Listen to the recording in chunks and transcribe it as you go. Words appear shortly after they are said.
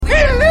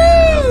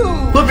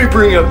me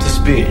bring you up to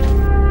speed.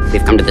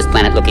 We've come to this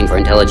planet looking for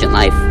intelligent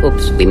life.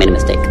 Oops, we made a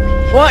mistake.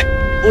 What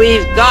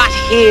we've got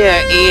here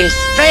is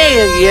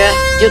failure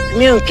to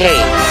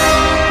communicate.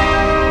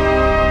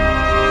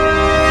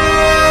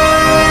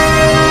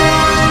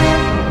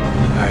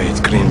 I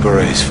eat green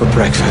berets for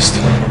breakfast.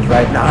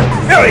 Right now,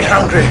 I'm very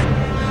hungry.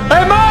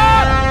 Hey,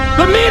 Mom!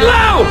 The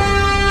meatloaf!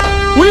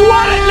 We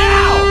want it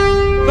now!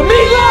 The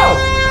meatloaf!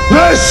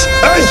 This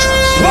is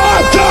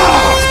Sparta!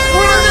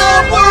 We're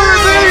not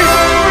worthy!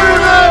 We're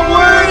not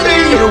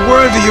worthy! You're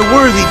worthy, you're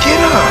worthy.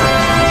 Get up!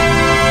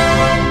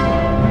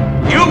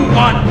 You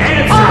want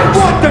answers! I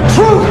want the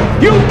truth!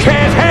 You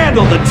can't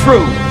handle the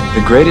truth!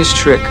 The greatest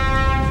trick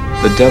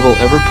the devil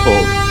ever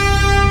pulled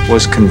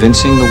was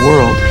convincing the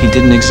world he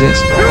didn't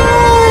exist.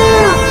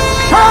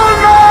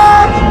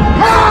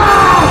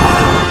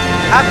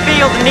 I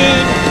feel the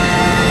need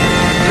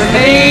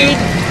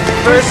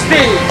for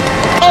speed.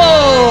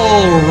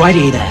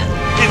 Alrighty then.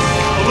 It's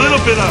a little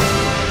bit of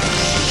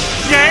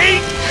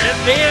shake and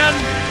then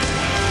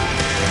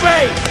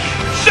fake.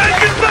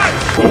 Shake it back!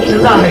 It's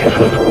alive!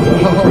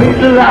 Oh,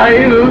 it's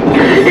alive!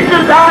 It's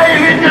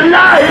alive! It's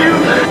alive!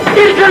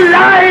 It's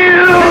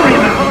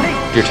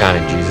alive! Your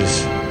tiny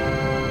Jesus,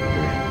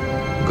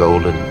 your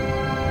golden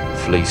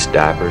fleece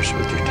diapers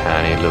with your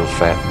tiny little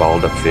fat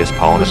balled up fist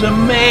pawing. He was a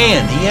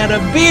man. He had a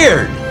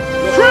beard.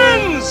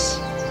 Friends!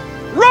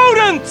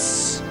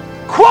 Rodents!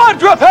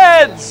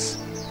 Quadrupeds!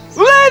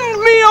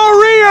 Lend me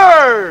your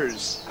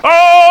ears!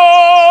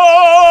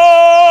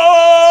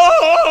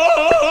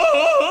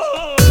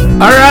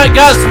 Alright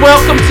guys,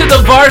 welcome to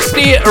the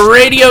Varsity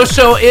Radio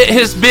Show. It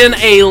has been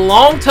a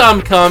long time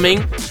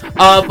coming,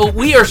 but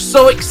we are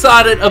so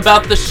excited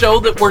about the show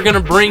that we're going to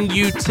bring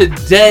you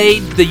today.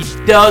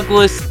 The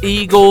Douglas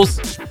Eagles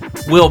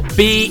will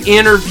be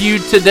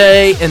interviewed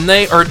today, and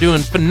they are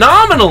doing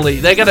phenomenally.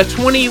 They got a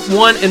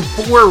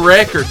 21-4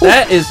 record.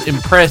 That is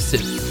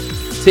impressive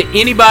to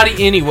anybody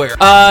anywhere.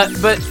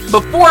 But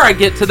before I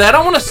get to that,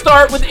 I want to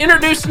start with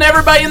introducing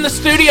everybody in the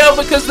studio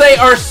because they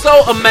are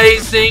so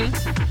amazing.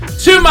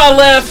 To my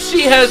left,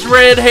 she has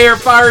red hair,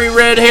 fiery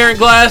red hair and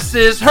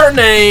glasses. Her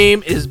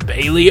name is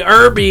Bailey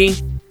Irby.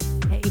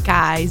 Hey,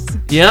 guys.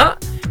 Yeah.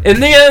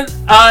 And then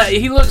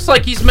he looks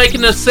like he's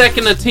making a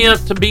second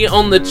attempt to be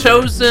on The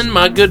Chosen,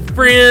 my good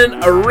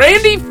friend,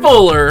 Randy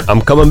Fuller.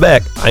 I'm coming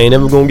back. I ain't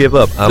ever going to give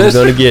up. I'm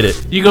going to get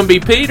it. You going to be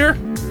Peter?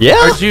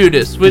 Yeah. Or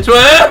Judas? Which one?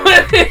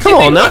 Come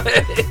on now.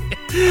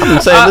 I've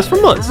been saying this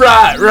for months.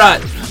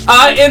 Right.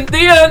 And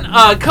then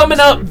coming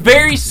up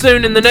very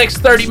soon in the next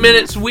 30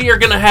 minutes, we are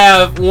going to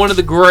have one of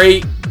the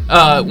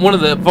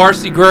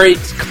varsity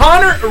greats,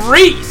 Connor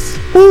Reese.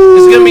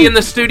 He's going to be in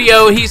the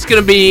studio. He's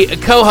going to be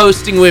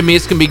co-hosting with me.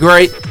 It's going to be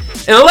great.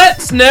 And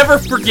let's never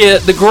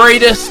forget the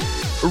greatest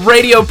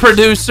radio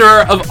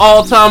producer of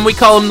all time. We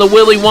call him the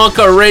Willy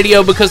Wonka of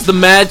radio because the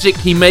magic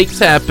he makes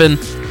happen.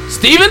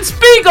 Steven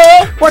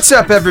Spiegel! What's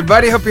up,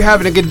 everybody? Hope you're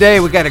having a good day.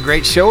 We got a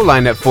great show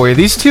lined up for you.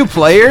 These two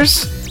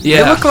players,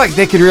 they look like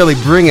they could really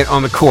bring it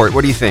on the court.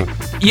 What do you think?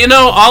 You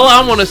know, all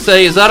I want to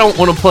say is I don't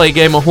want to play a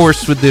game of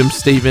horse with them,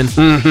 Steven.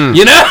 Mm-hmm.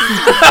 You know?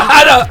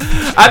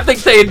 I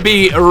think they'd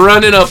be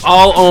running up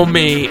all on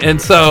me.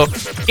 And so,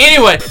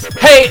 anyway,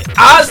 hey,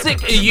 Isaac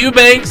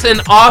Eubanks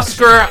and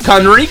Oscar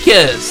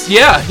Conriquez.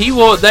 Yeah, they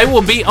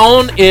will be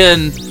on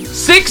in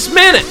 6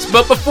 minutes.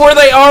 But before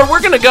they are,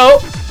 we're going to go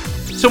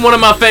to one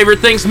of my favorite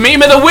things,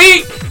 Meme of the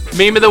Week.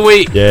 Meme of the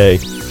Week. Yay.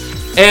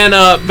 And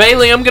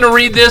Bailey, I'm going to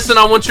read this and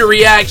I want your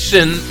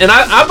reaction. And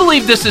I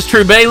believe this is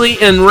true. Bailey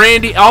and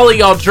Randy, all of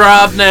y'all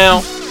drive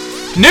now.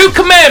 New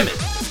commandment.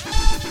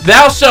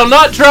 Thou shalt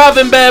not drive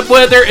in bad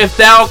weather if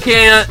thou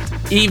can't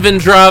even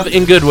drive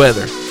in good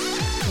weather.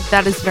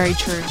 That is very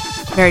true.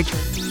 Very true.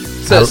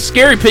 So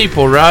scary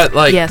people, right?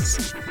 Like,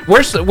 yes.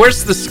 Where's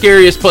the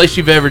scariest place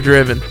you've ever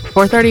driven?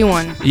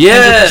 431.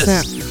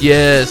 Yes. 100%.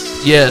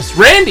 Yes.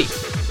 Randy.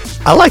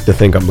 I like to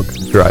think I'm a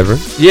good driver.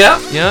 Yeah.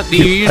 Do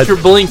you use your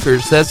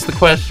blinkers? That's the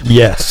question.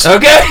 Yes.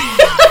 Okay.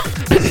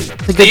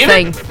 It's a good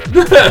thing.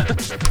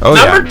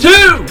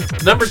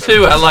 Number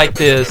two, I like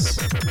this.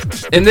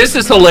 And this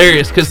is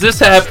hilarious because this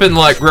happened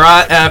like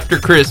right after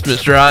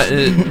Christmas, right?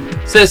 And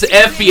it says,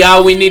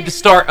 FBI, we need to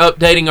start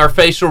updating our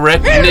facial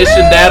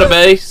recognition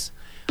database.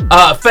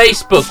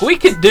 Facebook, we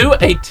could do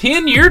a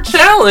 10-year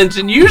challenge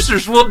and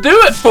users will do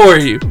it for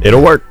you.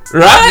 It'll work.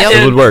 Right?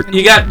 Yep. It would work.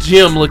 You got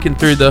Jim looking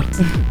through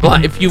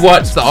if you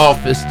watch The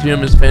Office,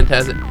 Jim is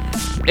fantastic.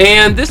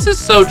 And this is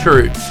so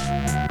true.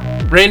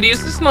 Randy,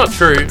 is this not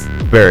true?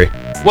 Very.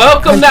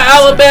 Welcome to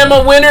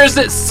Alabama Winters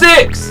at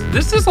 6.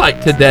 This is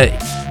like today.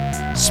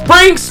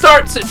 Spring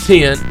starts at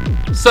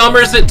 10,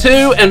 summer's at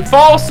 2, and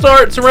fall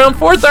starts around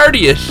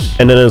 4:30ish.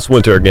 And then it's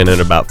winter again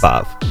in about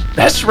 5.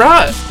 That's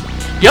right.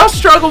 Y'all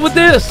struggle with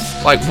this,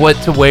 like what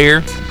to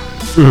wear.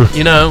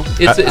 You know,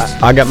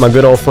 I got my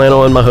good old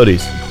flannel and my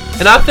hoodies.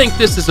 And I think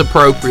this is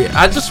appropriate.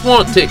 I just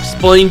want to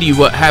explain to you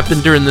what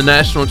happened during the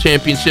national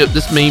championship.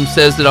 This meme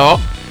says it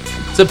all.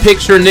 It's a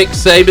picture of Nick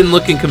Saban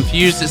looking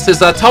confused. It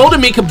says, I told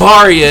him he could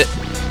borrow it,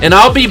 and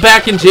I'll be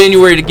back in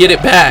January to get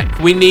it back.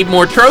 We need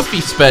more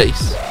trophy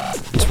space.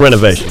 It's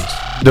renovations.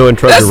 Doing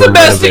treasure That's the room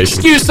best renovations.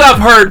 excuse I've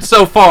heard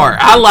so far.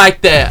 I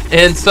like that.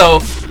 And so,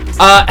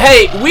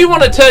 hey, we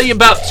want to tell you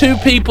about two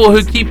people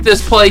who keep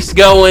this place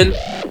going.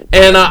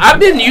 And I've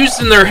been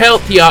using their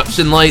healthy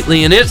option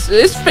lately, and it's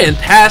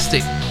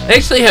fantastic. They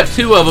actually have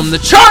two of them. The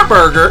Char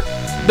Burger.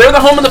 They're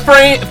the home of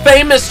the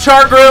famous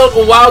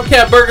char-grilled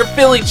Wildcat Burger,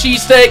 Philly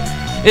cheesesteak,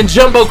 and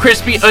jumbo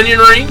crispy onion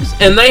rings.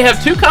 And they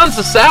have two kinds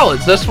of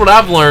salads. That's what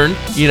I've learned,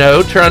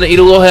 trying to eat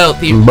a little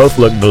healthy. Both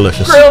look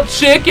delicious. Grilled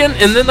chicken,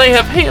 and then they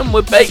have ham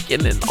with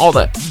bacon and all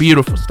that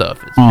beautiful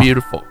stuff. It's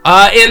beautiful.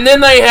 And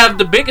then they have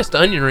the biggest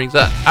onion rings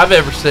I've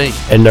ever seen.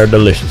 And they're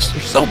delicious.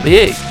 They're so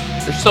big.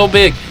 They're so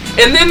big.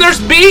 And then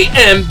there's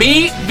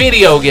B&B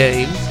Video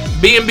Games.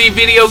 B&B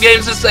Video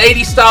Games is an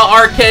 80s style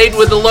arcade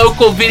with a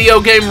local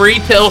video game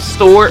retail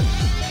store.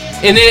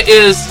 And it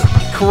is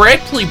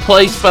correctly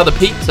placed by the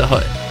Pizza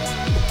Hut.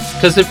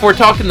 Because if we're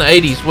talking the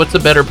 80s, what's a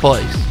better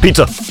place?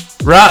 Pizza.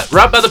 Right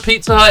by the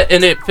Pizza Hut,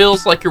 and it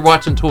feels like you're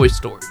watching Toy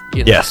Story.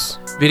 Yes.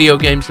 Video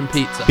games and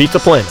pizza. Pizza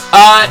Planet.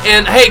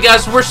 And hey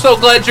guys, we're so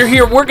glad you're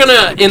here. We're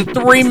gonna, in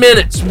 3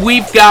 minutes,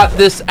 we've got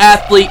this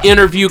athlete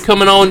interview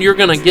coming on. You're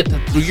gonna get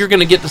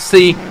to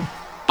see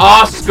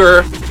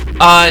Oscar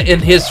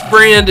and his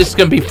friend. It's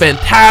gonna be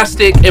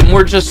fantastic, and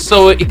we're just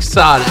so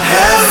excited.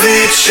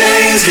 Heavy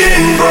chains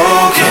getting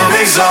broken,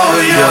 makes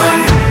all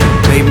young.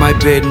 Made my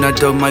bed and I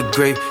dug my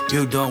grave.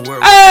 You don't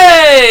worry.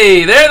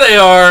 Hey, there they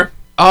are,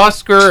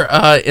 Oscar,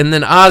 and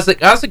then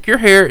Isaac. Isaac, your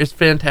hair is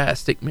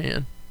fantastic,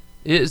 man.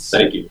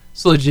 Thank you.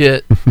 It's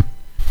legit.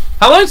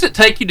 How long does it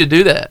take you to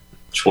do that?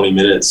 20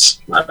 minutes.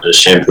 I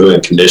just shampoo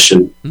and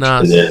condition.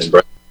 Nice. And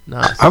then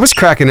nice. I was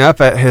cracking up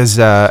at his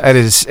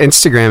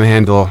Instagram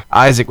handle,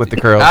 Isaac with the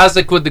curls.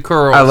 Isaac with the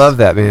curls. I love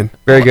that, man.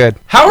 Very good.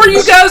 How are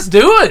you guys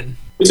doing?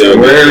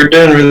 We're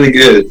doing really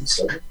good.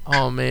 So.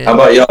 Oh man. How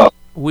about y'all?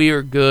 We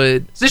are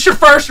good. Is this your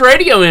first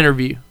radio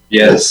interview?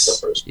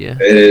 Yes. Yeah.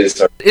 It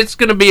is. It's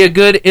going to be a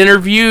good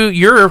interview.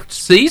 Your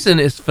season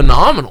is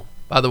phenomenal,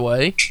 by the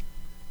way.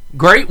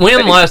 Great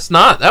win last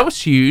night. That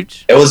was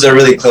huge. It was a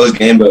really close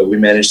game, but we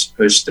managed to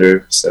push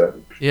through.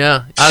 So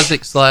yeah,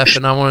 Isaac's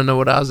laughing. I want to know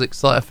what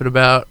Isaac's laughing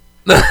about.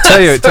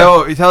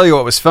 tell you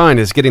what was fun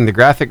is getting the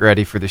graphic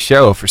ready for the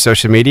show for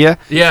social media.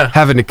 Yeah,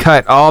 having to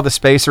cut all the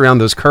space around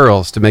those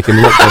curls to make him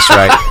look just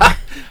right.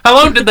 How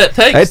long did that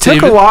take? It Steven?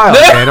 took a while,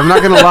 man. I'm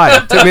not gonna lie.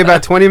 It took me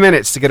about 20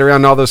 minutes to get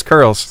around all those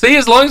curls. See,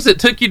 as long as it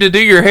took you to do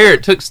your hair,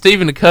 it took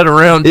Steven to cut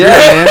around. Yeah,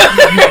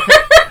 man.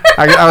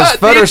 I was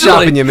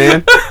photoshopping you,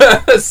 man.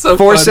 That's so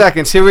 4 funny.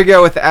 seconds. Here we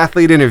go with the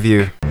athlete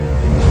interview.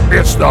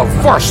 It's the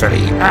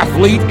Varsity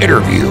Athlete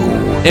Interview.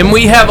 And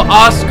we have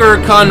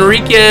Oscar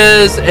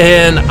Conriquez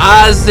and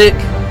Isaac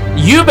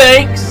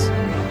Eubanks.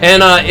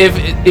 And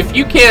if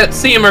you can't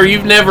see him or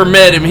you've never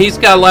met him, he's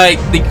got like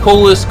the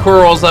coolest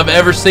curls I've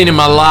ever seen in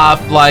my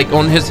life, like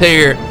on his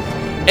hair.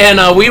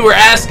 And we were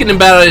asking him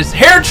about his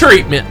hair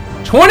treatment.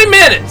 20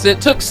 minutes. It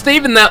took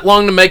Steven that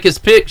long to make his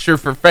picture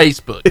for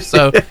Facebook.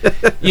 So,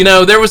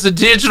 there was a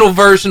digital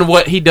version of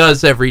what he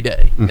does every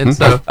day. And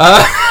so,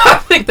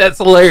 I think that's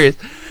hilarious.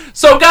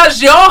 So,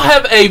 guys, y'all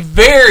have a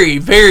very,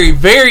 very,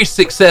 very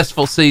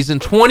successful season.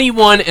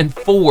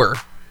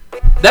 21-4.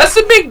 That's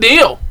a big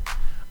deal.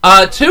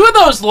 2 of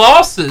those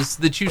losses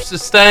that you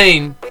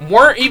sustained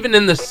weren't even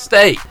in the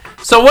state.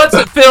 So, what's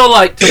it feel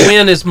like to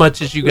win as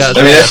much as you guys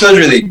I mean, have? that feels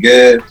really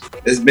good.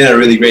 It's been a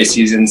really great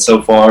season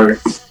so far.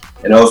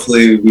 And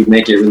hopefully we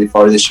make it really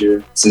far this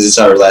year, since it's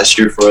our last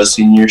year for us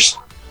seniors.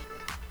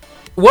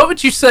 What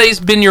would you say has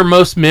been your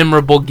most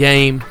memorable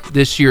game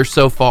this year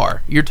so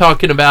far? You're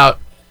talking about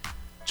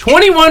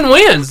 21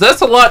 wins.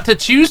 That's a lot to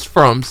choose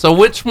from. So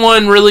which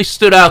one really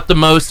stood out the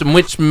most and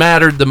which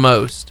mattered the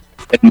most?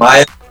 In my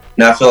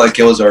opinion, I feel like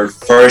it was our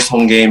first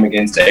home game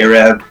against the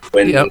Arab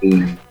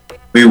when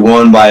we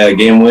won by a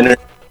game winner.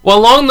 Well,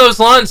 along those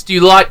lines, do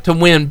you like to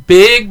win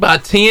big by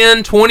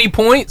 10, 20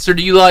 points, or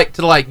do you like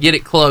to get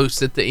it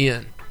close at the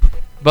end?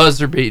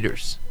 Buzzer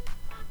beaters.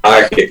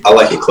 I like it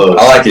close.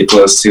 I like it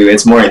close too.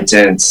 It's more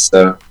intense.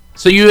 So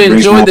you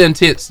enjoy the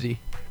intensity?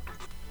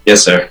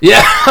 Yes, sir.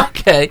 Yeah,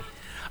 okay.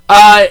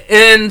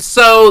 And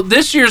so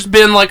this year's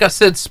been, like I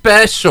said,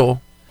 special.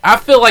 I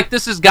feel like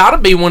this has got to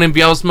be one of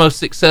y'all's most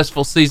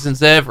successful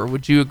seasons ever.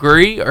 Would you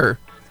agree, or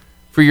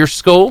for your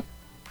school?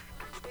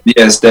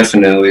 Yes,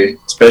 definitely.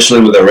 Especially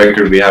with the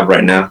record we have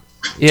right now.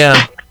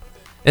 Yeah.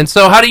 And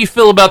so how do you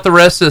feel about the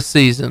rest of the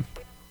season?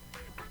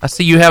 I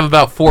see you have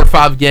about 4 or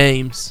 5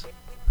 games.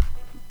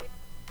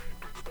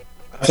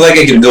 I feel like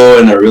it could go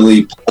in a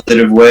really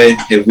positive way.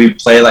 If we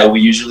play like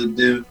we usually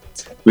do,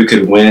 we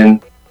could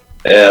win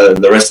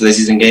the rest of the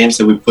season games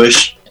if we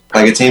push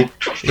like a team.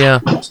 Yeah.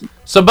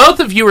 So both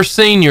of you are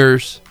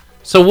seniors.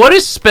 So what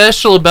is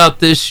special about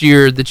this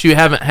year that you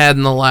haven't had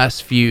in the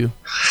last few?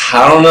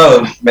 I don't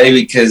know.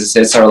 Maybe because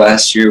it's our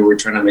last year, we're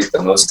trying to make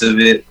the most of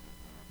it.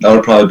 That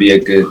would probably be a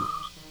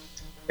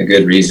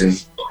good reason.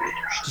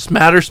 Just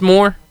matters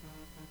more?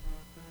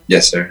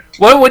 Yes, sir.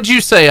 What would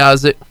you say,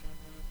 Isaac?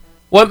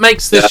 What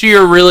makes this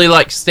year really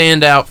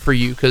stand out for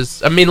you?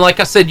 Because, I mean, like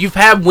I said, you've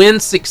had win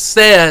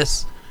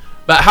success,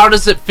 but But how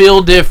does it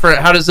feel different?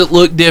 How does it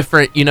look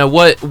different? You know,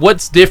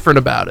 what's different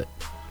about it?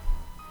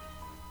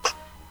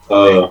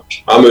 I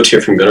moved here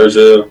from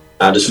Gunnersville.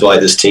 I just feel like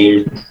this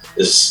team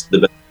is the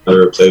best I've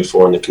ever played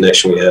for, and the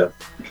connection we have.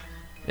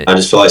 I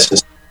just feel like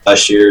since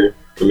last year,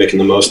 we're making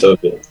the most of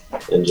it,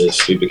 and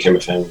we became a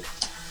family.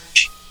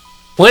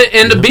 Well,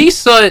 and to be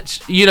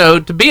such, you know,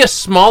 to be a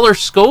smaller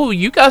school,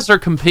 you guys are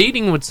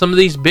competing with some of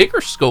these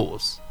bigger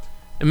schools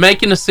and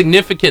making a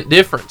significant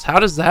difference. How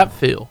does that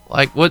feel?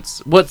 Like, what's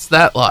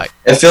that like?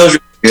 It feels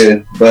really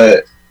good,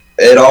 but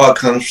it all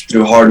comes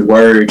through hard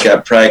work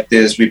at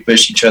practice. We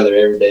push each other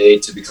every day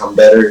to become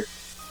better.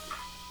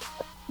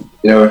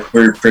 You know,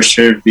 we're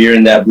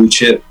persevering that blue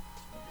chip.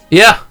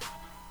 Yeah.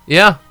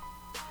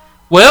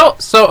 Well,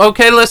 so,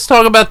 okay, let's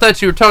talk about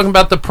that. You were talking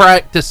about the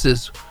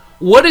practices.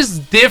 What is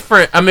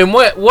different? I mean,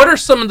 what are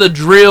some of the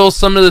drills,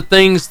 some of the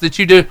things that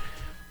you do?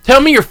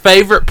 Tell me your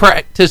favorite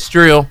practice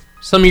drill,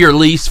 some of your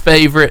least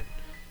favorite,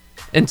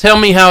 and tell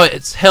me how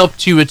it's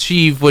helped you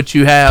achieve what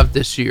you have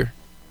this year.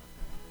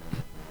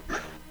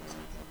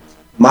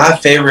 My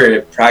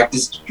favorite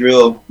practice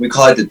drill, we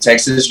call it the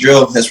Texas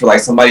drill. That's where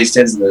like somebody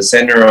stands in the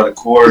center of the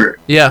court,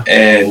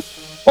 and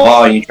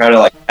you try to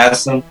like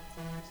pass them,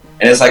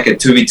 and it's like a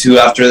 2v2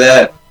 after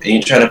that, and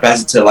you try to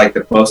pass it to like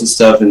the post and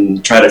stuff,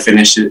 and try to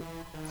finish it.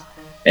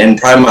 And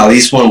probably my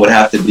least one would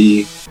have to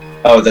be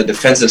the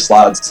defensive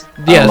slides.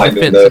 Yeah,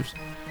 defensive.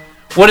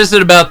 What is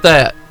it about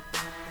that?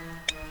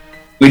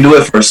 We do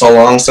it for so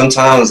long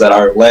sometimes that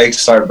our legs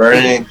start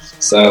burning,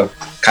 so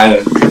kind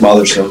of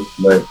bothersome,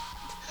 but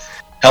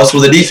helps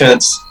with the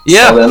defense.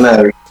 Yeah. So that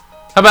matters.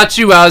 How about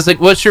you, Isaac?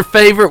 What's your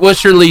favorite?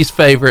 What's your least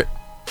favorite?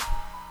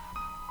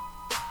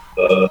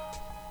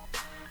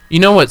 You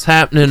know what's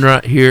happening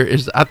right here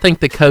is I think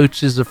the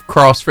coach is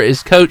across.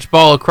 Is Coach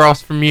Ball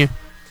across from you?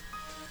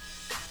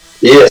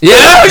 Yeah.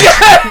 Yeah.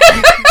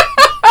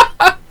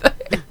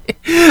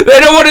 They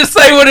don't want to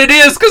say what it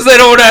is because they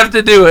don't have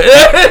to do it.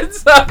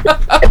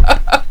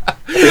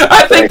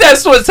 I think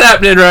that's what's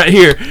happening right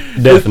here.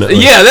 Definitely.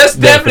 Yeah, that's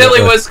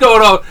definitely what's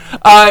going on.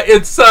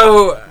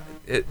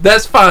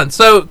 That's fine.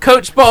 So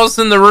Coach Ball's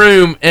in the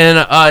room,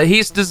 and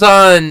he's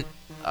designed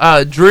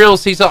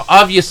drills. He's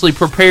obviously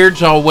prepared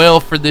y'all well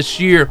for this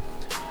year.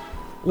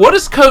 What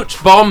does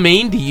Coach Ball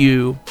mean to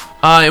you?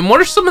 And what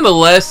are some of the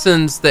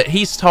lessons that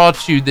he's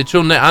taught you that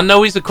I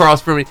know he's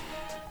across from me,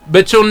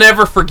 but you'll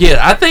never forget?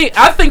 I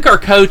think our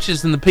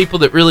coaches and the people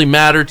that really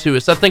matter to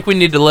us, I think we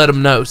need to let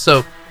them know.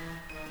 So,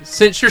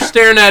 since you're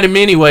staring at him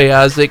anyway,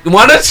 Isaac,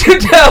 why don't you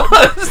tell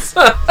us?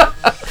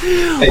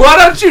 Why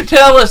don't you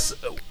tell us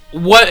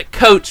what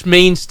Coach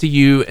means to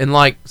you and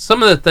like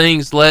some of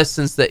the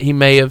lessons that he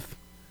may have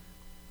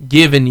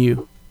given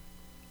you?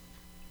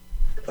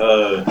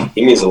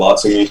 He means a lot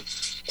to me.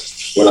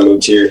 When I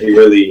moved here, he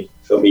really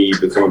helped me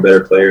become a better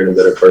player and a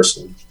better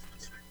person,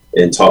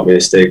 and taught me to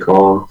stay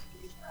calm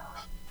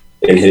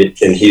in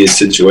his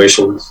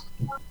situations.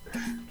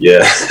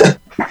 Yeah.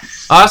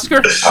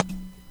 Oscar?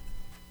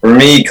 For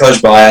me,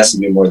 Coach Ball has to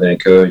be more than a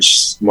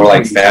coach. More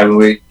like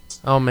family.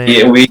 Oh, man.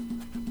 Yeah, we've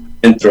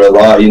been through a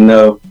lot,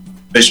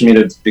 pushed me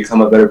to become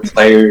a better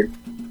player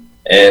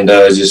and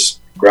just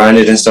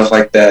grinded and stuff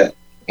like that.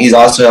 He's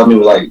also helped me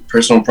with like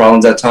personal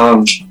problems at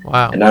times.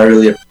 Wow. And I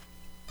really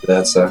appreciate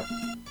that, so.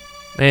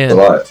 Man, a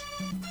lot.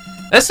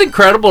 That's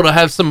incredible to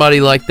have somebody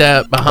like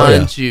that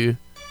behind you.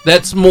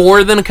 That's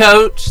more than a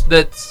coach.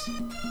 That's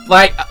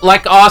like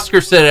Oscar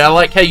said it. I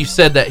like how you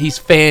said that. He's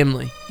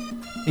family.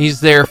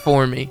 He's there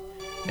for me.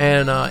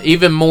 And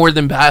even more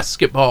than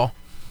basketball.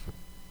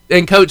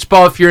 And Coach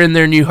Ball, if you're in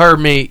there and you heard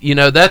me,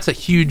 that's a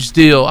huge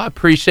deal. I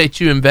appreciate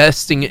you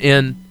investing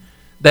in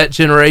that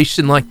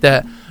generation like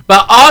that.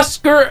 But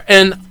Oscar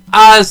and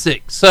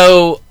Isaac,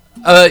 so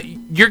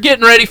you're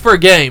getting ready for a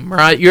game,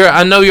 right?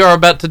 I know you're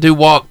about to do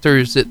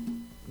walkthroughs at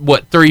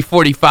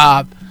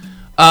 3:45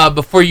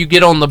 before you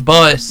get on the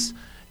bus.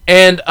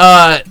 And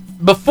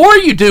before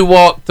you do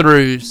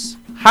walkthroughs,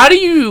 how do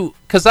you?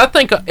 Because I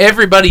think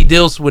everybody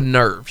deals with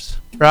nerves,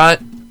 right?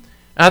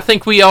 I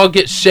think we all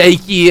get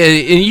shaky,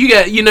 and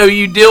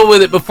you deal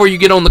with it before you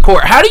get on the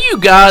court. How do you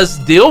guys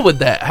deal with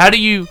that?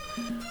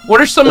 What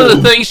are some of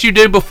the things you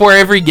do before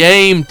every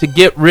game to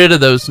get rid of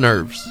those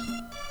nerves?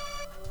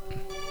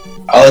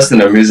 I listen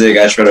to music.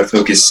 I try to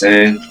focus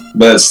in.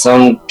 But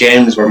some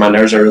games where my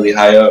nerves are really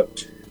high up,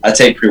 I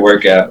take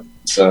pre-workout.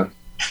 So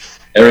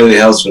it really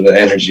helps with the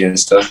energy and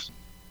stuff.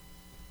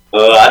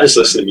 I just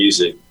listen to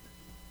music.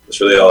 That's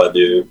really all I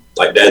do.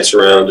 Like dance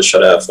around, just try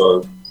to have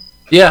fun.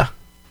 Yeah.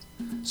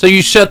 So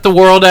you shut the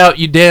world out,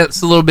 you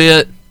dance a little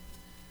bit.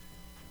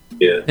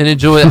 Yeah. And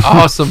enjoy it.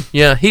 Awesome.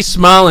 Yeah, he's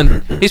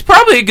smiling. He's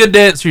probably a good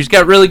dancer. He's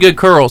got really good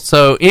curls.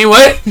 So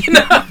anyway,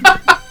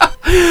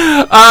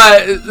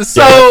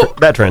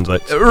 that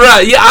translates.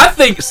 Right. Yeah, I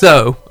think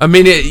so. I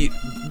mean,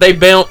 they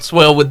bounce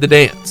well with the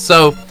dance.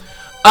 So,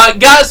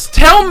 guys,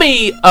 tell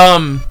me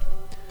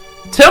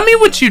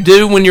what you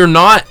do when you're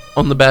not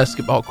on the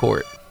basketball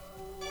court.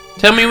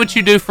 Tell me what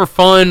you do for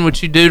fun,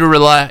 what you do to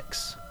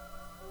relax.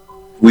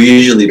 We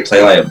usually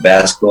play like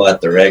basketball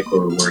at the rec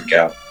or work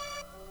out.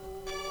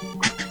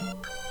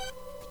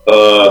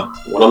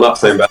 When I'm not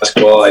playing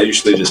basketball, I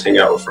usually just hang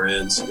out with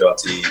friends, go out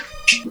to eat.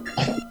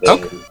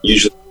 Okay.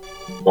 Usually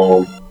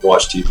home,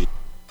 watch TV.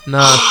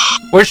 No.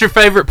 Where's your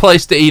favorite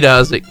place to eat,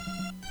 Isaac?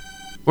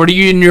 Where do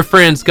you and your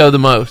friends go the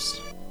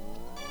most?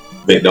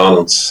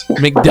 McDonald's.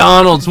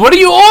 McDonald's. What do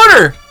you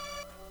order?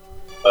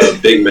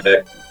 Big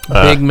Mac.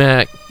 Big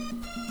Mac.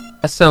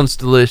 That sounds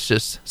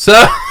delicious. So,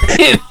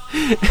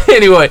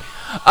 anyway,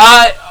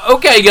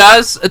 okay,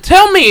 guys,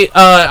 tell me.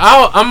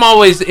 I'm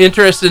always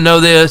interested to know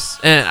this,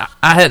 and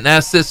I hadn't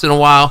asked this in a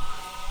while,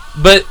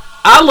 but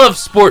I love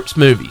sports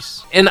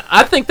movies, and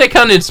I think they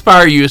kind of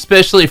inspire you,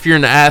 especially if you're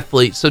an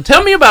athlete. So,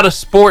 tell me about a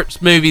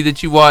sports movie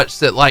that you watched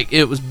that, like,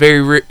 it was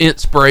very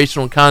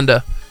inspirational, kind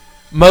of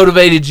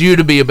motivated you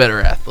to be a better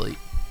athlete.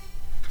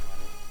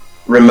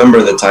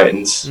 Remember the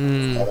Titans.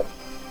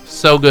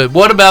 So good.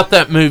 What about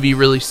that movie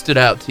really stood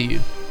out to you?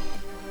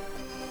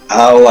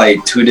 How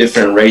like two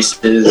different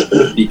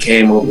races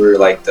became over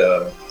like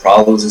the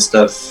problems and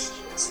stuff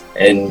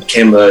and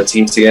came a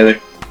team together.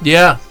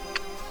 Yeah.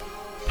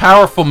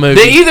 Powerful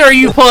movie. Did either of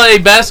you play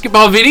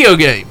basketball video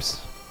games?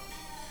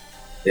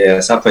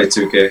 Yes, I play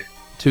 2K.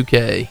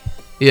 2K.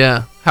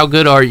 Yeah. How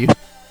good are you?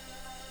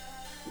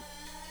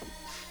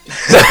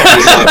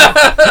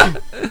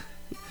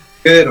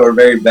 Good or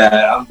very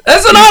bad?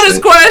 That's an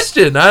honest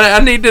question. I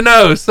need to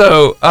know.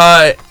 So,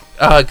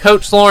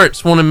 Coach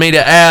Lawrence wanted me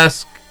to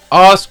ask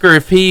Oscar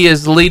if he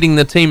is leading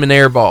the team in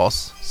air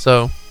balls.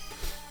 So,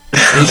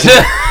 will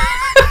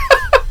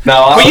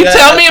you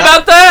tell me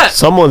about that?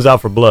 Someone's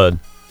out for blood.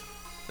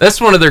 That's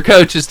one of their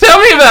coaches. Tell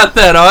me about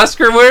that,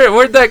 Oscar.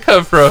 Where'd that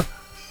come from?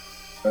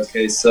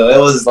 Okay, so it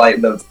was like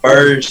the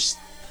first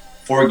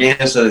 4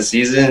 games of the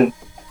season.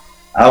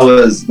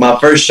 My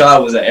first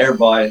shot was an air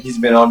ball, and he's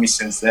been on me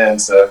since then.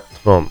 So,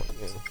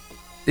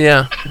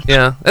 yeah,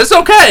 that's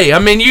okay. I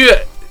mean,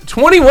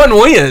 21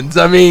 wins.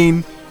 I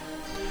mean,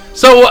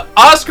 so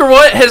Oscar,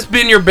 what has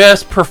been your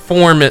best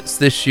performance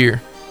this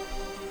year?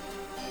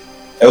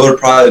 It would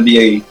probably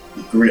be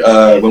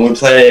when we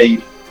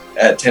played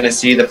at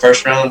Tennessee the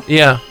first round.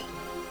 Yeah,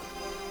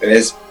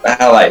 I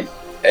had like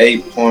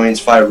 8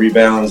 points, 5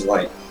 rebounds,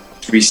 like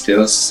 3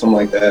 steals, something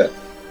like that.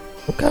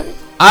 Okay.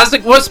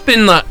 Isaac, what's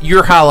been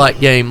your highlight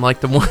game,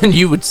 like the one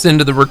you would send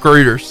to the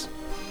recruiters?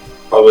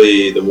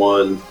 Probably the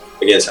one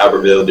against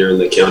Albertville during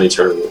the county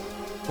tournament.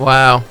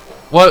 Wow.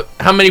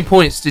 How many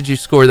points did you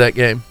score that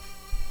game?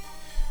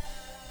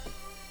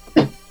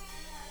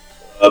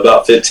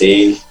 About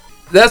 15.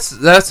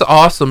 That's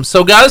awesome.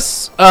 So,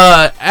 guys,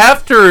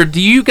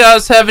 do you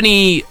guys have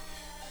any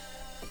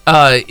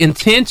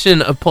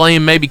intention of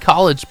playing maybe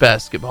college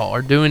basketball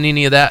or doing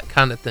any of that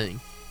kind of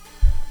thing?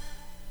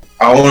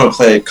 I want to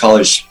play a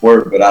college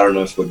sport, but I don't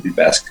know if it would be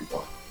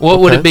basketball.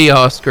 What would it be,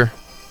 Oscar?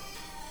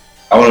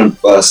 I want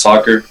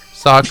soccer.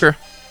 Soccer?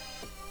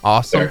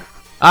 Awesome. Sure.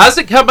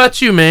 Isaac, how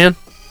about you, man?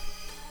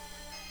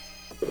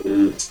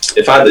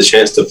 If I had the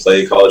chance to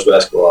play college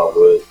basketball, I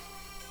would.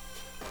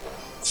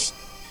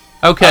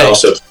 Okay. I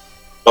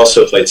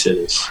also play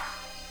tennis.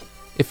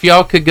 If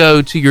y'all could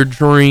go to your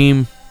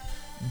dream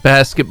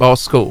basketball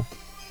school,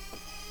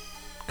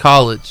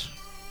 college,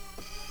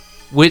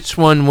 which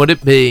one would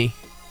it be?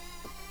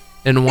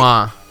 And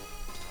why?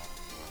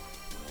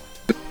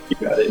 You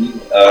got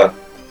it.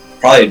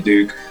 Probably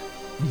Duke.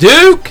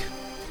 Duke?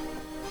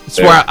 That's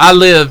where I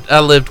lived. I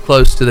lived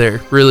close to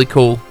there. Really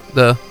cool.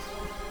 The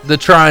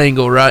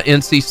triangle, right?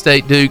 NC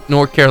State, Duke,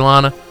 North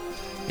Carolina.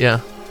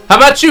 Yeah. How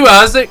about you,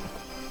 Isaac?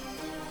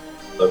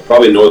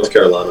 Probably North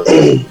Carolina.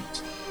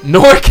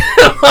 North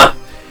Carolina.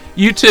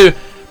 You too.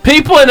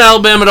 People in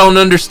Alabama don't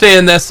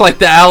understand that's like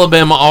the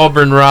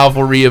Alabama-Auburn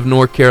rivalry of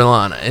North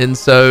Carolina. And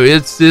so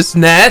it's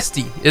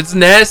nasty. It's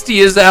nasty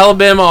as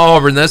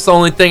Alabama-Auburn. That's the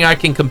only thing I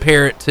can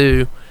compare it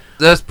to.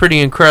 That's pretty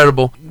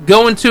incredible.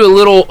 Going to a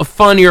little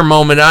funnier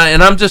moment,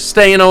 and I'm just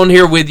staying on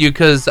here with you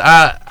because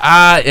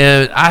I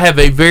have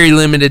a very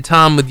limited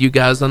time with you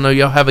guys. I know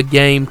y'all have a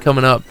game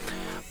coming up.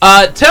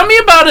 Tell me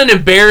about an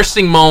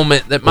embarrassing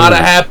moment that might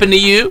have happened to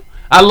you.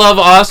 I love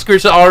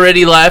Oscar's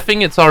already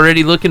laughing. It's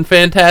already looking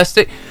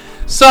fantastic.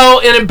 So,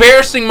 an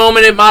embarrassing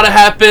moment, it might have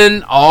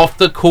happened off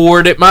the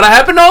court. It might have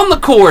happened on the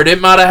court. It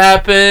might have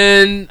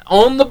happened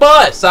on the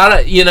bus.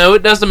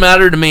 It doesn't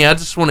matter to me. I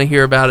just want to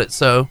hear about it.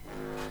 So,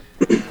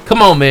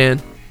 come on,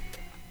 man.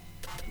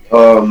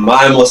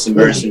 My most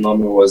embarrassing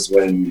moment was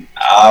when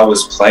I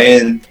was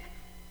playing.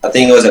 I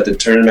think it was at the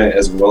tournament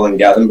as well in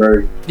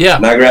Gatlinburg. Yeah.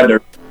 And I grabbed a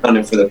rebound,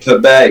 and for the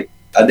putback,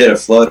 I did a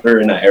floater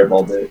and I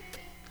airballed it.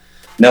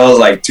 And that was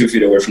like 2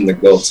 feet away from the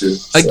goal, too.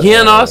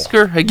 Again,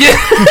 Oscar? Again?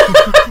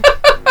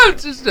 I'm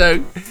just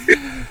joking.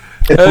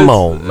 Come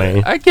on,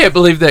 man. I can't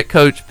believe that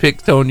coach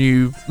picked on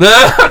you.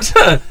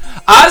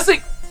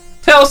 Isaac,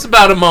 tell us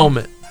about a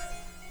moment.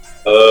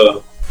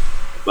 My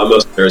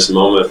most embarrassing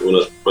moment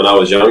when I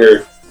was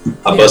younger,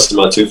 I busted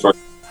my 2 front.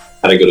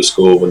 I had to go to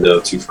school with no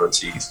 2 front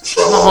teeth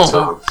for a long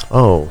time.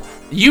 Oh.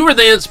 You were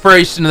the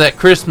inspiration of that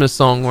Christmas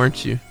song,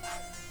 weren't you?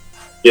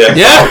 Yeah.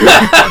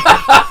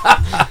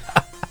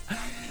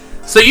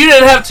 So you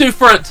didn't have 2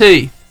 front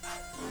teeth?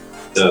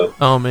 No.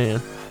 Oh,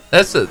 man.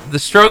 The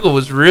struggle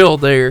was real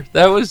there.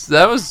 That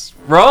was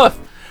rough.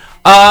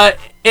 And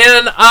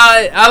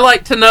I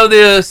like to know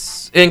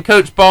this, and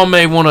Coach Ball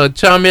may want to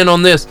chime in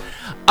on this.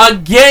 A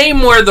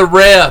game where the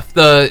ref,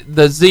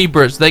 the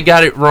Zebras, they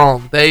got it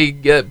wrong.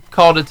 They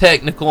called a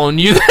technical on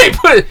you.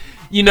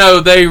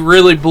 They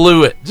really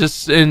blew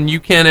it. And you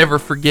can't ever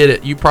forget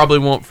it. You probably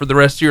won't for the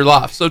rest of your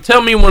life. So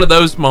tell me one of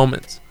those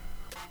moments.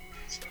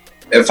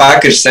 If I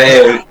could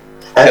say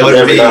it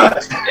would be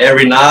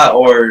every night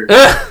or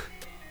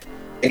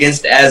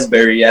against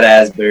Asbury at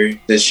Asbury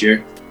this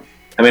year.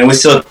 I mean, we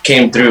still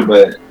came through,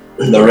 but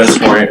the refs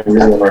weren't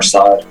really on our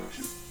side.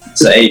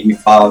 It's an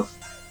 8v5.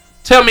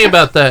 Tell me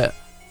about that.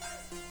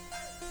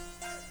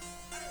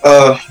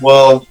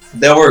 Well,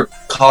 they were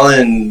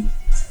calling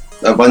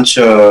a bunch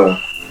of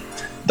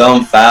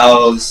dumb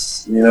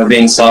fouls,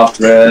 being soft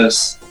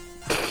refs.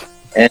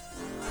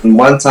 And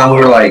one time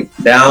we were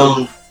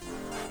down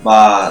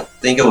by, I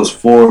think it was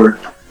 4.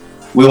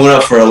 We went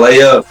up for a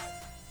layup,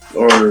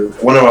 or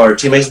one of our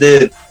teammates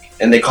did,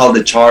 and they called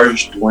it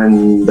charged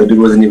when the dude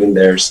wasn't even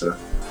there. So,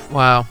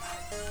 wow,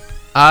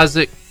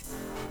 Isaac,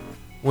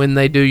 when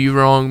they do you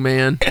wrong,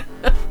 man.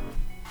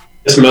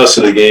 It's most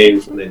of the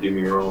games when they do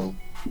me wrong.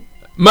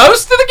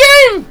 Most of the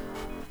game?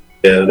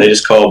 Yeah, they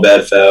just call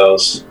bad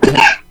fouls.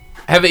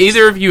 Have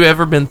either of you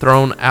ever been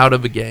thrown out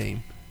of a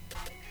game?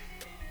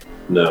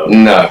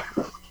 No.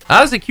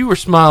 Isaac, you were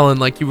smiling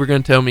like you were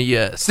going to tell me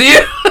yes.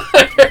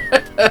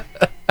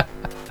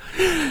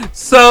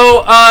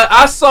 So,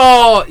 I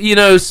saw,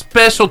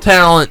 special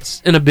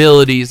talents and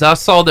abilities. I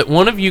saw that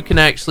one of you can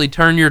actually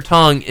turn your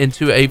tongue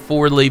into a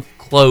 4-leaf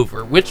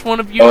clover. Which one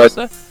of you is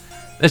that?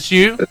 That's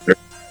you?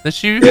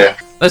 That's you? Yeah.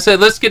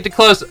 Let's get to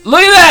close.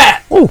 Look at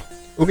that! Oh,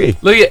 okay.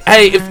 Look at,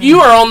 hey, if you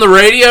are on the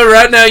radio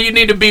right now, you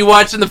need to be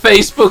watching the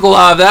Facebook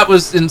Live. That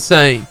was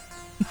insane.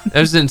 That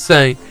was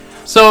insane.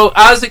 So,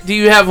 Isaac, do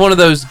you have one of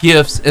those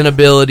gifts and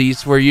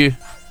abilities where you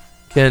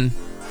can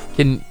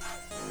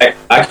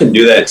I can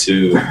do that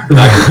too.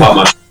 I can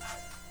pop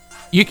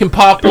You can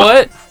pop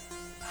what?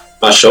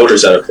 My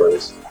shoulders out of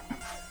place.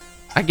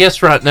 I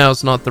guess right now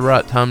is not the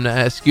right time to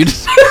ask you to.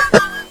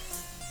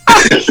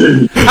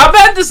 How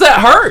bad does that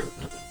hurt?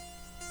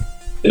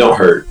 It don't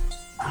hurt.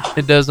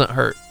 It doesn't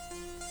hurt.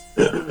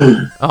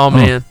 Oh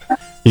man.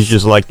 He's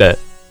just like that.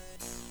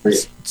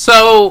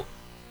 So,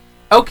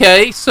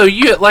 okay, so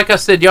you, like I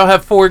said, y'all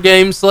have 4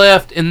 games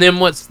left, and then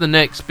what's the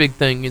next big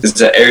thing?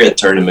 It's an area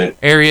tournament.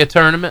 Area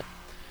tournament.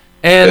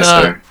 And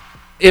yes,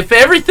 if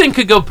everything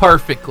could go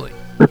perfectly,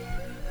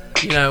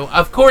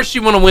 of course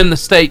you want to win the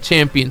state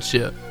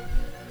championship.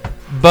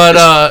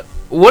 But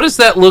what does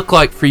that look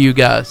like for you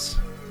guys?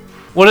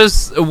 What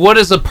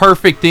does a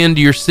perfect end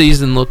to your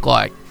season look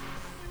like?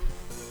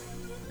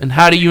 And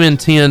how do you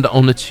intend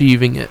on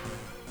achieving it?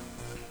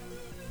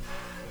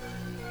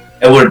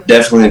 It would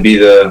definitely be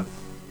the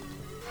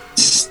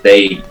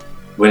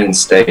winning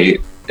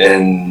state.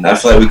 And I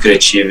feel like we could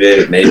achieve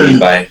it maybe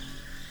by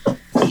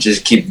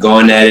just keep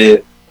going at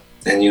it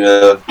and,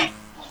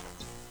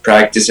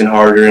 practicing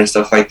harder and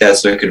stuff like that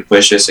so it could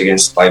push us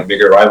against,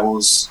 bigger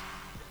rivals.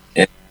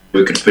 And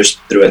we could push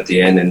through at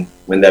the end and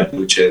win that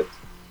blue chip.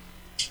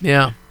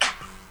 Yeah.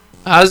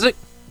 Isaac?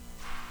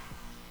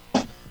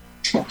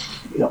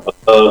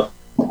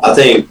 I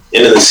think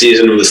end of the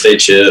season with the state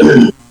chip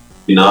would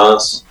be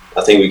nice.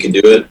 I think we can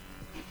do it.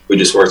 We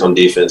just worked on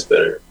defense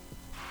better.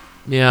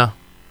 Yeah.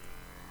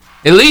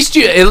 At least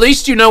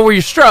you know where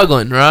you're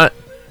struggling, right?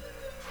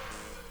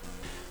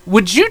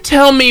 Would you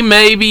tell me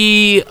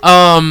maybe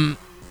some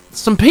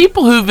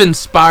people who've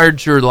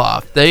inspired your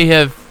life? They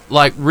have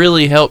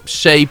really helped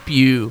shape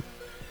you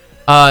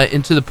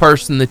into the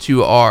person that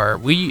you are.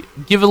 We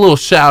give a little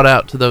shout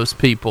out to those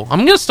people.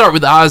 I'm going to start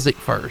with Isaac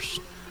first.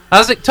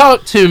 Isaac,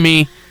 talk to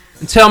me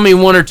and tell me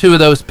 1 or 2 of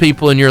those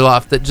people in your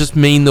life that just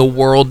mean the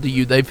world to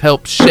you. They've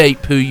helped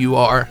shape who you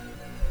are.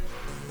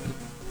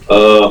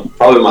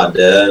 Probably my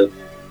dad,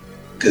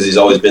 because he's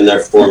always been there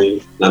for me.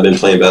 And I've been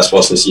playing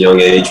basketball since a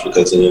young age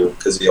because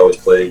he always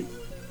played.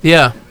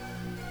 Yeah.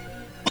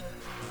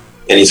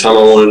 Anytime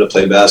I wanted to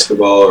play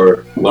basketball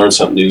or learn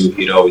something new,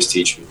 he'd always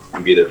teach me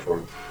and be there for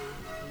me.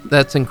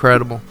 That's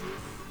incredible.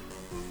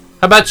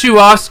 How about you,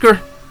 Oscar?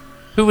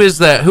 Who is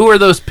that? Who are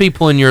those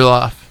people in your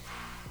life?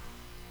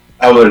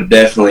 I would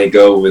definitely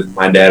go with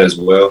my dad as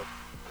well.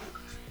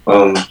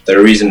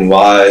 The reason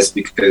why is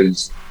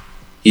because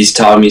he's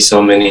taught me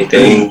so many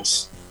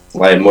things,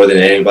 more than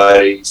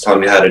anybody. He's taught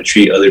me how to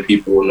treat other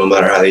people no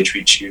matter how they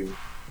treat you.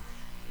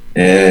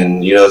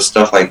 And,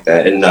 stuff like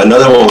that. And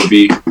another one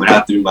would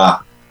have to be my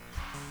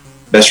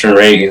best friend,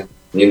 Reagan.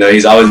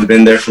 He's always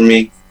been there for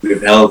me.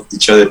 We've helped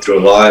each other through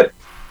a lot.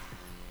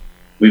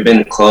 We've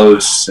been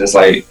close since,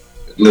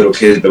 little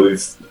kids, but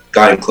we've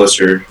gotten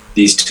closer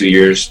these 2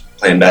 years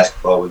playing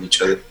basketball with each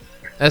other.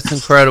 That's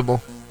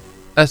incredible.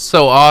 That's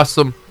so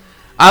awesome.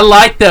 I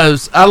like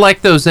those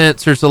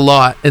answers a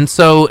lot. And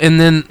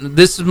then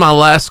this is my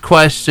last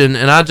question,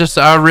 and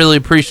I really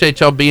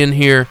appreciate y'all being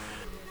here.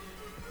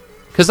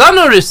 Because I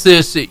noticed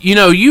this,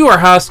 you are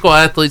high school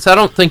athletes. I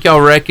don't think y'all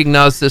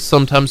recognize this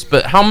sometimes,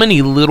 but how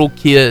many little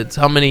kids,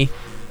 how many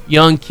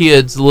young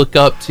kids look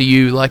up to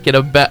you, like at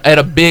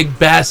a big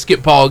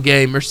basketball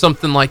game or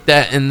something like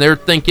that, and they're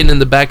thinking in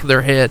the back of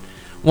their head,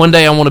 one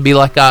day I want to be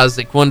like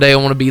Isaac, one day I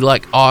want to be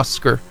like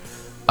Oscar.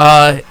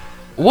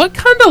 What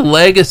kind of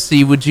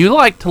legacy would you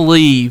like to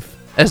leave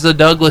as a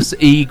Douglas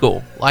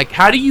Eagle? Like,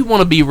 how do you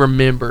want to be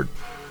remembered?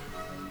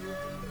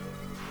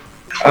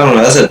 I don't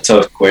know. That's a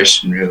tough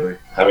question, really.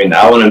 I mean,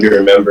 I want to be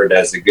remembered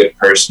as a good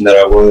person that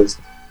I was.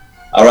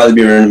 I'd rather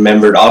be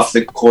remembered off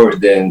the court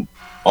than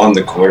on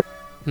the court.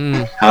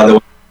 How they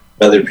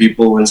other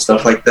people and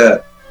stuff like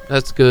that.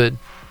 That's good.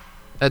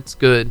 That's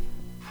good.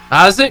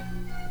 Isaac?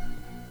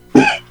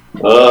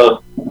 I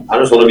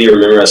just want to be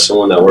remembered as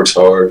someone that works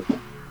hard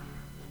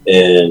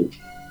and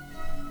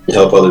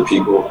help other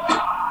people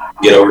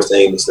get over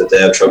things that they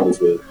have troubles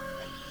with.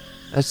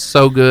 That's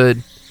so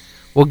good.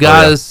 Well,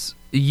 guys,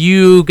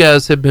 you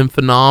guys have been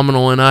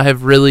phenomenal, and I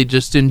have really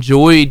just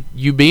enjoyed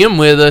you being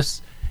with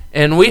us,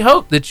 and we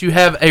hope that you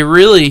have a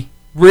really,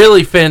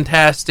 really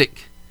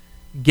fantastic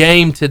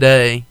game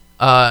today.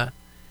 And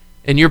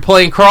you're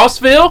playing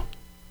Crossville?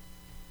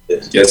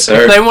 Yes,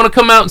 sir. If they want to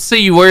come out and see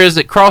you, where is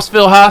it?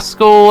 Crossville High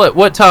School at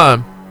what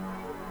time?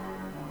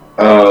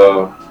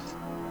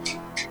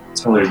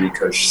 Tell me to be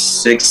coach.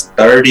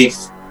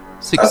 6:30.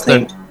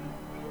 6:30.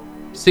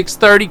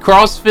 6:30,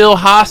 Crossville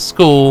High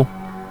School.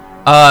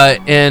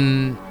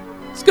 And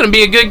it's going to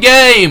be a good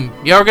game.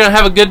 Y'all are going to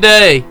have a good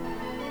day.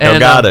 And, you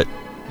got it.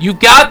 You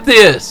got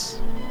this.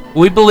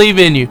 We believe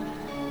in you.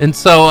 And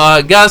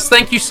so, guys,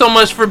 thank you so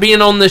much for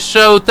being on this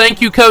show.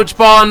 Thank you, Coach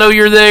Ball. I know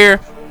you're there,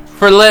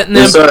 for letting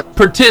them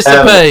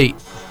participate.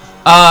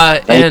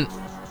 And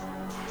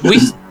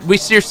we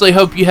seriously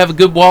hope you have a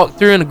good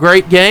walkthrough and a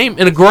great game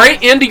and a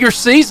great end of your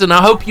season.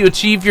 I hope you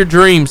achieve your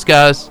dreams,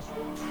 guys.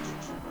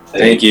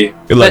 Thank you.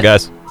 Good luck,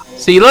 guys.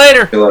 See you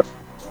later. Good luck.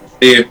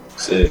 See you.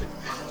 See you.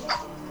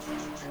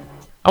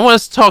 I want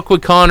us to talk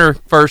with Connor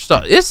first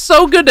off. It's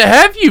so good to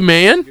have you,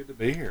 man. Good to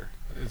be here.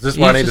 Is this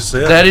where I need to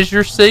sit? That is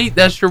your seat.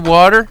 That's your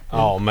water.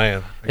 Oh,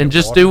 man. And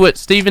just do what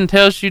Steven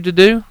tells you to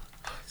do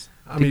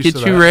to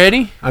get you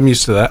ready. I'm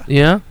used to that.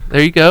 Yeah,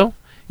 there you go.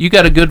 You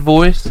got a good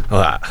voice.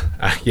 Well,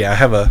 I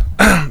have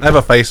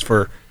a face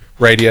for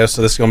radio,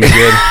 so this is gonna be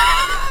good.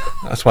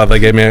 That's why they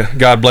gave me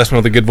God bless me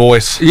with a good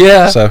voice.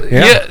 Yeah. So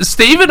yeah.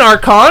 Steven, our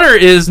Connor,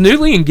 is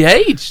newly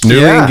engaged.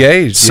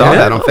 Engaged. Saw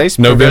that on Facebook.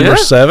 November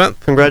 7th.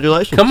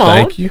 Congratulations. Come on.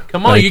 Thank you.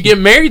 Come on. You get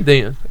married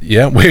then.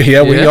 Yeah,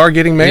 we are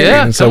getting married,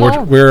 and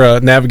so we're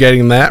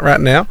navigating that right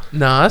now.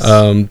 Nice.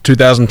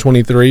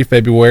 2023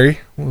 February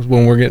was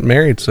when we're getting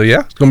married. So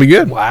yeah, it's gonna be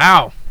good.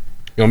 Wow.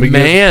 Gonna be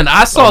Man, good.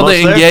 I saw the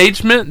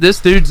engagement.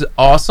 This dude's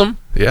awesome.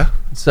 Yeah.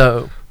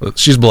 So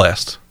she's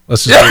blessed.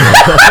 Let's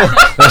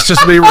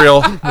just be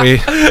real.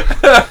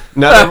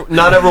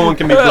 Not everyone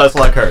can be blessed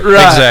like her.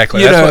 Right.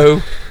 Exactly.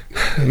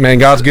 Man,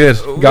 God's good.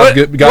 God's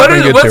good. God's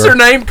been good what's to her.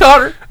 her name,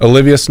 Connor?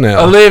 Olivia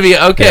Snell.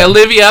 Olivia. Okay, Yeah.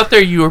 Olivia, out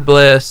there, you are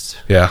blessed.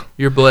 Yeah.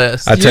 You're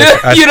blessed.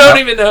 You don't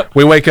even know.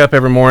 We wake up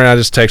every morning. I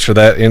just text her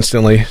that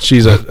instantly.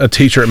 She's a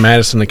teacher at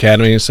Madison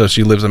Academy, so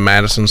she lives in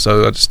Madison.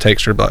 So I just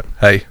text her like,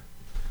 "Hey,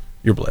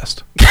 you're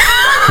blessed."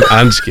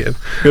 I'm just kidding.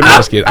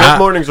 Good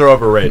mornings are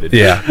overrated.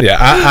 Yeah.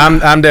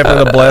 I'm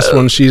definitely the blessed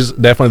one. She's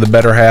definitely the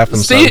better half.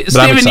 And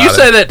Steven, you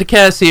say that to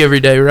Cassie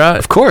every day, right?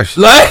 Of course.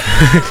 Like,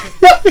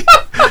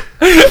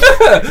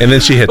 and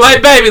then she hits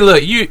like, baby,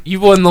 look, you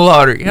won the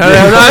lottery.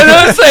 I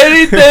don't say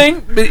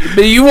anything,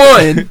 but you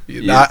won.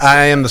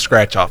 I am the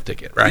scratch-off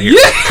ticket right here.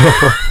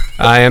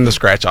 I am the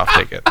scratch-off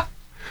ticket.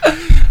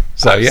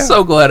 So yeah, I'm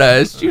so glad I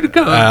asked you to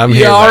come. I'm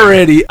here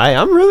already.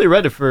 I'm really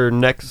ready for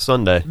next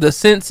Sunday. The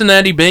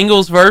Cincinnati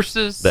Bengals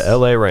versus the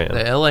LA Rams.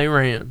 The LA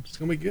Rams. It's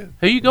gonna be good.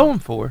 Who you going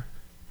for?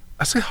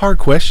 That's a hard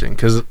question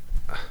because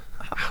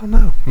I don't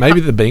know.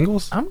 Maybe the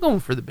Bengals. I'm going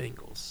for the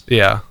Bengals.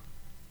 Yeah.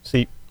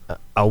 See,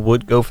 I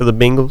would go for the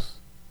Bengals,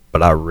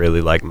 but I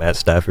really like Matt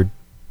Stafford.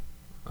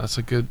 That's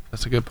a good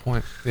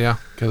point. Yeah,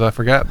 because I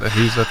forgot that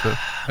he's at the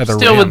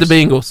Still Rams. with the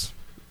Bengals.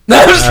 Me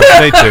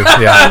too.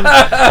 Yeah,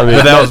 I mean,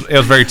 but it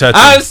was very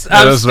touching. I'm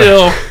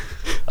still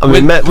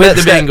with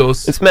the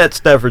Bengals. It's Matt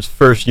Stafford's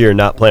first year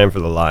not playing for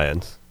the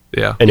Lions.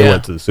 Yeah, and he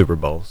went to the Super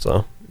Bowl.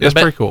 So that's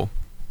pretty cool.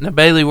 Now,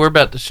 Bailey, we're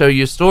about to show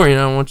you a story,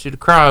 and I don't want you to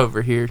cry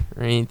over here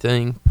or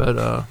anything, but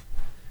a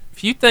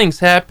few things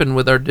happened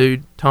with our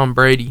dude Tom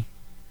Brady.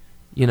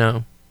 You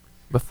know,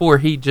 before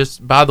he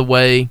just, by the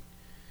way,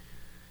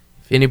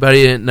 if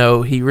anybody didn't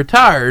know, he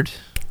retired.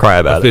 Cry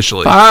about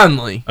officially.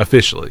 Finally.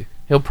 Officially.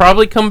 He'll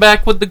probably come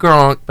back with the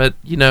Gronk, but,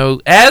 you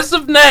know, as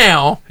of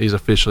now... He's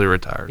officially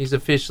retired. He's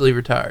officially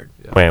retired.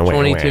 Yeah.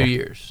 22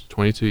 years.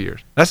 22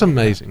 years. That's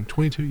amazing.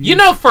 22 years. You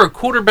know, for a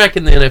quarterback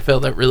in the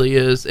NFL, that really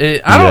is.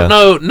 I don't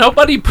know.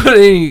 Nobody put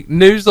any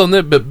news on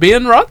that, but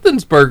Ben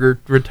Roethlisberger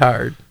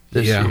retired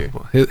this year.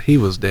 Well, he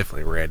was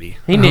definitely ready.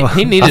 He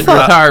needed to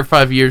retire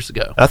 5 years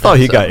ago. I thought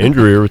he got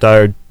injury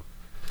retired.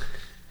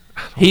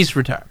 He's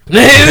retired.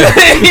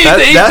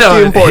 That's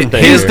the important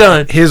thing. He's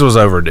done. His was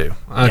overdue.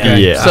 Okay.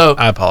 Yeah. So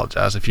I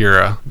apologize if you're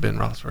a Ben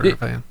Roethlisberger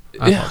fan.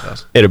 I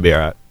apologize. It'll be all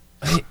right.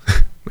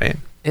 Man.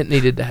 it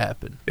needed to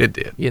happen. It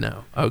did.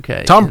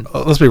 Okay.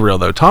 Let's be real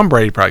though. Tom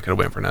Brady probably could have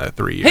went for another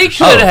 3 years. He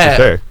could have.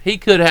 Sure. He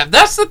could have.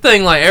 That's the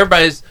thing. Like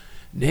everybody's,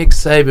 Nick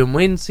Saban,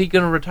 when's he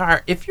going to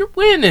retire? If you're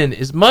winning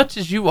as much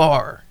as you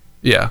are,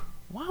 yeah,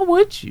 why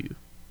would you?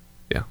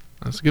 Yeah,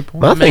 that's a good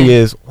point. My thing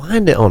is, why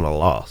end it on a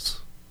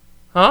loss?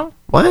 Huh?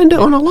 Why end it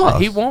on a loss?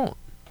 He won't.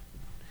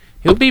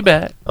 He'll be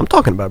back. I'm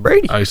talking about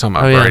Brady. Oh, he's talking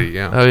about Brady.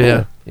 Yeah. Oh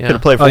yeah. Could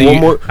have played for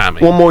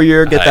one more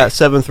year, get that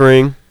 7th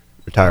ring.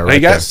 Retire right he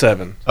got there.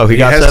 7. Oh, he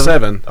got has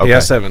 7? Okay. He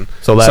has 7.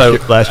 So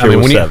last year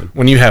was 7.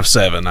 When you have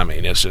 7, I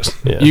mean, it's just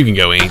you can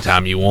go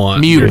anytime you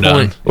want. Mute you're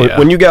point. done. Yeah.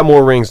 When you got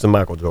more rings than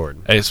Michael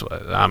Jordan,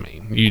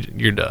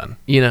 you're done.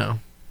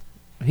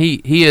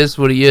 He is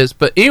what he is.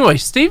 But anyway,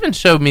 Steven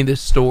showed me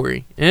this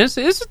story, and it's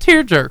a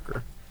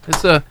tearjerker.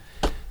 It's a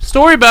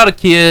story about a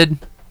kid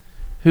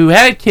who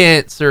had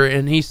cancer,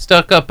 and he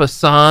stuck up a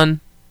sign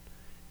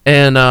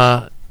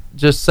and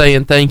just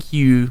saying thank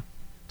you,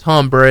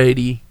 Tom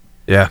Brady.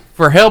 Yeah.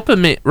 For helping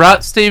me,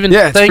 right, Steven?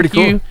 Yeah, it's thank pretty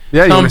cool. you,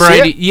 Yeah, Tom you wanna see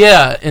Brady. it?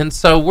 Yeah, and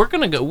so we're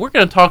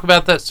gonna talk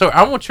about that. So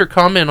I want your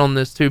comment on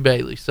this too,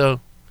 Bailey. So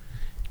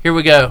here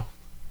we go.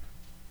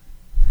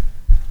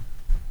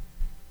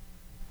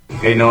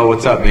 Hey Noah,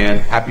 what's up, man?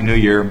 Happy New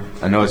Year.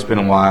 I know it's been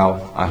a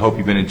while. I hope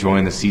you've been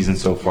enjoying the season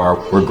so far.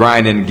 We're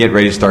grinding and getting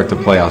ready to start the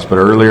playoffs, but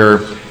earlier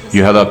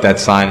you held up that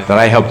sign that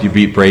I helped you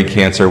beat brain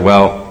cancer.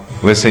 Well,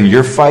 listen,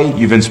 your fight,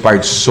 you've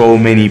inspired so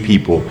many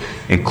people,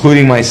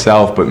 including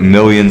myself, but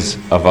millions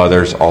of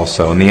others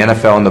also. And the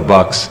NFL and the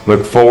Bucks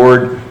look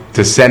forward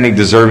to sending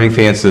deserving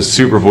fans to the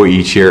Super Bowl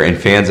each year, and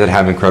fans that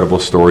have incredible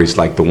stories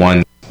like the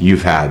one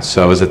you've had.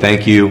 So as a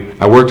thank you,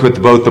 I worked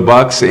with both the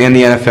Bucks and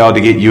the NFL to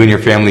get you and your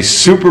family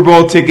Super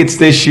Bowl tickets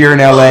this year in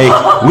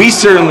LA. We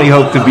certainly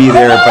hope to be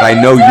there, but I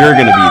know you're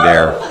going to be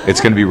there. It's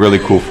going to be really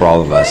cool for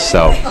all of us.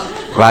 So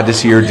glad to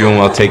see you're doing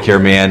well. Take care,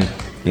 man,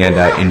 and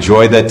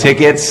enjoy the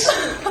tickets.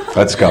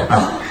 Let's go.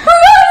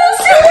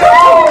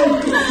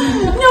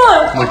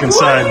 Look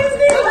inside.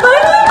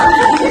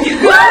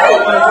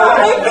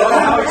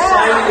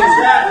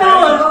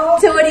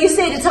 So what do you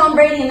say to Tom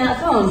Brady in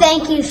that phone?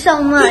 Thank you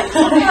so much.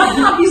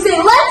 You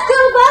say, let's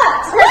go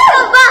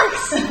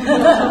Bucks!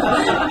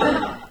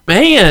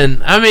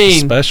 Man, I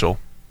mean, special.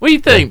 What do you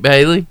think,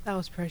 Bailey? That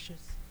was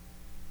precious.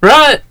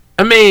 Right?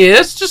 I mean,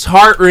 it's just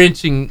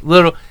heart-wrenching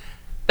little.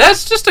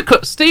 That's just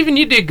Steven,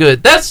 you did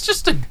good. That's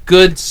just a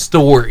good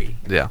story.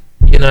 Yeah.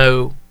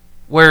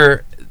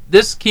 Where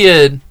this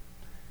kid,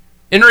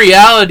 in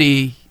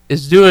reality,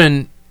 is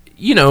doing,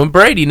 and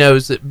Brady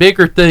knows that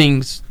bigger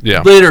things,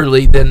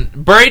 literally, than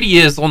Brady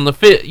is on the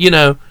fit,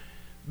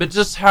 but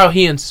just how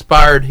he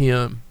inspired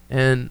him.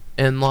 And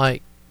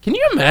like, can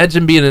you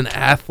imagine being an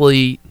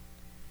athlete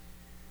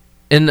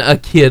and a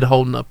kid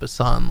holding up a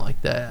sign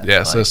like that?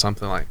 Yeah, it says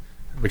something like,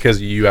 because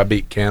of you, I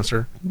beat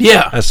cancer.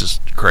 Yeah. That's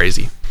just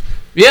crazy.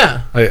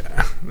 Yeah.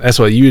 That's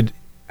what you'd.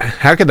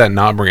 How could that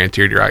not bring a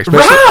tear to your eye?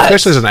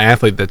 Especially as an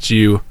athlete that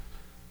you,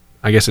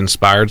 I guess,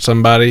 inspired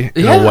somebody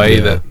in a way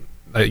that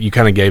you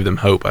kind of gave them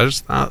hope.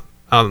 That's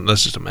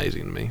just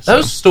amazing to me.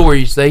 Those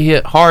stories, they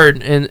hit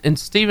hard. And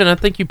Steven, I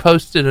think you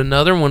posted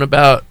another one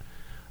about,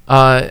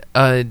 I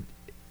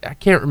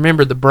can't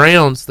remember, the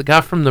Browns, the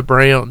guy from the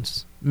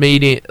Browns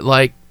meeting,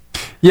 like,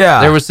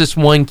 there was this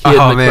one kid.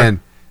 Oh,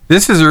 man.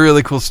 This is a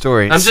really cool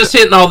story. I'm just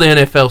hitting all the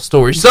NFL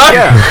stories. Sorry.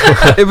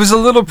 Yeah. It was a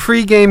little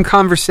pregame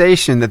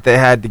conversation that they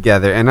had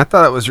together, and I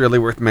thought it was really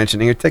worth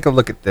mentioning. Here, take a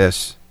look at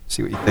this.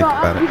 See what you think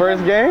about it.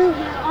 First game?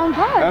 On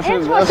God.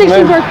 That's my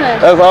 16th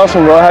birthday. That's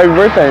awesome, bro. Happy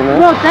birthday, man.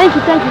 No, thank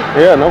you.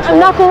 Yeah, no problem. I'm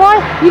not gonna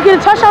lie, you get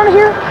a touchdown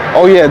here?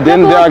 Oh, yeah,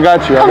 I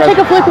got you. Come take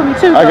a flick with me,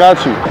 too. I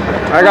got you.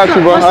 I got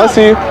you, bro. I'll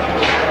see you.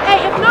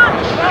 Hey, if not,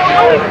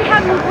 I'll always be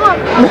having you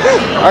come.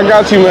 I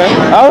got you,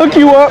 man. I'll hook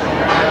you up.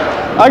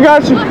 I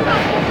got you.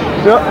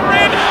 Yep.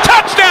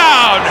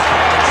 Touchdown!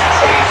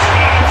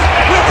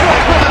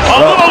 A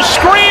little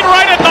screen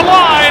right at the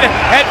line,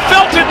 and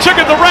Felton took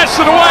it the rest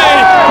of the way.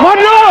 My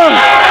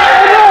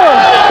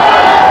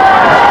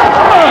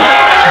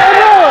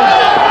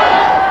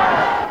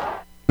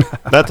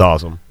dog! That's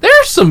awesome.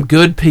 There's some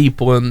good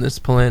people in this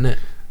planet.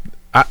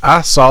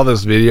 I saw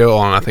this video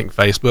on, I think,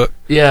 Facebook.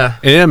 Yeah.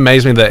 And it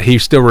amazed me that he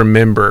still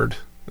remembered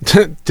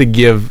to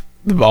give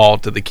the ball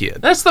to the kid.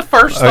 That's the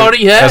first thought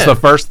he had. That's the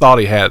first thought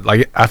he had.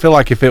 Like, I feel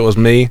like if it was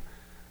me,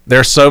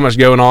 there's so much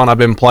going on. I've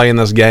been playing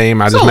this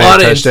game. I just made a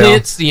touchdown. A lot of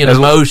intensity and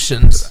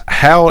emotions.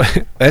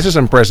 That's just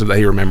impressive that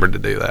he remembered to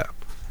do that.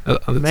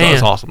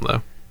 That's awesome,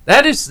 though.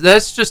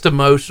 That's just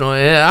emotional.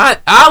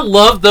 I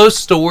love those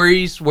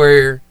stories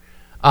where,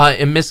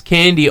 and Miss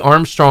Candy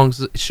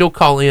Armstrong's, she'll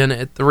call in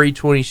at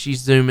 3:20.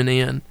 She's zooming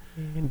in.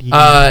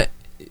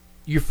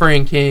 Your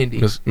friend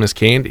Candy, Miss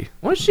Candy.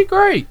 Wasn't she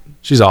great?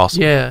 She's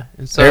awesome. Yeah,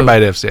 and so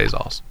everybody at FCA is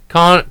awesome.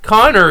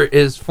 Connor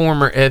is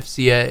former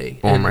FCA.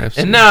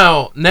 And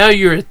now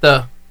you're at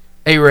the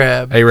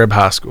Arab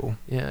High School.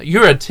 Yeah,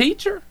 you're a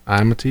teacher.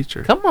 I'm a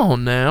teacher. Come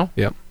on now.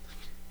 Yep.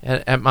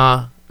 At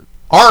our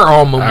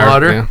alma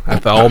mater.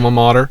 At the alma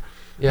mater.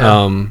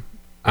 Yeah.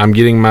 I'm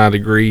getting my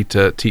degree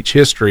to teach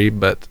history,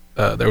 but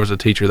there was a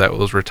teacher that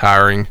was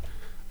retiring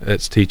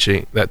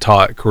that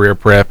taught career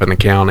prep and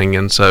accounting,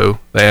 and so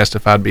they asked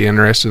if I'd be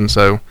interested, and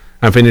so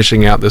I'm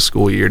finishing out this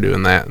school year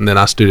doing that, and then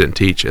I student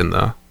teach in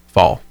the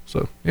fall.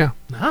 So yeah,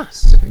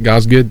 nice.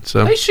 God's good.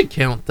 So they should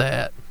count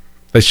that.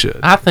 They should.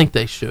 I think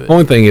they should.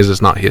 Only thing is,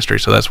 it's not history,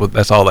 so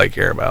that's all they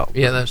care about.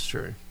 Yeah, that's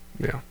true.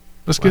 Yeah,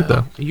 that's good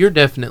though. You're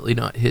definitely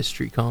not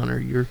history,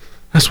 Connor.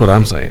 That's what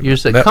I'm saying. You're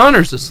saying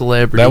Connor's a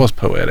celebrity. That was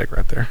poetic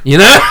right there. You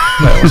know,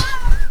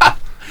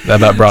 that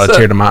about brought a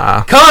tear to my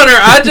eye. Connor,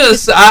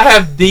 I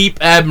have deep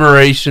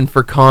admiration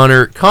for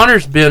Connor.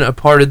 Connor's been a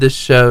part of this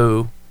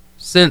show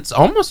since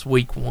almost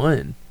week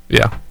 1.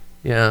 Yeah.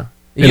 Yeah.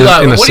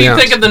 What do you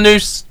think of the new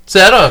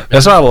setup?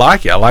 That's why I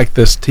like it. I like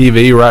this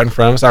TV right in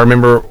front of us. I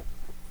remember,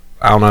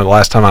 I don't know, the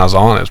last time I was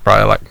on, it was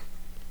probably like a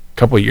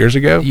couple of years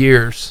ago.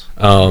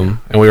 And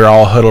we were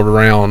all huddled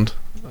around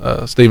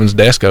Steven's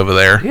desk over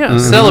there. Yeah,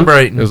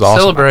 celebrating. It was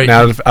awesome. Celebrating.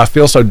 Now, I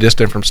feel so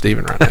distant from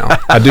Steven right now.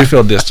 I do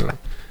feel distant.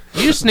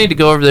 You just need to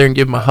go over there and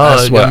give him a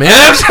hug.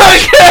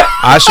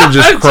 I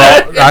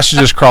should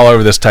just crawl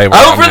over this table.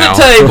 Over the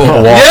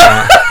table.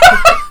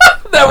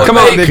 Yep. Come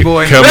on, big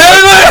boy.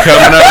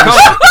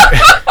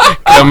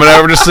 Coming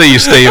over to see you,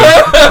 Steven.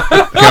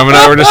 Coming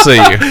over to see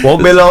you.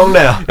 Won't be long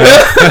now.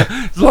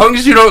 As long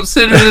as you don't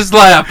sit in his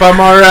lap, I'm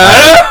all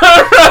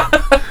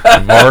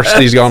right.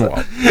 Varsity's gone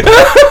wild.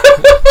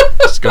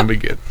 It's gonna be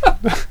good.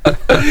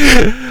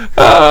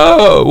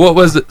 Oh, what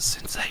was it?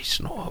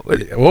 Sensational.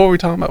 What were we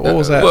talking about? What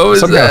was that? What was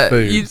Some that?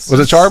 kind of food. Was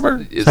it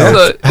Charburg? Is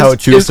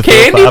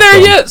Candy there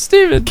yet,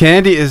 Steven?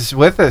 Candy is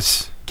with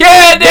us.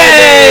 Candy!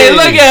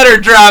 Look at her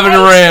driving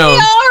around.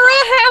 Laura,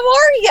 how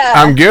are you?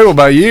 I'm good. What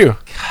about you?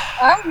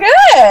 I'm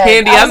good.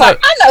 Candy, I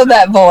know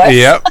that voice.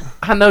 Yep.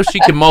 I know she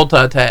can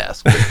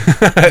multitask.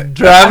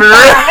 Driving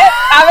around.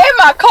 I'm in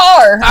my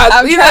car.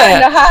 I'm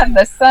trying that. to hide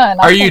the sun.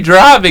 Are you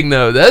driving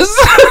though? That's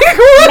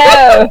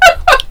No.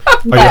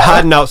 Are you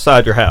hiding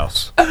outside your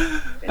house? No.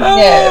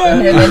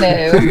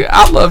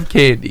 I love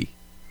Candy.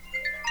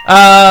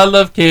 I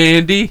love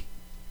Candy.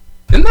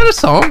 Isn't that a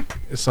song?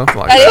 It's something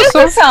like that.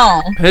 That is a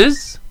song.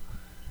 His?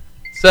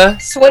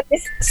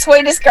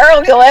 Sweetest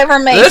girl you'll ever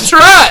meet. That's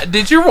right.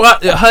 Did your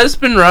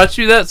husband write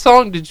you that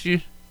song? Did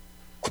you?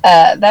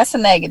 That's a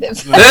negative.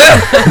 Is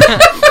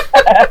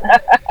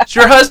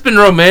your husband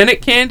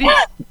romantic, Candy?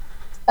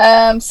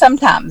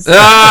 Sometimes.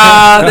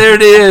 There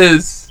it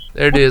is.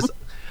 There it is.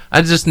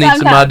 I just need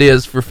some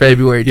ideas for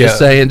February. Just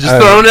saying. Just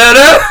throwing that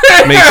out.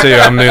 Me too.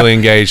 I'm newly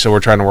engaged, so we're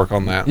trying to work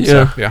on that. Yeah.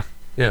 So, yeah.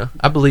 Yeah.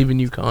 I believe in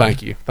you, Connor.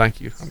 Thank you.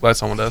 I'm glad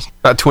someone does.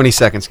 About 20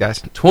 seconds,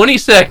 guys. 20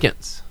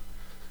 seconds.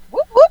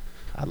 Whoop, whoop.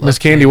 Miss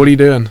Candy, what are you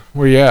doing?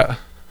 Where you at?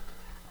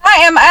 I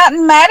am out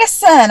in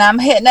Madison. I'm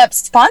hitting up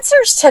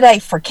sponsors today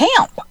for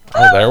camp.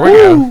 Oh, there we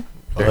go.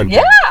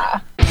 Yeah.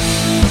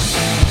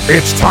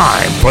 It's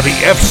time for the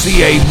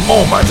FCA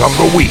moment of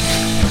the week.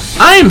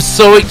 I am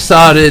so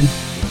excited.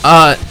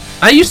 I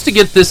used to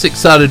get this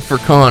excited for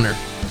Connor.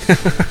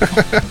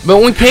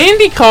 But when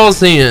Candy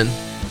calls in,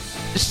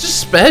 it's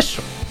just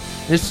special.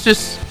 It's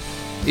just...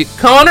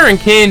 Connor and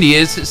Candy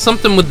is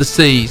something with the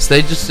C's.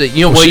 They just say,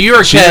 you're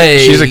a K.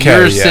 She's a K,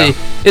 you're a yeah. C.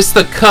 It's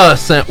the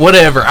cuss and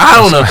whatever. I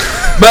don't know.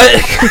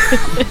 But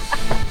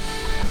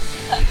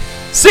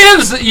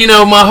since,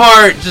 my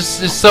heart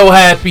just is so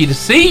happy to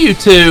see you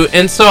two.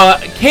 And so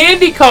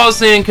Candy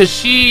calls in because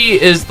she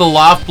is the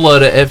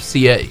lifeblood of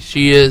FCA.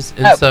 She is.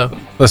 And so.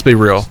 Let's be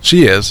real.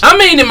 She is. I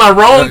mean, am I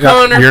wrong,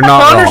 Connor? You're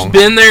not Connor's wrong.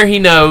 Been there. He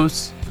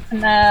knows.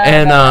 No.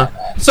 And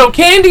so,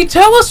 Candy,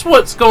 tell us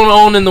what's going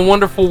on in the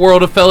wonderful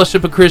world of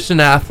Fellowship of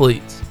Christian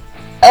Athletes.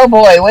 Oh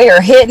boy, we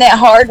are hitting it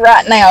hard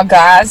right now,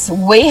 guys.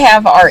 We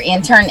have our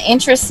intern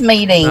interest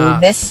meeting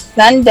this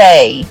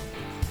Sunday,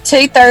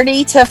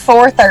 2:30 to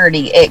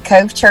 4:30 at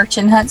Cove Church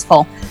in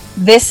Huntsville.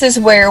 This is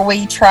where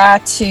we try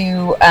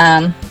to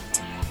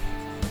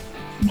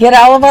get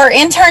all of our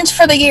interns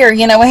for the year.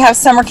 We have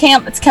summer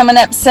camp that's coming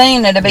up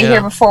soon. It'll be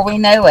here before we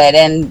know it,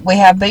 and we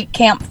have boot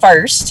camp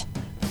first.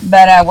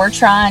 But we're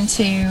trying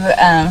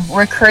to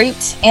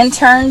recruit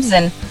interns,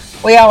 and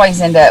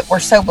we're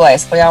so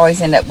blessed. We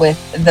always end up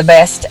with the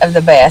best of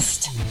the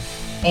best.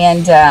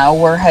 And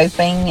we're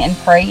hoping and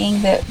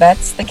praying that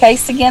that's the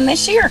case again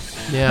this year.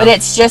 Yeah. But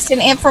it's just an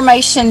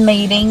information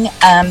meeting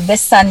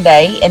this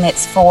Sunday, and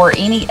it's for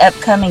any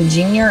upcoming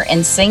junior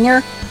and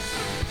senior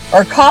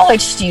or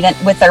college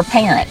student with their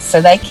parents.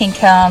 So they can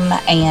come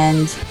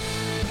and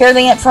hear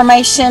the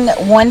information.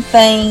 One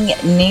thing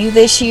new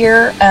this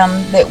year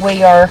that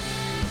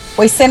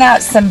we sent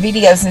out some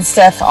videos and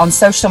stuff on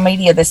social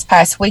media this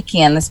past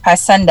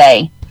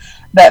Sunday.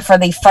 But for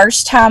the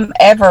first time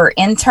ever,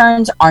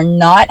 interns are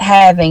not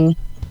having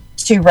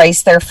to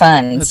raise their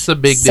funds. That's a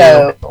big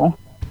deal. So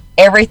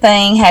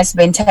everything has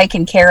been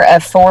taken care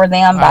of for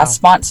them by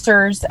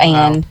sponsors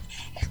and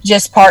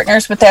just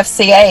partners with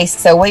FCA.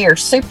 So we are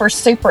super,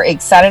 super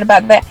excited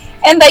about that.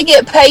 And they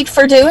get paid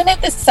for doing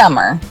it this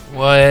summer.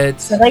 What?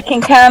 So they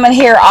can come and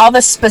hear all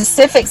the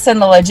specifics and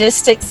the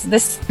logistics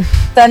this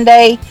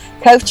Sunday.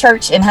 Cove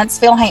Church in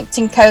Huntsville,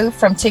 Hampton Cove,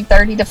 from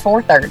 2:30 to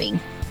 4:30.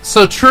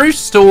 So, true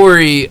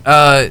story,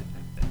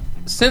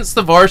 since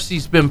the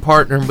varsity's been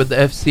partnering with the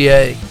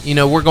FCA, you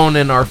know, we're going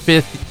in our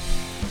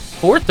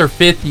fourth or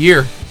fifth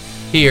year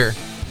here.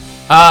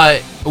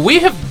 We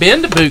have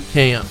been to boot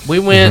camp. We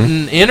went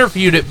and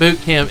interviewed at boot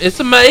camp. It's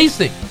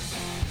amazing.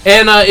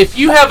 And if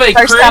you have a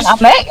first time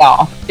I met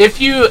y'all,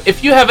 if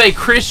you have a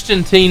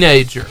Christian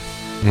teenager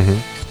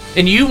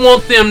and you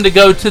want them to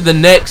go to the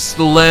next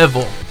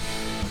level,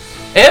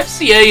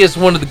 FCA is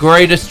one of the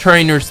greatest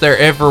trainers there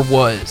ever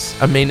was.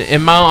 I mean,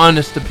 in my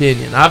honest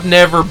opinion, I've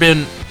never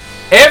been.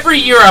 Every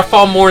year I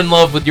fall more in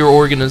love with your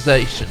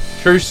organization.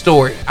 True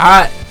story.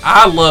 I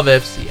love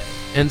FCA.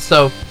 And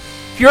so,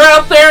 if you're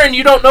out there and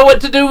you don't know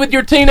what to do with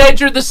your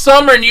teenager this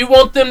summer and you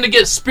want them to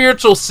get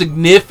spiritual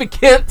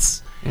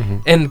significance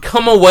and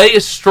come away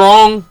as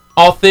strong,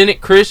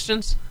 authentic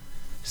Christians,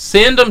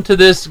 send them to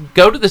this.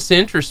 Go to this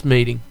interest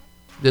meeting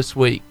this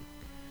week.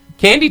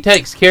 Candy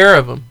takes care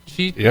of them.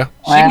 She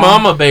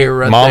Mama Bear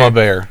right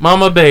there.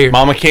 Mama Bear.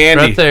 Mama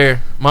Candy. Right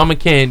there. Mama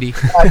Candy.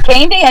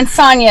 Candy and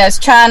Sonia is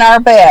trying our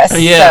best.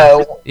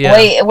 So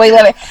we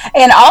love it.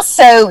 And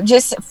also,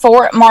 just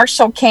for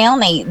Marshall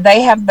County,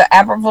 they have the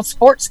Abbeville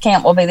Sports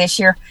Camp will be this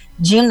year,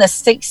 June the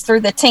 6th through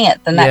the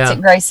 10th, and that's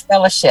at Grace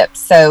Fellowship.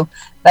 So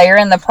they are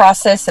in the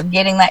process of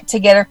getting that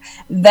together.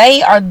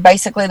 They are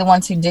basically the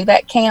ones who do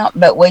that camp,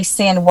 but we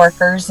send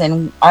workers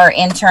and our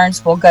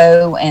interns will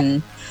go,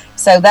 and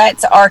so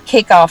that's our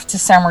kickoff to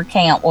summer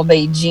camp will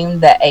be June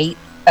the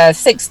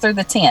 6th through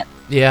the 10th.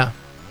 Yeah.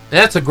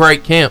 That's a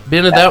great camp.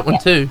 Been to that one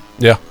too.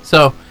 Yeah.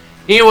 So,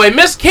 anyway,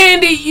 Miss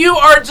Candy, you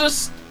are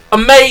just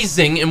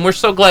amazing, and we're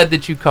so glad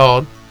that you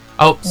called.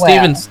 Oh,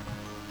 Stevens.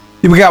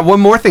 We got one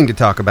more thing to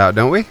talk about,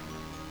 don't we?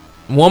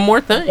 One more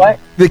thing. What?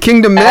 The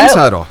Kingdom Men's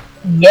Huddle.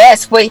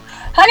 Yes,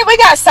 honey, we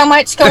got so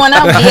much going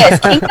on.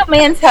 Yes, Kingdom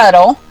Men's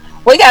Huddle.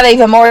 We got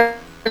even more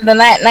than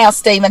that now,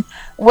 Stephen.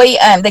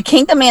 The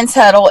Kingdom Men's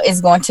Huddle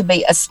is going to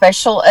be a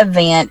special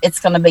event. It's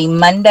going to be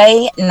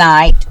Monday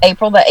night,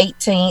 April the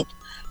 18th,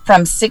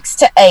 from 6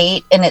 to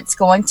 8, and it's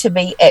going to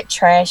be at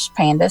Trash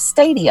Panda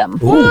Stadium.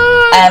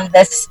 And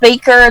the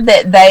speaker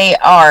that they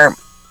are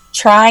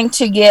trying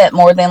to get,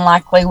 more than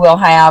likely will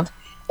have,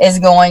 is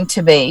going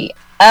to be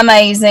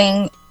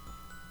amazing.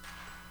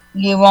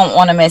 You won't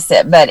want to miss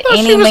it. But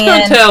she was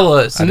going to tell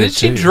us, and then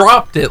she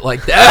dropped it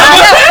like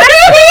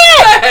that.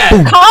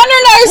 Connor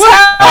knows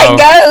how it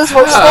goes.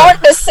 We're sworn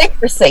to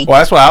secrecy. Well,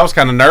 that's why I was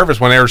kind of nervous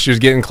whenever she was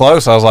getting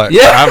close. I was like,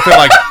 I feel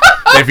like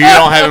if you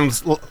don't have him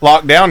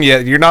locked down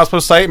yet, you're not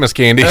supposed to say it, Miss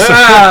Candy. Nope,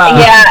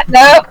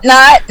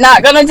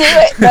 not going to do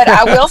it. But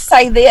I will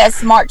say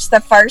this: March the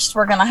 1st,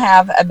 we're going to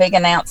have a big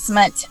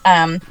announcement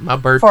my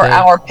birthday. For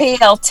our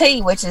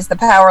PLT, which is the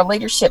Power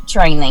Leadership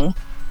Training.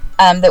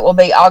 That will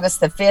be August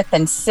the 5th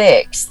and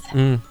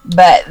 6th.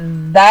 But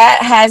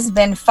that has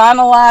been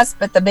finalized,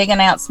 but the big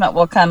announcement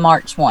will come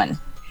March 1.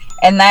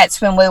 And that's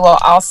when we will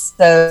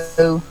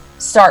also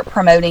start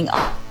promoting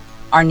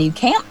our new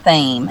camp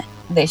theme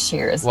this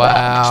year as well.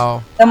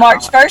 Wow. So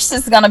March 1st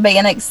is going to be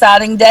an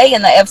exciting day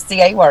in the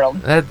FCA world.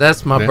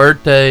 That's my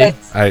birthday.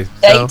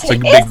 It's a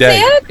big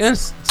day. Gonna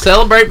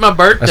celebrate my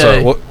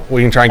birthday.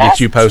 We can try and get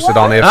you posted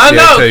on FCA. I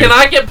know. Too. Can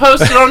I get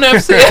posted on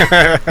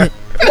FCA?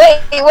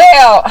 We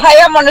will. Hey,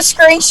 I'm going to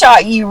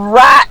screenshot you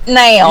right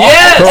now.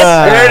 Yes,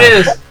 there it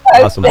is.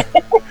 Awesome.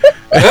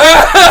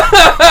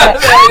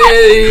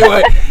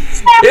 Anyway,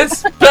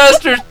 it's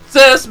Pastor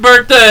Seth's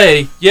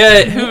birthday.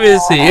 Yeah, who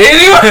is he?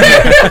 Anyway,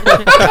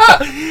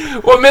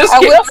 well, Miss, I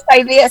will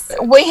say this: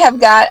 we have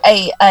got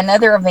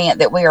another event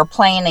that we are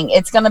planning.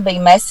 It's going to be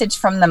Message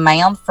from the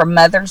Mound for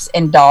mothers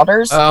and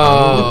daughters,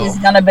 which is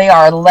going to be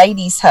our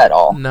ladies'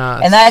 huddle.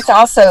 Nice. And that's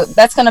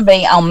going to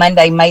be on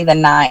Monday, May the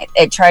 9th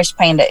at Trash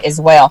Panda as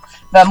well.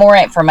 But more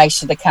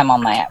information to come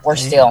on that. We're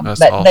still,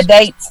 but awesome.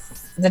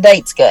 The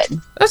date's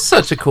good. That's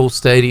such a cool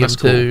stadium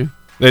too.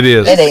 It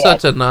is. It's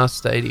such a nice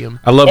stadium.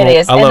 I love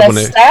it. I love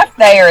the staff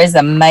there is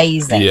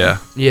amazing. Yeah.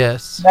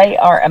 Yes. They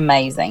are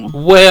amazing.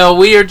 Well,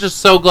 we are just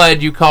so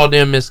glad you called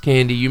in, Miss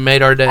Candy. You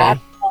made our day.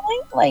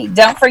 Absolutely.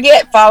 Don't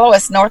forget, follow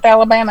us,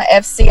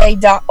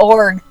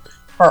 NorthAlabamaFCA.org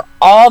for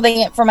all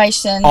the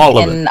information all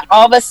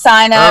the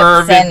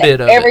sign-ups and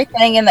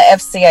everything in the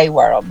FCA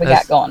world we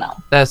got going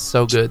on. That's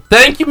so good.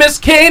 Thank you, Miss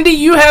Candy.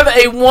 You have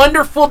a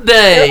wonderful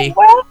day. You're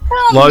welcome.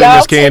 Love you,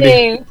 Miss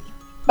Candy. Too.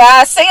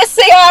 Bye. See ya,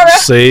 Ciara.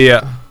 See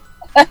ya.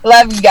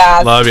 Love you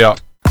guys. Love y'all.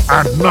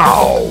 And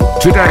now,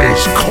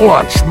 today's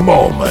clutch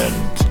moment.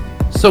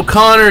 So,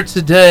 Connor,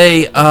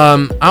 today,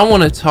 I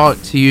want to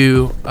talk to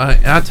you.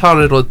 I taught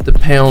it at the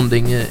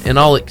pounding, and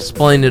I'll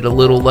explain it a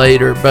little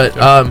later. But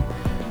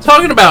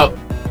talking about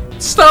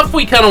stuff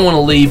we kind of want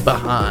to leave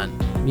behind,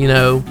 you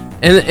know.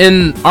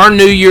 And our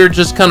new year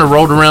just kind of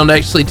rolled around.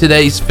 Actually,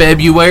 today's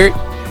February.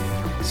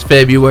 It's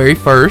February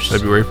 1st.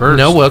 February 1st.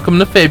 No, welcome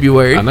to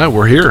February. I know,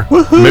 we're here.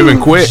 Woo-hoo.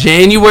 Moving quick.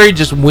 January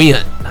just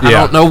went. I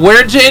don't know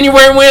where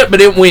January went, but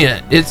it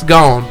went. It's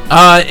gone.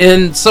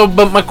 And so,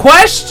 but my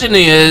question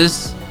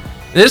is,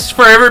 this is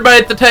for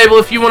everybody at the table.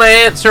 If you want to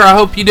answer, I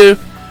hope you do.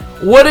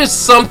 What is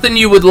something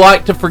you would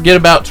like to forget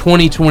about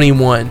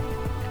 2021?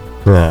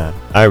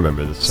 I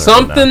remember this.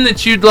 Something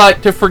that you'd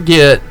like to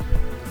forget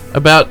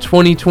about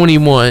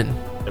 2021?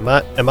 Am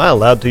I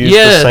allowed to use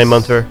the same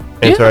answer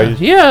I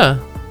use? Yeah.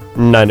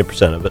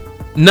 90% of it.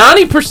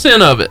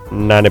 90% of it.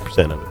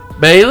 90% of it.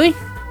 Bailey?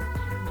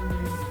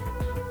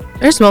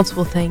 There's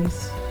multiple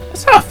things.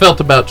 That's how I felt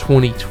about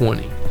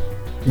 2020.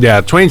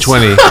 Yeah,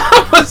 2020.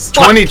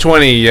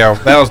 2020, yeah,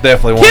 that was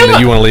definitely one that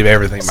you want to leave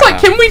everything behind.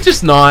 Like, can we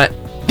just not?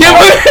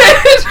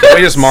 Can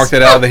we just mark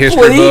that out of the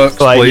history books,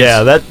 please?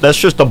 Yeah, that's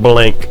just a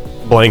blank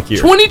year.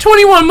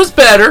 2021 was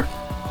better.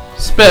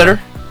 It's better.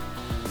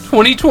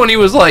 2020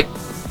 was like...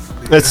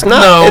 It's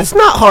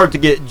not hard to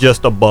get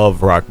just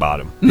above rock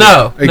bottom.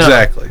 No.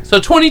 Exactly. So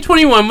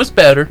 2021 was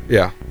better.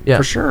 Yeah,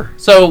 for sure.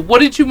 So what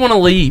did you want to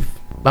leave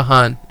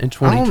behind in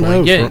 2020?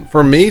 I don't know.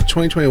 For me,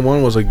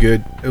 2021 was a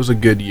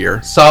good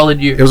year. Solid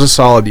year. It was a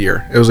solid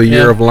year. It was a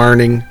year of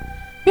learning.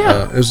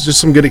 Yeah. It was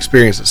just some good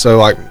experiences. So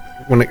like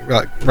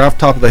right off the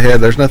top of the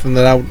head, there's nothing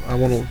that I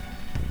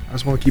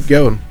just want to keep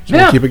going.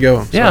 Keep it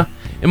going. So. Yeah.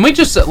 And we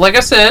just, like I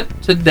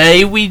said,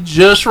 today we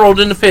just rolled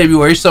into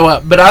February. So,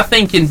 but I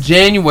think in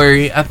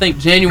January,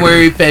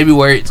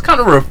 February, it's kind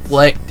of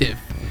reflective.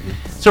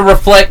 It's a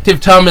reflective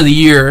time of the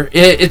year.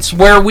 It's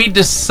where we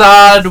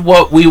decide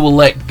what we will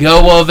let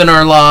go of in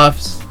our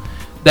lives.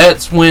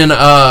 That's when,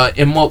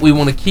 and what we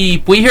want to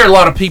keep. We hear a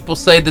lot of people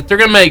say that they're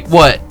going to make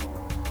what?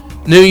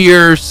 New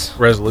Year's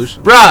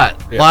resolution. Right.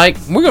 Yeah. Like,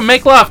 we're going to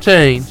make life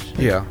change.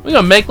 Yeah. We're going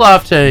to make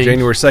life change.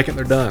 January 2nd,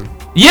 they're done.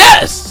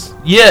 Yes.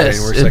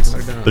 January 2nd,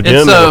 they're done. The gym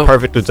is a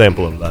perfect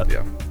example of that.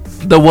 Yeah.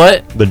 The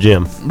what? The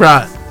gym.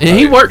 Right. And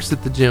he works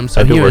at the gym,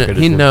 so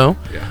he know.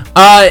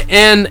 Yeah.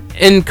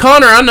 And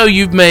Connor, I know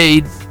you've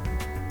made,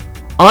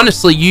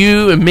 honestly,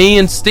 you and me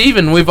and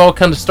Steven, we've all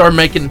kind of started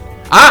making,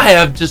 I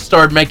have just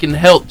started making the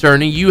health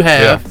journey. You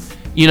have,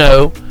 you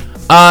know,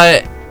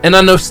 and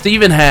I know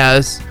Steven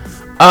has,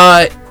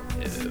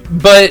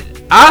 but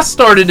I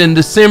started in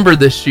December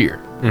this year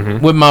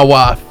with my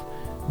wife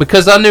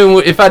because I knew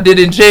if I did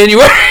in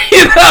January,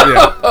 you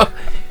know. Yeah.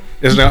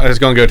 It's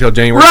going to go till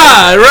January.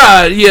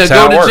 Right. Yeah,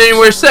 go to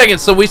January 2nd.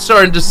 So we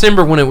started in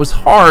December when it was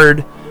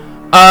hard.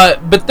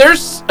 But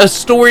there's a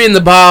story in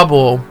the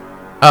Bible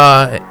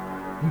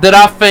that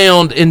I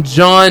found in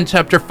John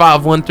chapter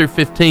 5, 1 through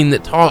 15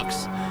 that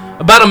talks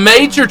about a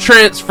major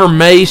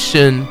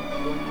transformation.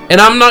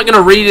 And I'm not going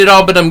to read it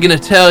all, but I'm going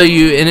to tell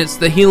you. And it's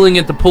the healing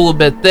at the Pool of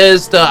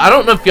Bethesda. I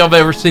don't know if y'all have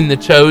ever seen The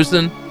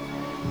Chosen.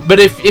 But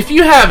if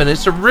you haven't,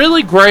 it's a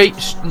really great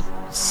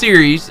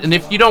series. And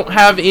if you don't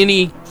have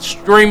any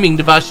streaming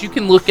device, you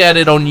can look at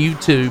it on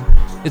YouTube.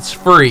 It's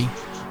free.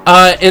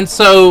 And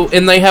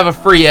they have a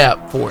free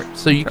app for it.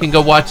 So you can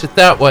go watch it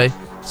that way.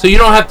 So you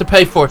don't have to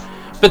pay for it.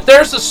 But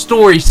there's a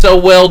story so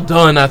well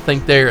done, I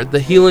think, there. The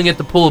healing at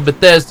the Pool of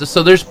Bethesda.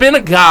 So there's been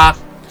a guy,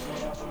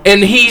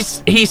 and he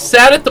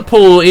sat at the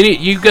pool, and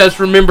you guys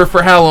remember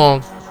for how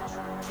long?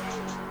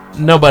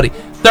 Nobody.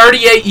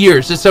 38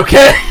 years. It's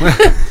okay.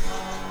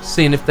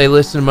 Seeing if they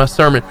listen to my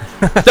sermon.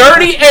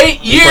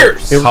 38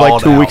 years. It was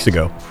like 2 weeks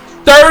ago.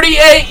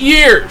 38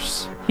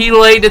 years he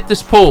laid at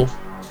this pool.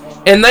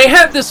 And they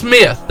had this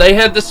myth.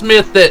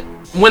 That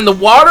when the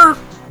water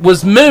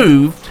was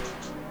moved,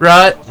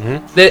 right,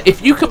 that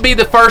if you could be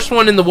the first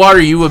one in the water,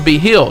 you would be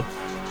healed.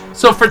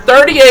 So for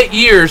 38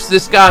 years,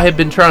 this guy had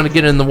been trying to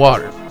get in the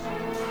water.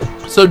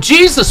 So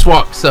Jesus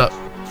walks up,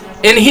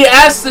 and he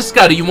asks this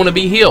guy, do you want to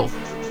be healed?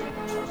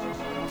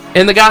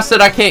 And the guy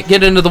said, I can't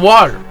get into the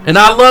water. And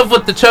I love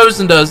what The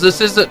Chosen does.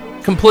 This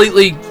isn't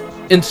completely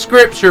in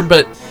Scripture,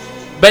 but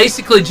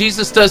basically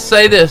Jesus does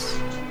say this.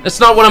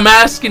 That's not what I'm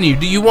asking you.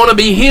 Do you want to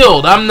be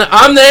healed? I'm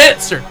the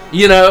answer,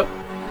 you know.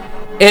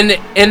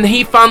 And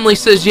he finally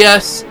says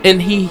yes,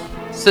 and he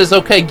says,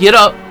 okay, get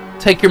up,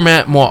 take your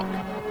mat and walk.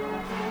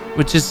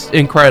 Which is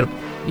incredible,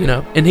 you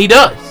know. And he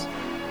does.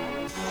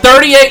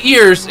 38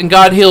 years, and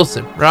God heals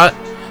him, right?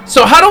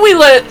 So how do we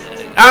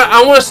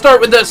I want to start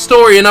with that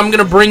story, and I'm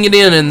going to bring it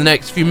in the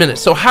next few minutes.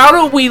 So how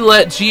do we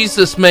let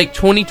Jesus make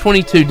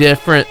 2022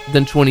 different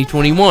than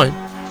 2021?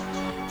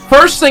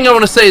 First thing I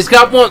want to say is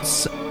God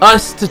wants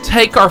us to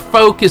take our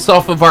focus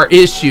off of our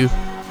issue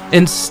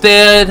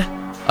instead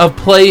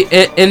place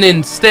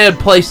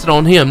it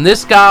on Him.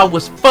 This guy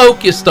was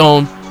focused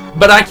on,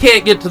 but I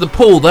can't get to the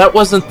pool. That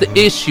wasn't the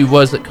issue,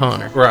 was it,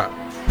 Connor? Right.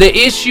 The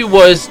issue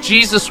was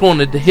Jesus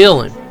wanted to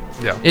heal him.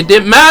 Yeah. It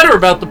didn't matter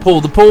about the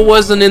pool. The pool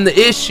wasn't in the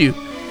issue.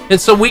 And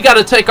so we got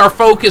to take our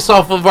focus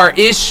off of our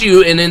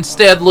issue and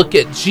instead look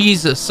at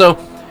Jesus. So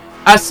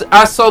I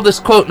saw this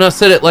quote, and I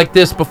said it like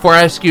this before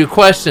I ask you a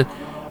question.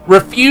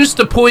 Refuse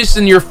to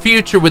poison your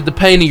future with the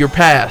pain of your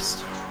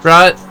past,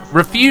 right?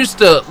 Refuse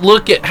to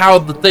look at how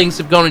the things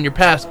have gone in your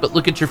past, but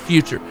look at your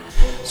future.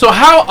 So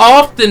how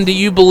often do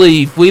you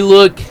believe we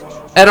look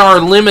at our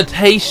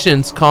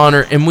limitations,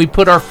 Connor, and we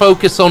put our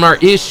focus on our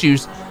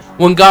issues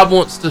when God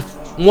wants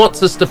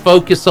us to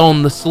focus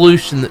on the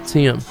solution that's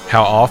Him?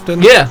 How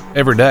often? Yeah.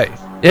 Every day.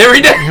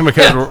 Every day.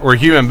 Because we're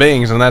human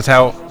beings, and that's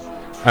how,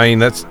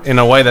 that's in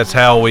a way, that's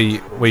how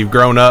we've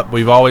grown up.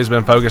 We've always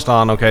been focused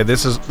on, okay,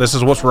 this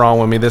is what's wrong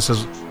with me. This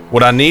is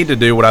what I need to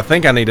do, what I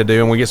think I need to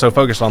do, and we get so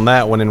focused on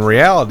that when in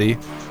reality,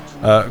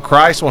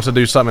 Christ wants to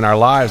do something in our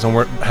lives, and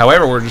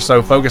we're just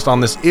so focused on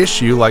this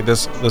issue. Like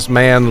this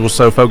man was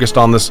so focused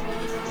on this,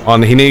 he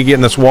needed to get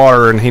in this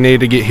water, and he needed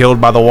to get healed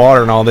by the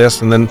water and all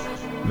this, and then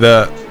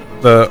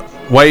the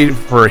way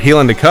for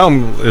healing to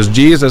come is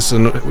Jesus,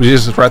 and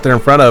Jesus is right there in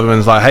front of him, and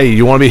it's like, hey,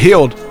 you want to be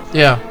healed?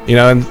 Yeah.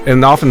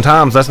 And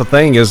oftentimes that's the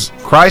thing, is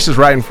Christ is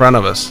right in front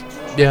of us.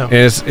 Yeah. And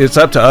it's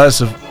up to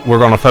us if we're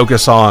going to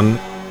focus on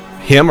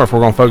him or if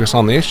we're going to focus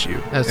on the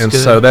issue.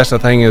 So that's the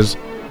thing, is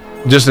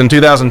just in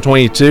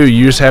 2022,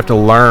 you just have to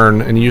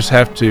learn, and you just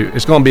have to,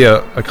 it's going to be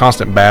a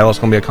constant battle. It's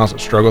going to be a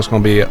constant struggle. It's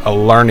going to be a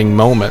learning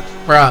moment.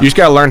 Right. You just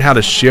got to learn how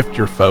to shift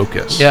your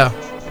focus. Yeah.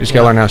 You just got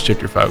to learn how to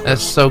shift your focus.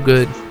 That's so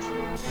good.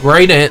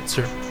 Great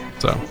answer.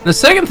 So the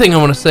second thing I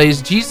want to say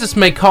is Jesus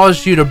may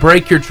cause you to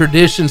break your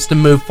traditions to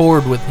move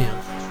forward with him.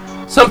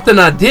 Something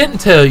I didn't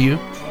tell you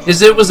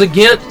is it was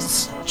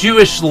against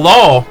Jewish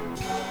law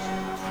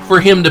for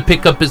him to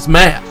pick up his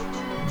mat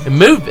and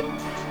move it.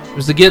 It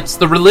was against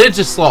the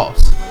religious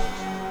laws.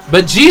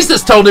 But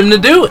Jesus told him to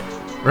do it,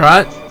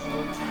 right?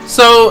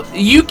 So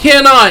you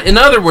cannot, in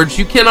other words,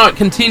 you cannot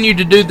continue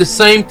to do the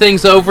same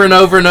things over and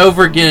over and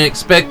over again and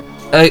expect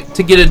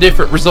to get a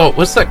different result.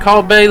 What's that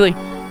called, Bailey?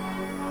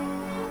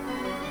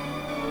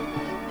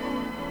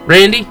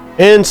 Randy?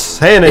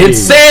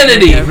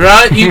 Insanity,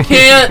 right? You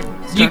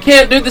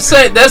can't do the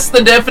same. That's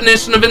the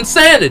definition of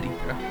insanity.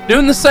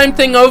 Doing the same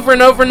thing over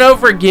and over and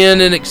over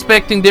again and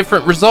expecting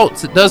different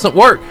results. It doesn't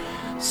work.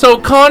 So,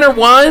 Connor,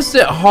 why is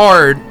it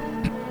hard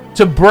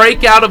to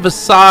break out of a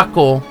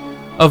cycle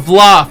of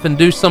life and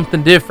do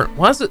something different?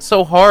 Why is it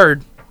so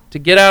hard to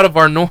get out of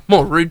our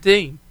normal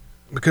routine?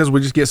 Because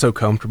we just get so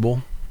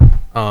comfortable.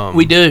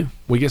 We do.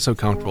 We get so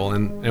comfortable,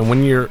 and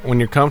when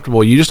you're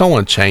comfortable, you just don't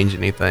want to change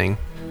anything.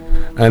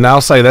 And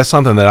I'll say that's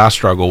something that I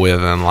struggle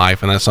with in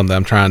life, and that's something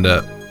I'm trying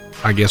to,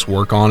 I guess,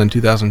 work on in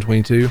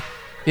 2022.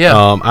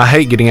 Yeah. I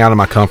hate getting out of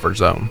my comfort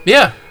zone.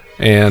 Yeah.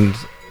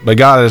 But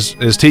God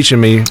is teaching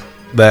me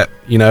that,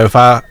 if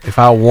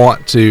I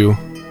want to,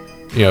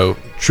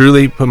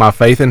 truly put my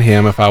faith in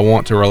him, if I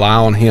want to rely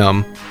on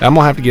him, I'm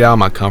gonna have to get out of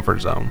my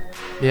comfort zone.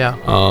 Yeah.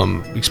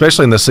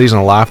 Especially in the season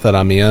of life that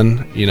I'm in.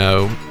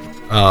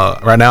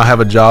 Right now I have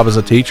a job as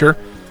a teacher.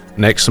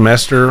 Next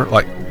semester,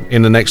 like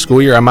in the next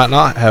school year, I might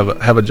not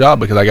have a job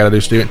because I got to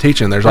do student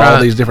teaching. There's all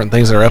these different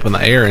things that are up in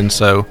the air, and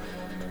so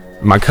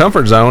my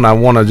comfort zone, I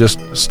want to just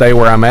stay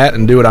where I'm at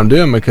and do what I'm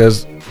doing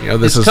because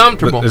this is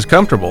comfortable. It's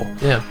comfortable.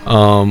 Yeah.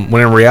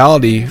 When in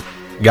reality,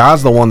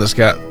 God's the one that's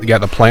got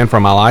the plan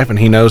for my life, and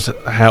he knows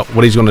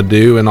what he's going to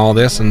do and all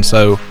this, and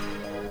so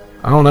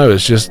I don't know.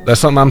 It's just that's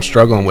something I'm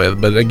struggling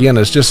with. But again,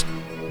 it's just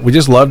we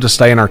just love to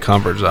stay in our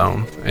comfort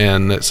zone,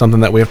 and it's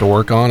something that we have to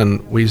work on,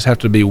 and we just have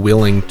to be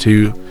willing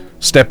to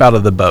step out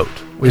of the boat.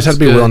 We just have to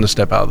be willing to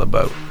step out of the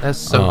boat. That's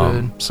so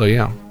good. So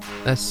yeah.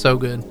 That's so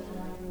good.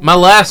 My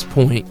last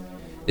point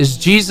is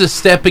Jesus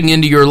stepping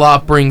into your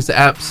life brings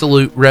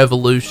absolute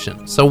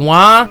revolution. So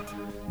why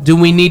do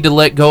we need to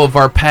let go of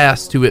our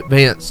past to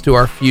advance to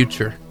our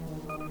future?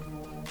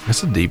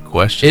 That's a deep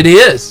question. It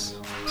is.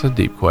 It's a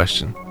deep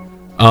question.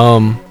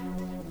 I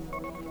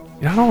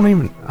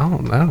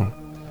don't know.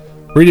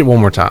 Read it one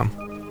more time.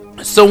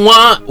 So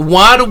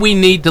why do we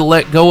need to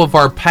let go of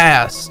our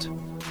past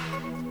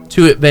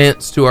to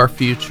advance to our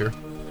future?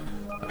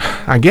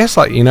 I guess,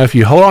 if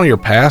you hold on to your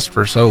past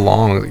for so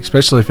long,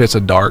 especially if it's a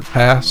dark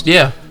past,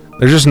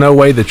 there's just no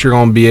way that you're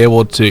going to be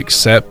able to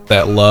accept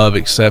that love,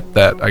 accept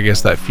that, I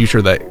guess, that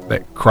future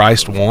that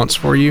Christ wants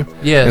for you.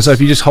 Yes. And so if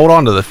you just hold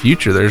on to the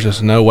future, there's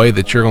just no way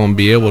that you're going to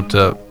be able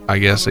to, I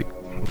guess,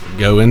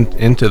 go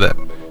into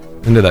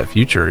that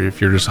future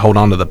if you're just hold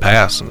on to the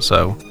past. And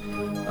so,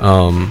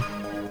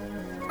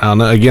 I don't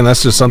know. Again,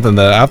 that's just something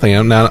that I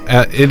think now.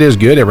 It is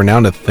good every now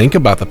and then to think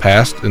about the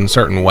past in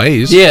certain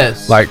ways.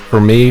 Yes. Like for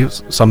me,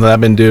 something that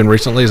I've been doing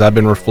recently is I've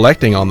been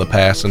reflecting on the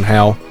past and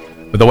how.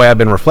 But the way I've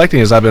been reflecting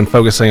is I've been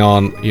focusing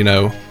on,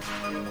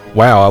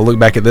 wow, I look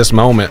back at this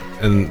moment,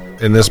 and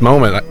in this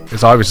moment,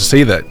 it's obvious to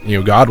see that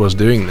God was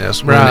doing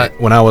this. When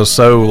I was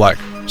so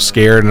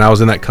scared and I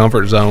was in that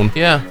comfort zone.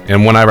 Yeah.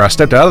 And whenever I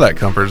stepped out of that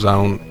comfort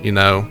zone,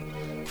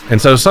 And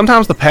so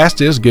sometimes the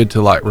past is good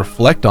to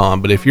reflect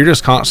on, but if you're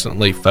just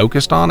constantly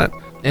focused on it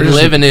and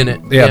living in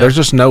it, there's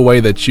just no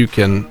way that you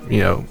can,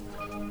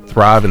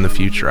 thrive in the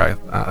future.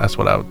 That's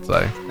what I would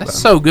say. That's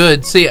so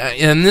good. See,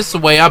 and this is the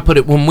way I put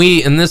it.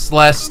 In this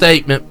last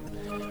statement,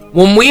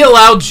 when we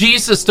allow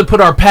Jesus to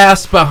put our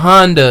past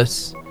behind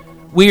us,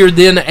 we are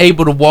then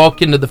able to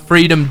walk into the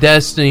freedom,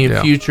 destiny, and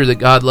future that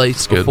God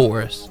lays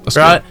before us. That's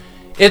right? Good.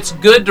 It's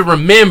good to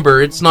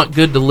remember. It's not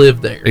good to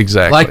live there.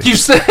 Exactly. Like you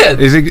said.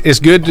 It's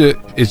good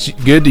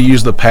to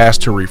use the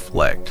past to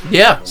reflect.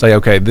 Yeah. Say,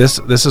 okay, this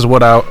is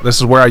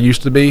where I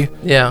used to be.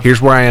 Yeah.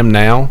 Here's where I am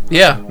now.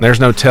 Yeah.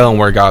 There's no telling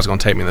where God's going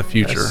to take me in the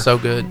future. That's so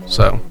good.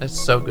 That's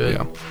so good.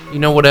 Yeah. You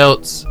know what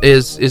else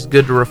is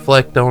good to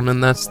reflect on,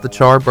 and that's the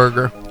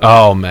Charburger.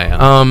 Oh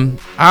man.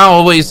 I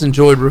always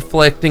enjoyed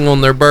reflecting on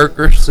their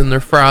burgers and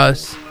their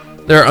fries,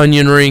 their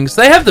onion rings.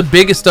 They have the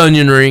biggest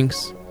onion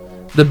rings,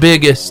 the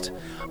biggest.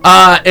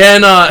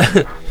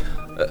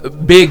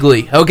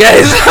 bigly.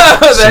 Okay,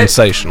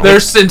 sensational. They're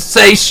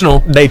sensational.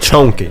 They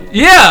chunky.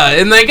 Yeah,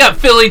 and they got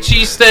Philly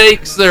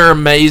cheesesteaks. They're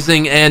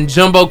amazing, and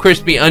jumbo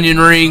crispy onion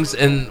rings,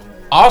 and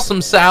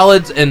awesome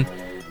salads, and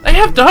they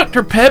have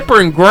Dr.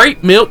 Pepper and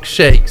great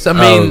milkshakes. I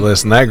mean,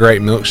 listen, that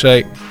great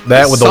milkshake,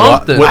 that with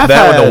something. with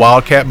the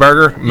Wildcat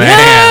burger, man.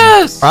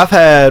 Yes! I've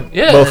had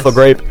both the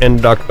grape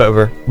and Dr.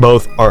 Pepper.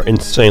 Both are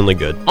insanely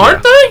good.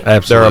 Aren't they?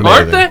 Absolutely.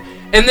 Aren't they?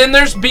 And then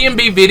there's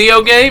B&B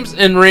Video Games,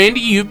 and Randy,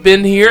 you've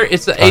been here.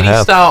 It's an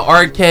 80s style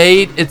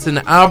arcade. It's in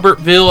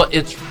Albertville.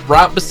 It's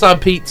right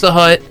beside Pizza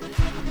Hut.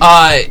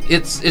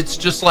 It's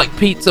just like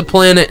Pizza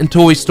Planet and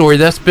Toy Story.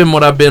 That's been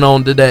what I've been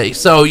on today.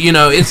 So,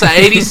 it's an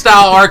 80s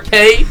style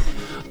arcade.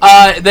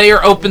 They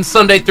are open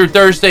Sunday through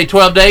Thursday,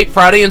 12 to 8,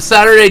 Friday and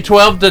Saturday,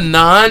 12 to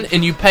 9,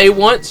 and you pay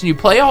once and you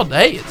play all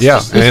day.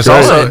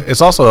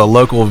 It's also a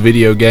local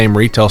video game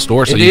retail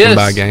store, so you can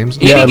buy games.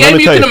 Any game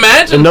you can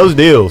imagine. And those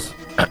deals.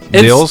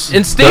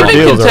 And Steven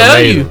can tell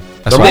you.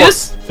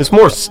 It's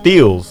more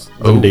steals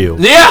than deals.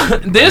 Yeah,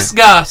 this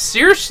guy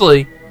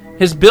seriously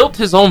has built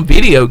his own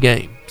video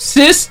game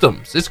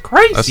systems. It's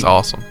crazy. That's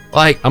awesome.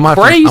 Like I'm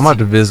gonna have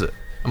to visit.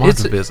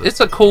 It's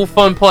a cool,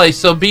 fun place.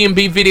 So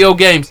B&B Video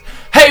Games.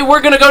 Hey,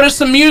 we're going to go to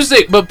some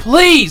music, but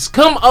please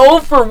come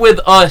over with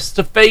us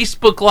to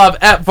Facebook Live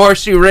at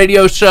Varsity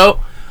Radio Show.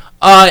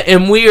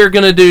 And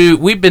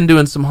we've been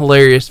doing some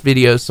hilarious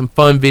videos, some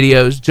fun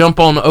videos. Jump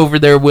on over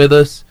there with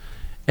us.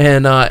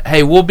 And,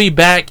 hey, we'll be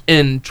back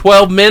in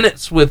 12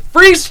 minutes with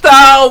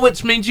freestyle,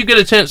 which means you get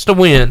a chance to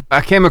win.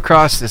 I came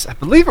across this. I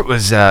believe it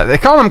was, they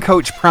call him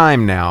Coach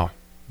Prime now.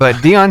 But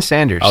Deion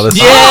Sanders. This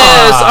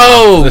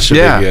should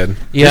be good.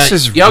 Yeah,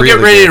 y'all get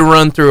ready to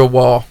run through a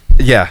wall.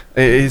 Yeah,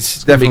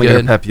 it's definitely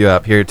going to pep you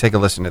up. Here, take a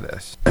listen to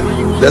this.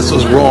 That's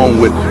what's wrong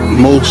with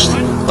most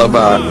of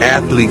our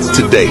athletes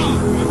today.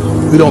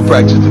 We don't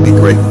practice to be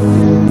great.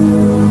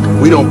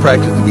 We don't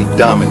practice to be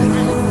dominant.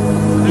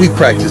 We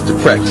practice to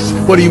practice.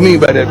 What do you mean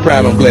by that,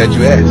 Prime? I'm glad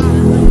you asked.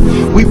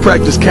 We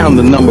practice counting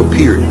the number of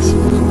periods.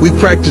 We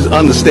practice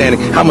understanding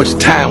how much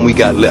time we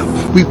got left.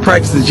 We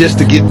practice just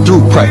to get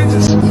through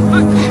practice.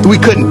 We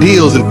cutting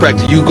deals in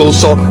practice. You go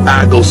soft,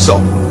 I go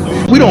soft.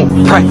 We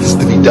don't practice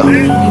to be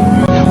done.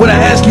 When I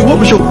ask you, what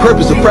was your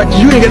purpose of practice?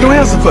 You ain't got no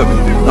answer for me.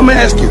 I'm going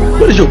to ask you,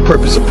 what is your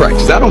purpose of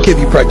practice? I don't care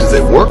if you practice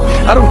at work.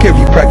 I don't care if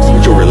you practice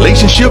with your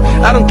relationship.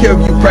 I don't care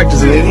if you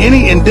practice in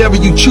any endeavor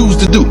you choose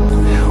to do.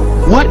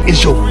 What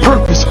is your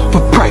purpose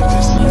for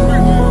practice?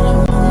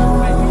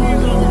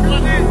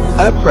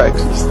 I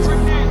practiced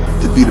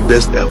to be the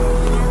best ever.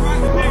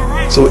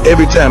 So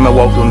every time I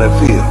walked on that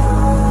field,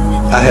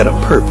 I had a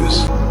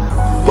purpose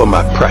for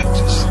my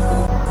practice.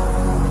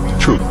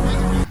 True.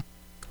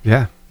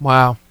 Yeah.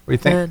 Wow. What do you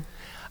think? Good.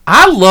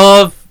 I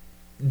love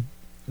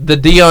the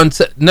Deion.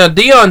 Now,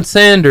 Deion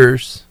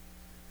Sanders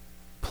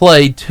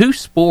played two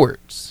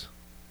sports,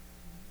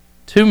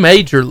 two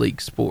major league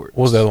sports.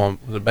 What was the other one?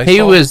 Was it baseball?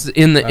 He was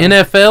in the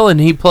NFL and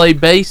he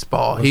played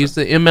baseball. He's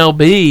the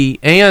MLB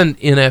and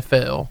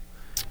NFL.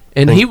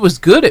 And he was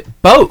good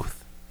at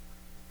both.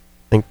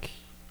 I think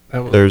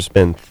there's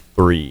been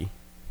 3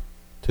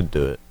 to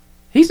do it.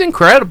 He's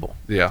incredible.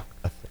 Yeah.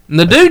 And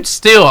the dude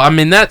still, I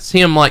mean, that's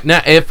him. Like,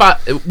 now, I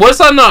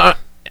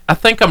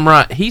think I'm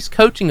right. He's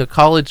coaching a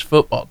college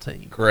football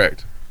team.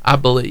 Correct. I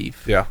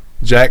believe. Yeah.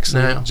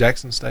 Jackson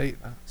State,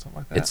 something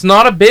like that. It's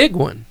not a big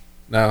one.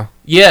 No.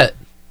 Yet.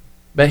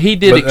 But he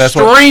did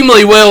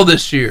extremely well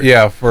this year.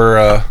 Yeah, I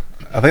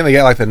think they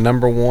got like the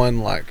number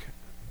 1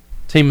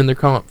 team in their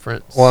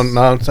conference. Well,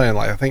 no, I'm saying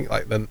I think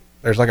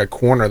there's like a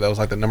corner that was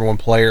like the number 1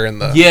 player in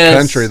the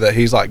country that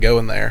he's like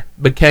going there.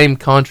 Became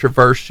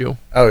controversial.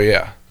 Oh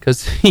yeah,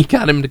 because he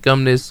got him to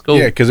come to his school.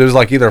 Yeah, because it was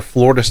like either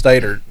Florida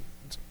State or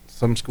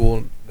some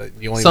school that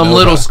you only some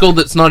little school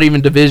that's not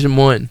even Division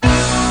I.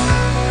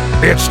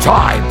 It's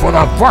time for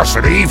the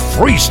Varsity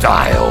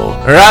Freestyle.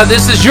 All right,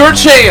 this is your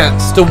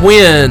chance to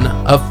win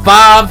a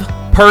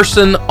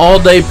 5-person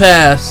all-day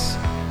pass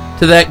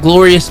to that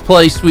glorious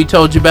place we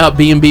told you about,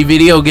 B&B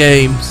Video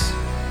Games.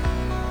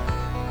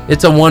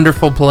 It's a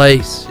wonderful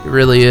place. It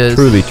really is.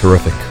 Truly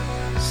terrific.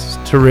 It's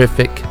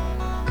terrific.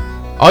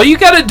 All you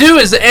got to do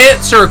is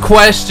answer a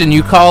question.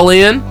 You call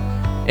in,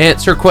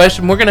 answer a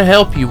question. We're going to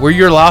help you. We're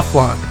your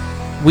lifeline.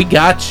 We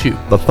got you.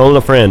 The phone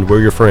a friend.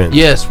 We're your friends.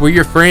 Yes, we're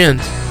your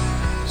friends.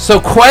 So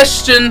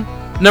question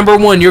number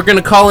 1, you're going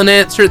to call and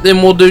answer it.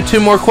 Then we'll do 2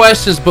 more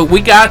questions. But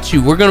we got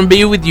you. We're going to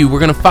be with you. We're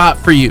going to fight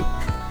for you.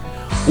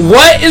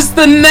 What is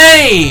the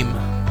name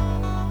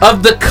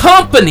of the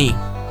company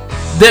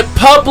that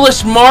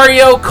published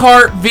Mario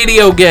Kart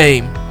video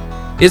game?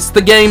 It's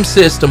the game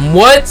system.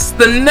 What's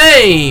the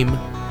name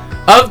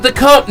of the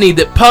company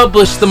that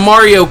published the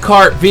Mario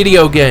Kart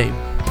video game?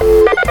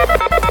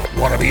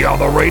 Want to be on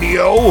the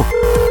radio?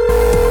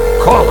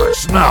 Call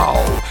us now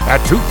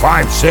at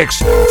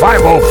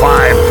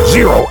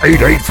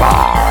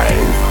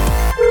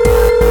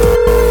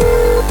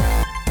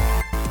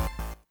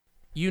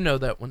 256-505-0885. You know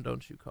that one,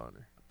 don't you,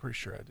 Connor? Pretty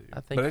sure I do. I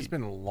think but it's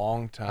been a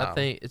long time. I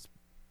think it's.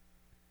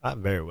 I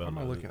very well know.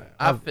 What am I looking at?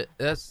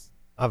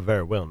 I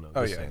very well know.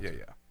 Oh this yeah, answer.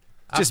 yeah.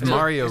 Just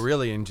Mario,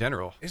 really, in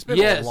general. It's been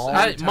a long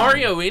time.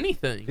 Mario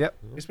anything. Yep.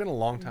 It's been a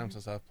long time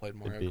since I've played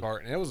Mario Kart,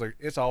 and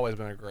it's always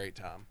been a great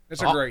time.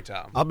 It's a great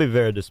time. I'll be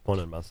very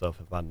disappointed in myself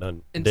if I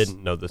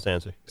didn't know this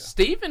answer. Yeah.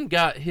 Steven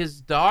got his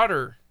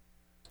daughter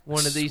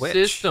one of these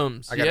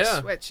systems. I got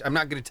a Switch. I'm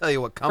not going to tell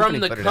you what company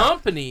From the put it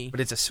company. out, but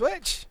it's a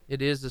Switch.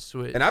 It is a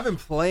Switch. And I've been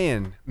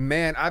playing,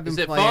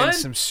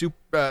 some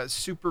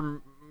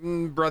Super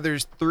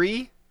Brothers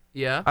 3.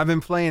 Yeah. I've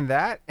been playing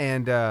that,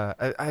 and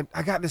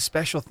I got this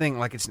special thing,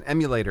 like it's an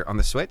emulator on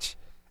the Switch.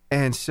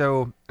 And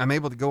so I'm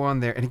able to go on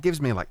there, and it gives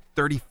me like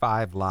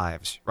 35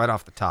 lives right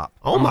off the top.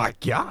 Oh my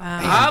God.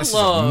 Man, this is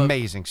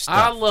amazing stuff.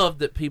 I love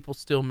that people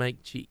still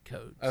make cheat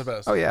codes. I was about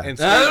to say. Oh, yeah.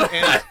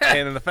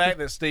 And the fact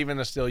that Steven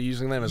is still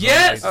using them is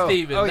yes,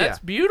 amazing. Steven. That's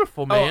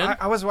beautiful, man.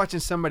 I was watching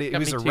somebody, Got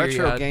who's me a retro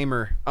teary-eyed.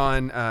 gamer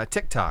on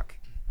TikTok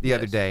the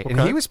other day,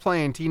 and he was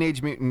playing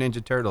Teenage Mutant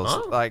Ninja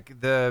Turtles, like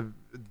the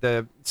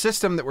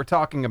system that we're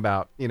talking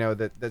about,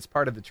 that's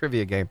part of the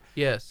trivia game.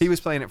 Yes. He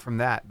was playing it from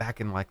that back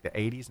in like the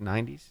 80s,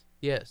 90s.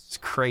 Yes. It's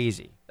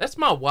crazy. That's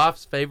my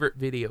wife's favorite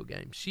video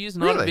game. She's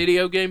not a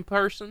video game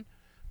person,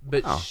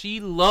 but she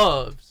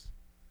loves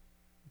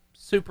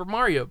Super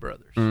Mario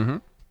Brothers. Mm-hmm.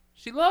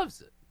 She loves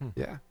it.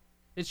 Yeah.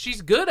 And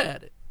she's good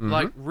at it.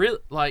 Mm-hmm.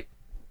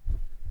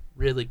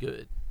 Really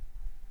good.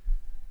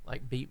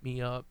 Like beat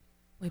me up.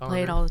 We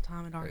play it all the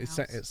time at our house.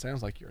 It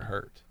sounds like you're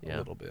hurt a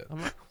little bit.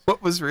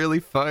 What was really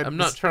fun? I'm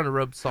not trying to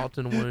rub salt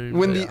in a wound.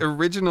 When the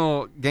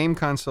original game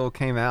console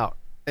came out,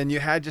 and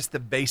you had just the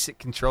basic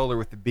controller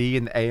with the B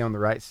and the A on the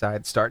right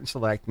side, start and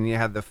select, and you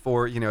had the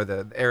four,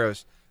 the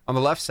arrows on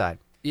the left side.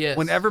 Yes.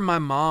 Whenever my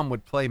mom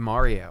would play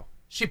Mario,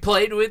 she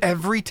played with...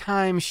 Every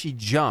time she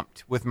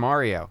jumped with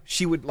Mario,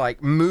 she would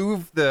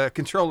move the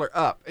controller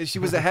up. She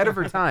was ahead of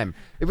her time.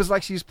 It was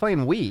like she was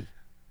playing Wii.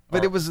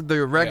 But it was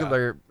the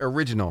regular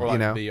original, or like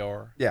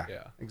VR. Yeah,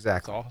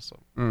 exactly. That's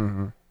awesome.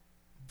 Mm-hmm.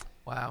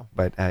 Wow.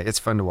 But it's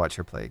fun to watch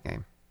her play a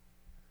game.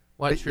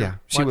 Watch your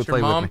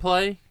mom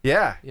play?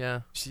 Yeah.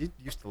 Yeah. She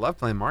used to love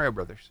playing Mario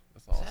Brothers.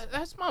 That's awesome.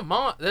 That's my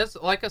mom. That's,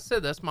 like I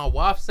said, that's my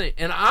wife's thing.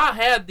 And I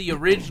had the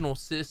original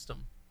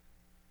system.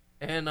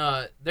 And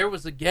there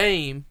was a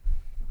game.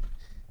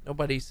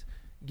 Nobody's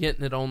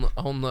getting it on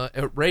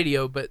the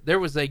radio, but there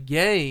was a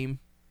game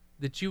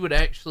that you would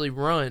actually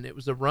run. It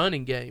was a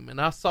running game, and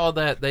I saw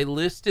that they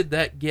listed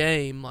that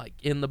game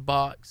in the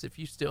box. If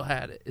you still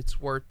had it, it's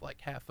worth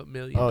like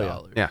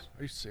 $500,000. Yeah.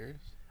 Are you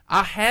serious?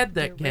 I had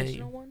that the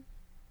original game. One?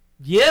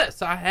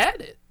 Yes, I had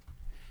it.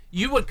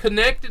 You would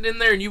connect it in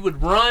there, and you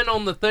would run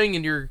on the thing,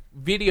 and your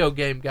video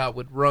game guy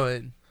would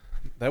run.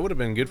 That would have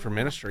been good for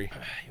ministry.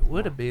 It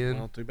would have been.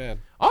 Well, too bad.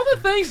 All the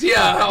things,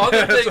 all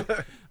the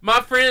things. My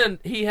friend,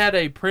 he had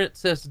a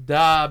Princess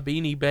Di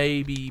Beanie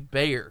Baby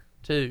bear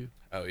too.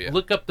 Oh yeah.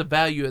 Look up the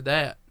value of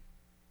that.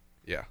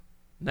 Yeah.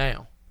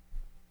 Now.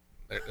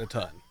 A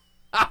ton.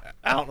 I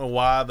don't know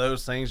why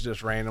those things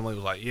just randomly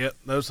was like, yep,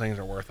 those things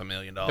are worth $1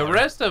 million. The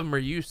rest of them are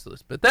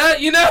useless, but that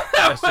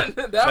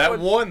that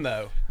one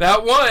though.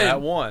 That one.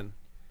 That one.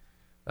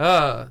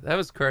 That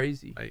was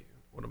crazy. Hey,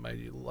 would have made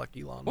you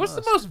lucky, Elon What's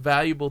Musk. the most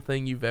valuable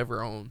thing you've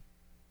ever owned?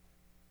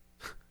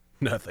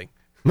 Nothing.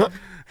 I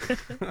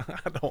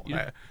don't.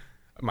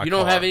 You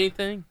don't have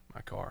anything? My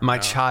car. My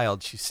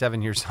child. She's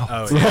 7 years old.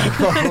 Oh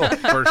yeah,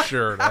 for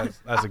sure.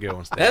 That's a good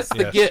one. Steve. That's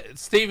the gift,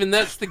 Steven.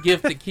 That's the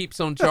gift that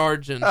keeps on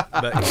charging.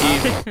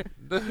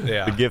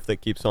 The gift that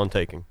keeps on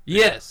taking.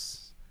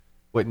 Yes.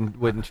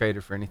 Wouldn't trade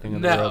her for anything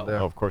in the No. world. Though.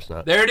 Oh, of course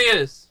not. There it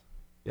is.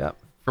 Yep.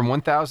 From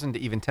 $1,000 to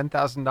even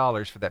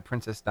 $10,000 for that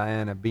Princess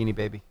Diana Beanie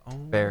Baby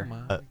bear.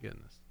 My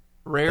goodness.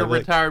 Rare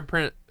retired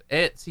print.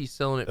 Etsy's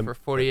selling it for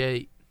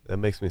 $48. That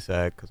makes me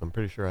sad because I'm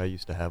pretty sure I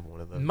used to have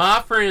one of those.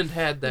 My friend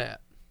had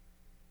that.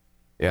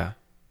 Yeah.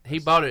 He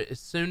bought it as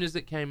soon as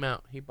it came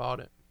out. He bought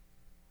it.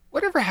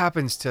 Whatever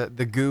happens to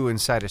the goo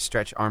inside of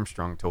Stretch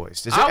Armstrong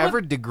toys? Does it ever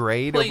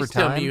degrade over time? Please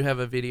tell me you have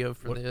a video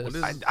for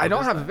this. I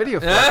don't have a video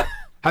for it.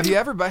 Have you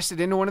ever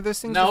busted into one of those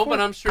things No, before?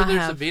 but I'm sure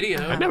there's a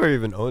video. I never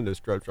even owned a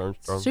Stretch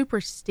Armstrong.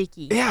 Super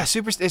sticky. Yeah,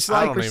 super. It's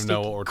I like don't even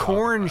know what we're talking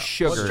corn about.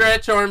 sugar.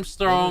 Stretch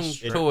Armstrong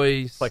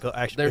toys. It's like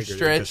actually they're bigger,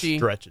 stretchy. It just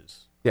stretches.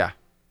 Yeah.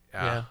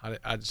 Yeah,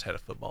 I just had a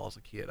football as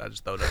a kid. I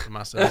just throwed it up to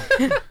myself.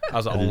 I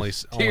was the only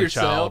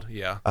yourself? child.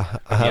 Yeah,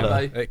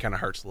 it kind of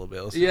hurts a little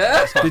bit.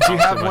 Yeah. Did you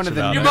have one of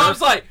the? Your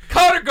mom's like,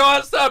 Carter, go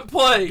outside and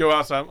play. Go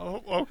outside.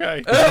 Oh,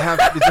 okay. Did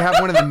you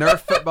have one of the Nerf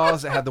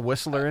footballs that had the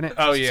whistler in it?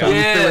 Oh yeah. So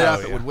you fill it up,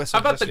 Oh, it yeah. would whistle.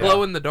 How about the just-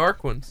 glow in the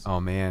dark ones? Oh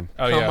man.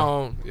 Oh Come yeah.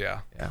 on. Yeah.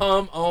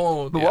 Come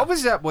on. But what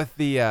was up with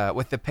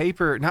the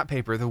paper? Not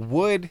paper. The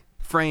wood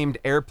framed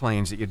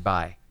airplanes that you'd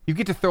buy. You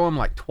get to throw them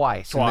like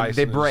twice, and then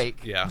they and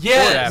break. Yeah.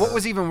 Yes. What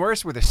was even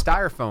worse were the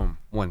styrofoam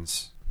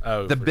ones.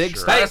 Oh, the for big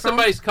sure. styrofoam. Hey,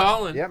 somebody's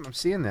calling. Yep, I'm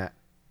seeing that.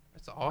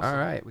 That's awesome. All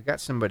right, we got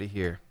somebody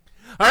here.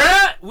 All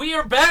right, we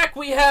are back.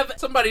 We have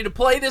somebody to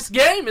play this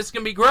game. It's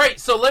going to be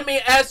great. So let me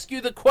ask you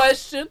the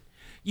question.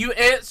 You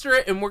answer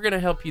it, and we're going to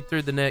help you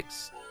through the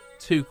next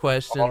two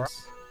questions. Right.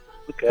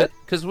 Okay.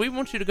 Because we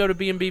want you to go to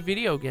B&B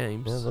Video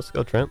Games. Yeah, let's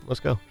go, Trent.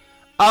 Let's go.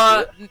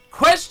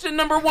 Question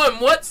number one.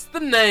 What's the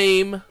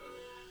name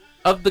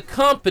of the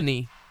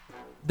company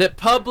that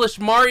published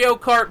Mario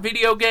Kart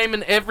video game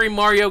and every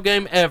Mario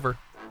game ever?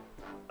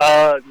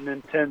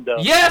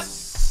 Nintendo.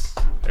 Yes!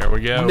 There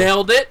we go.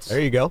 Nailed it. There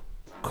you go.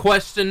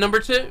 Question number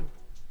 2.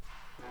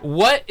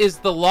 What is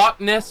the Loch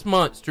Ness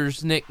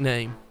Monster's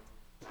nickname?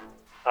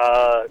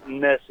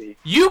 Nessie.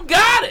 You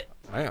got it!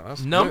 Man,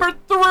 that's Number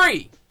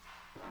 3.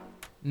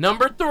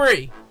 Number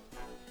 3.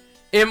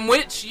 In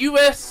which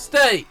U.S.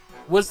 state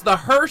was the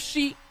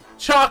Hershey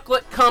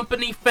Chocolate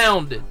Company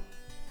founded?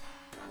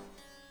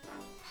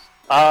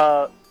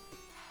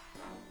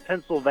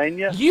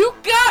 Pennsylvania. You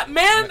got,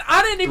 man.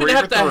 I didn't even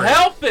have to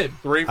help him.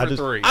 3 for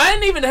 3. I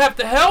didn't even have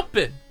to help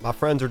him. My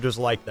friends are just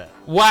like that.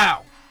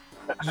 Wow.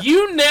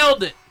 You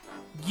nailed it.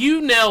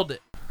 You nailed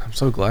it. I'm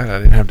so glad I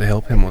didn't have to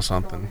help him with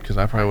something, because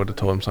I probably would have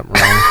told him something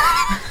wrong.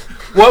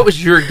 What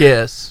was your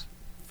guess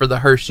for the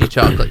Hershey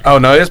chocolate? Oh,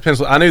 no, it's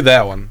Pennsylvania. I knew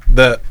that one.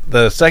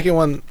 The second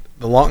one,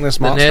 the Loch Ness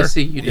Monster.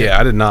 Nessie, you did. Yeah,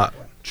 I did not.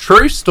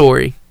 True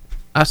story.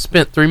 I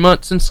spent 3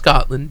 months in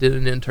Scotland, did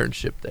an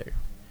internship there.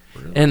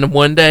 Really? And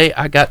one day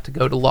I got to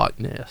go to Loch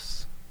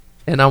Ness.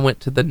 And I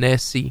went to the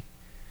Nessie.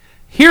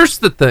 Here's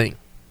the thing.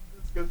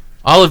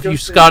 All of you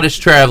Scottish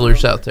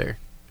travelers out there.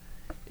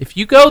 If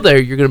you go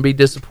there, you're going to be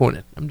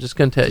disappointed. I'm just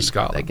going to tell you.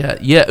 Scotland.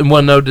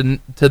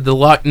 To the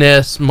Loch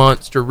Ness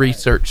Monster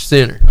Research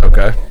Center.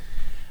 Okay.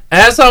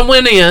 As I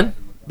went in,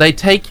 they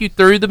take you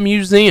through the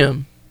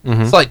museum.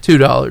 Mm-hmm. It's like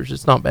 $2.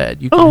 It's not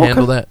bad. You can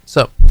handle that.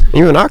 So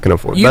you and I can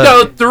afford that. You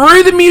go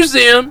through the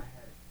museum,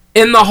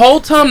 and the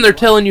whole time they're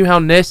telling you how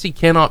Nessie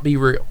cannot be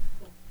real.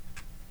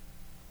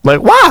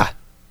 Like, why?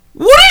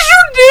 What is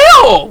your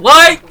deal?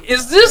 Like,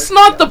 is this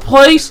not the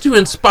place to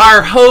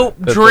inspire hope,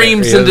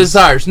 dreams, and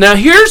desires? Now,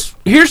 here's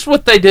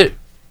what they do.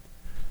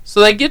 So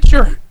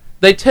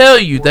they tell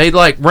you, they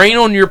like rain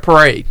on your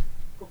parade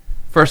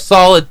for a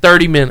solid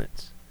 30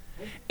 minutes.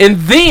 And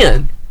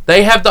then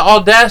they have the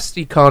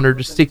audacity, Connor,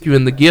 to stick you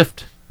in the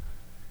gift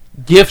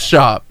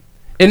shop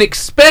and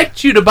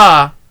expect you to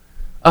buy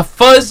a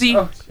fuzzy,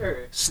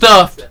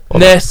 stuffed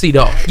Nessie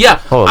doll.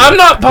 Yeah, I'm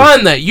not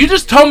buying that. You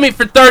just told me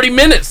for 30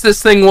 minutes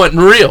this thing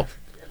wasn't real.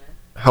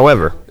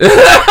 However, do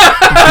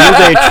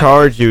they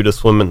charge you to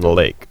swim in the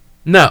lake?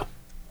 No.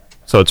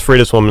 So it's free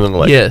to swim in the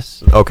lake?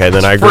 Yes. Okay,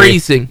 then I agree.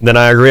 Freezing. Then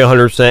I agree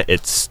 100%.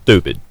 It's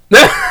stupid.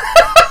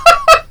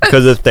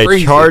 Because if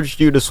they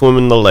charged you to swim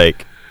in the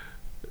lake,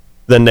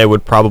 then they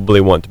would probably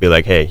want to be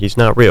like, hey, he's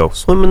not real.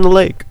 Swim in the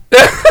lake.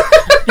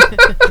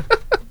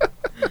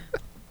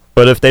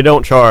 But if they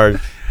don't charge,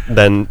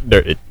 then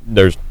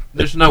there's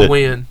no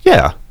win.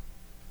 Yeah.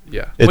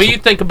 Yeah. What do you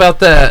think about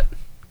that,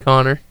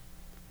 Connor?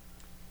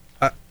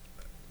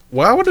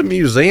 Why would a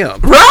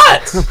museum?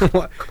 Right!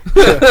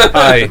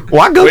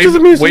 Why go to the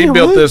museum? We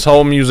built this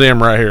whole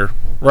museum right here.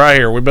 Right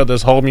here. We built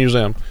this whole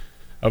museum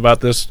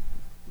about this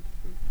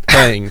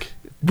thing.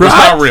 Right. It's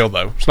not real,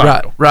 though. It's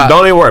not real. Right.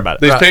 Don't even worry about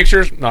it. These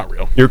pictures, not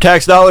real. Your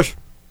tax dollars,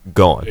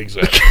 gone.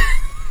 Exactly.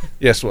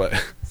 Guess what?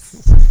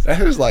 That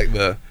is like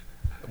the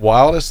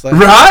wildest thing.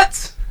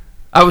 Right?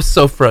 I was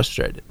so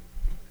frustrated.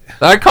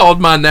 I called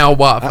my now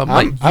wife. I'm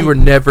like, you are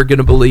never going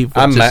to believe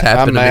what just happened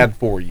I'm to me. mad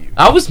for you.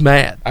 I was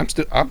mad.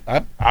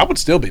 I would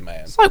still be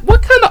mad. It's like,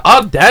 what kind of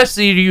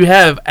audacity do you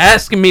have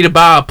asking me to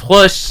buy a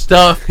plush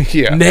stuffed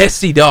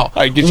Nessie doll?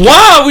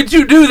 Why would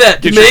you do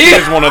that to me? Get your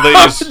kids one of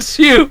these.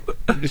 You?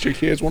 Get your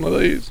kids one of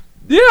these.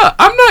 Yeah,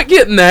 I'm not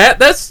getting that.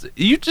 That's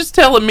you just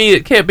telling me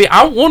it can't be.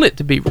 I want it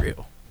to be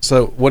real.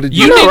 So what did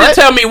you need to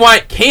tell me why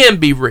it can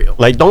be real?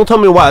 Like, don't tell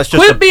me why it's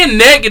just. Quit being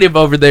negative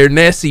over there,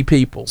 Nessie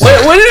people.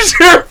 What is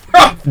your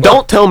problem?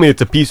 Don't tell me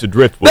it's a piece of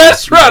driftwood.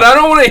 That's right. I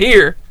don't want to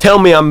hear. Tell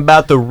me I'm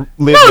about to live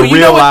the real you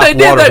know what life they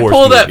did? water They horse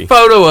pull movie. that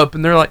photo up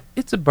and they're like,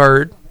 "It's a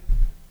bird."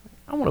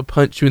 I want to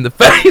punch you in the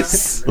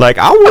face. Like,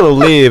 I want to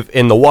live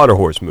in the water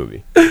horse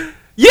movie.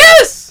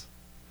 Yes.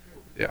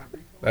 Yeah,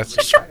 that's.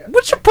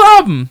 What's your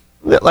problem?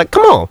 Like,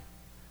 come on.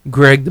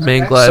 Greg the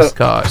Man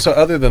Glasscock. So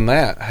other than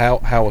that,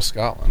 how was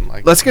Scotland?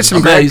 Like, let's get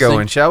some Greg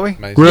going, shall we?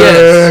 Amazing.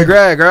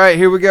 Greg. All right,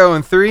 here we go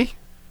in 3,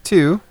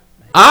 2.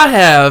 I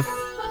have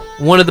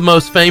one of the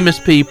most famous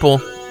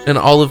people in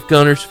all of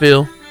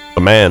Gunnersville. The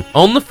man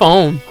on the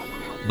phone.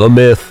 The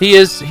myth. He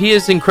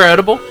is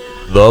incredible.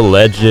 The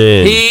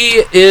legend.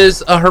 He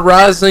is a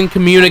Horizon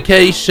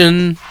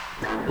Communication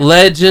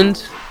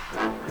legend.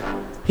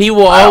 He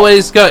will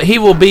always go. He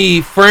will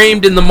be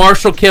framed in the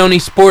Marshall County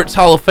Sports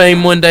Hall of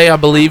Fame one day, I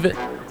believe it.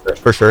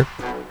 For sure.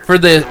 For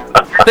the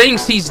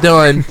things he's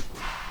done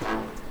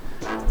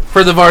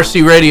for the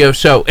Varsity Radio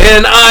Show.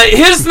 And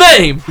his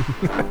name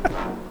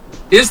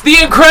is the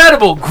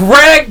incredible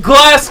Greg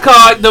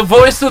Glasscock, the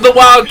voice of the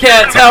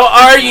Wildcats. How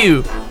are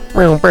you?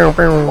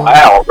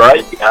 Wow,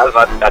 great.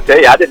 I tell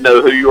you, I didn't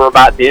know who you were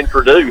about to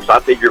introduce. I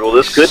figured, well,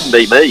 this couldn't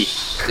be me.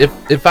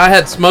 If I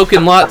had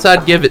smoking lots,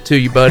 I'd give it to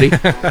you, buddy.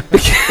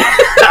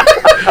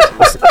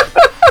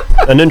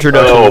 An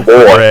introduction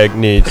to Greg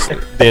needs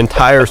the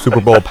entire Super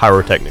Bowl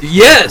pyrotechnics.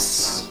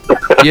 Yes.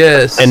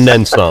 Yes. And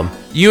then some.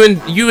 You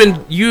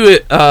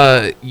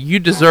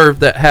deserve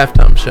that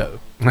halftime show.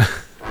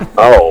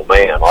 Oh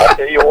man, I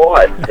tell you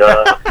what,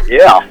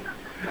 yeah.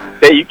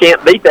 tell you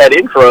can't beat that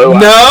intro. No,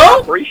 I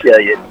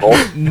appreciate it,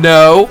 boy.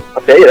 No,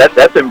 I tell you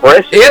that's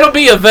impressive. It'll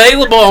be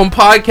available on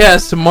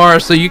podcast tomorrow,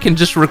 so you can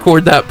just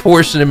record that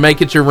portion and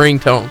make it your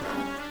ringtone.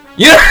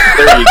 Yeah,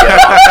 there you go.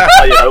 I'll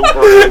play it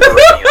over and over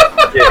again.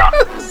 Yeah,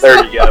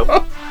 there you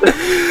go.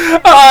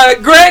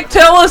 Greg,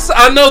 tell us.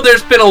 I know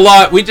there's been a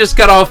lot. We just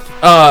got off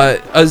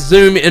a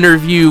Zoom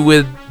interview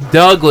with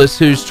Douglas,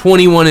 who's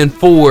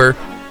 21-4.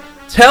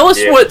 Tell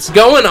us what's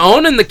going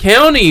on in the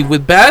county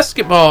with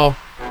basketball,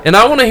 and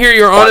I want to hear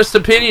your honest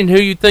opinion. Who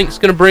you think's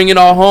going to bring it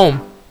all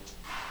home?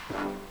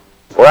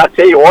 Well, I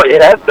tell you what,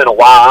 it has been a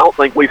while. I don't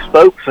think we've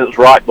spoke since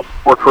right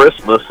before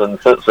Christmas, and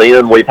since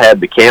then we've had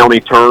the county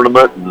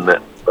tournament, and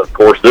of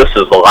course this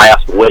is the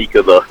last week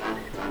of the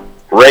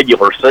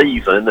regular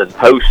season, and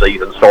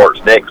postseason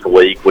starts next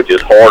week, which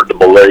is hard to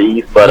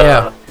believe. But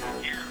a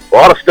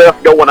lot of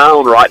stuff going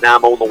on right now.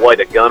 I'm on the way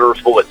to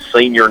Guntersville. It's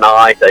senior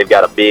night. They've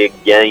got a big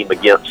game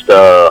against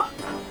Boaz,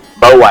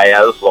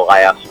 the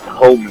last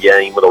home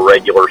game of the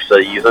regular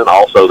season.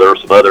 Also,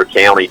 there's some other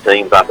county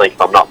teams. I think,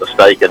 if I'm not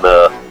mistaken,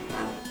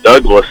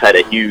 Douglas had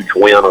a huge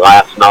win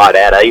last night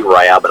at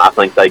Arab, and I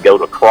think they go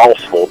to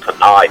Crossville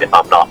tonight, if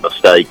I'm not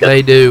mistaken.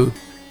 They do.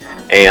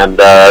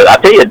 And I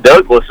tell you,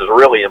 Douglas has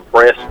really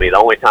impressed me. The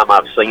only time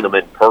I've seen them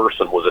in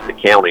person was at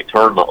the county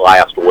tournament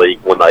last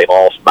week when they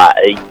lost by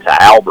 8 to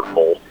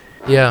Albertville.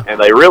 Yeah. And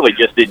they really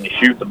just didn't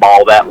shoot the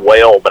ball that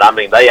well. But, I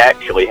mean, they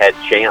actually had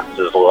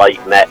chances late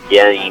in that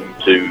game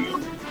to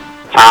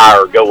tie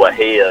or go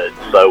ahead.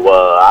 So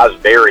I was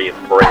very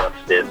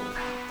impressed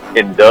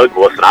in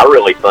Douglas. And I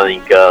really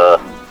think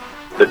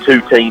the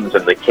two teams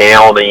in the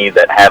county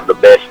that have the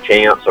best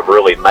chance of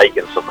really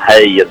making some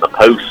hay in the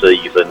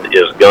postseason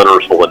is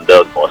Guntersville and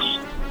Douglas.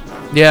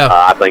 Yeah,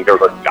 I think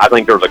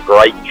there's a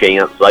great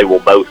chance they will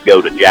both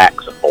go to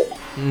Jacksonville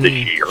this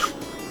year.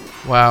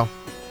 Wow.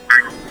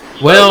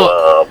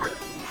 Well,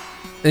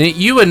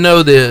 you would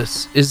know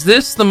this. Is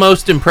this the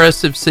most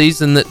impressive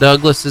season that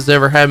Douglas has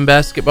ever had in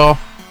basketball?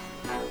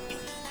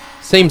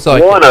 Seems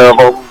like one of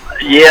them.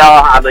 Yeah,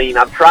 I mean,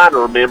 I'm trying to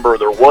remember.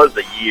 There was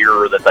a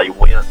year that they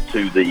went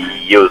to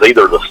it was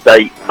either the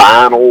state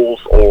finals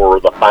or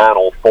the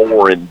Final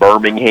Four in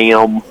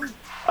Birmingham.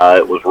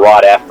 It was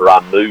right after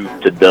I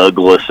moved to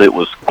Douglas. It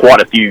was quite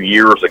a few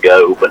years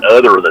ago. But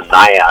other than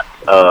that,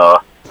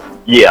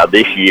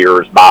 this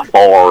year is by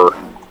far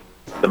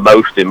the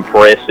most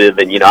impressive.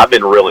 And, I've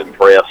been real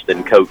impressed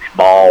in Coach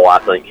Ball. I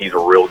think he's a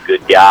real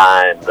good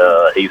guy, and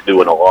he's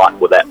doing a lot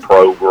with that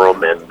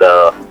program. And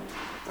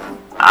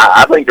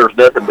I think there's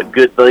nothing but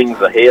good things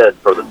ahead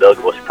for the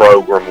Douglas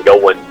program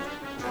going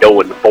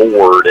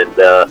forward. And,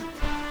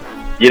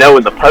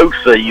 in the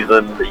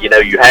postseason,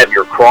 you have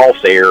your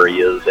cross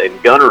areas, and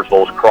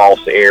Guntersville's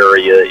cross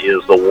area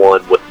is the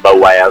one with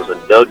Boaz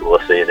and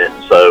Douglas in it.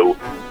 So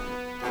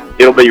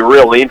it'll be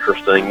real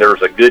interesting.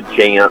 There's a good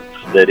chance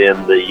that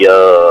in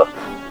the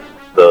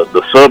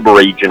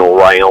sub-regional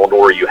round,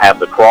 where you have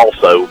the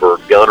crossover,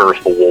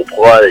 Guntersville will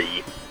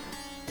play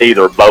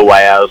either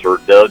Boaz or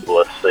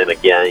Douglas in a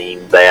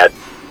game. That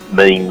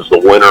means the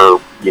winner,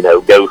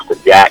 goes to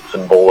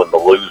Jacksonville and the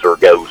loser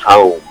goes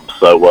home.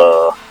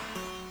 So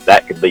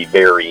that could be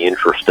very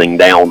interesting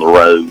down the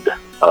road.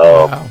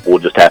 We'll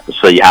just have to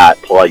see how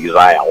it plays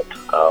out.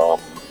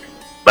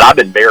 But I've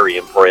been very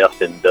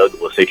impressed in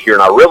Douglas this year,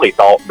 and I really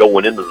thought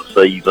going into the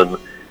season,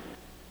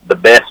 the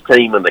best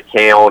team in the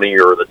county,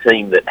 or the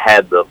team that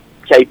had the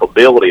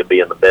capability of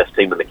being the best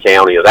team in the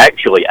county, is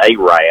actually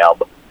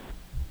Arab.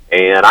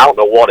 And I don't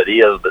know what it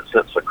is, but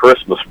since the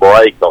Christmas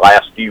break, the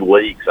last few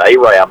weeks,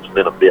 Arab's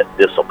been a bit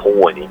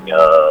disappointing.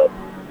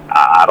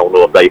 I don't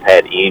know if they've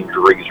had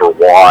injuries or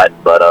what,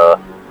 but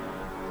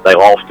they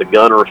lost to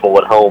Guntersville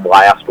at home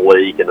last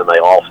week, and then they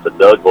lost to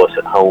Douglas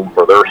at home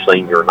for their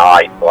senior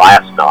night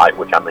last night,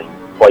 which, I mean,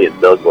 playing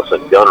Douglas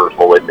and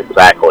Guntersville isn't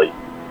exactly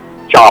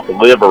chop and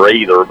liver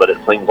either, but it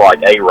seems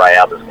like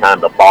Arab is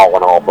kind of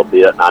falling off a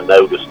bit. And I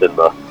noticed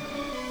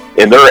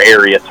in their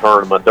area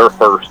tournament, their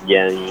first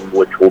game,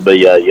 which will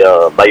be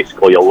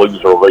basically a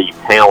loser-leave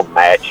town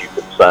match, you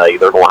could say,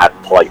 they're going to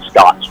have to play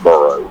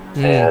Scottsboro.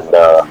 And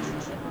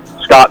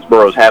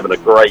Scottsboro's having a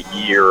great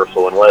year,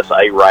 so unless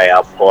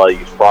Arab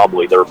plays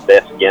probably their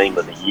best game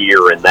of the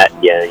year in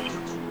that game,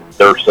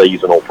 their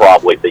season will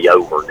probably be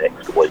over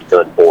next week,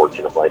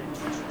 unfortunately.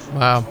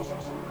 Wow.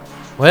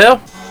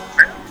 Well,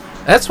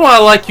 that's why I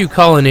like you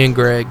calling in,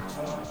 Greg.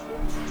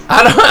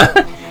 I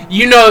don't.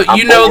 You know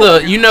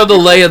the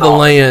lay of the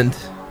land.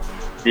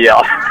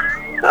 Yeah.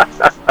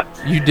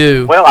 You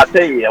do. Well, I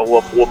tell you,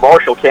 with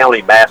Marshall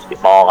County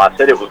basketball, I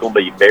said it was going to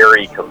be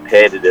very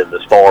competitive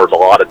as far as a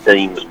lot of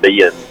teams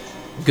being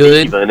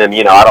good. Even. And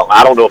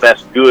I don't know if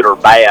that's good or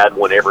bad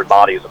when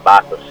everybody's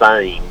about the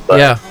same. But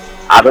yeah.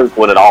 I think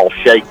when it all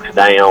shakes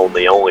down,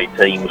 the only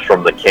teams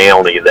from the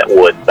county that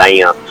will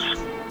advance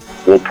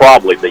will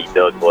probably be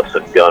Douglas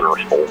and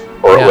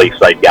Guntersville, or at least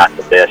they've got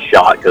the best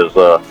shot. Because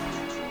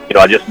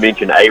I just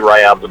mentioned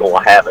Arab's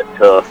going to have it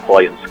tough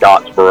playing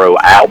Scottsboro,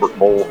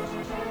 Albertville.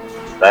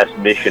 That's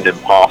mission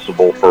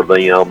impossible for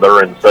them.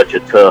 They're in such a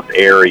tough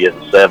area in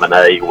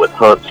 7A with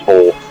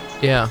Huntsville,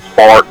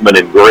 Sparkman,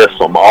 and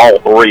Grissom. All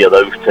three of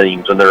those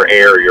teams in their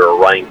area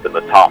are ranked in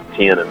the top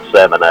 10 and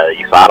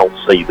 7A, so I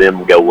don't see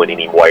them going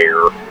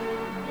anywhere.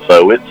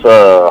 So it's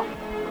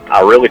I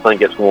really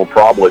think it's going to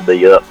probably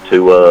be up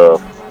to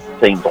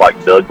teams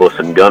like Douglas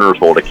and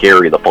Guntersville to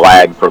carry the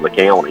flag for the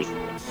county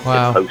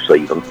Wow. in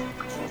postseason.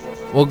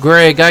 Well,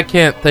 Greg, I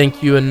can't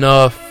thank you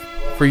enough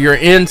for your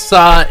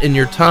insight and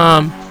your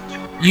time.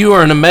 You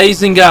are an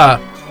amazing guy.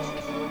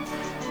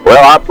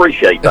 Well, I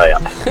appreciate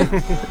that.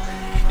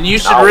 And you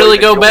should really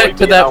go back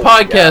to that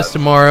podcast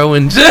tomorrow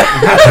and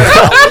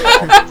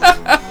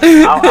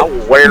I'll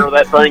wear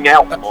that thing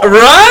out tomorrow.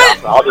 Right?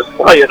 I'll just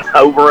play it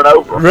over and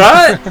over.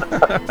 Right?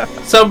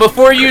 So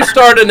before you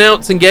start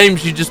announcing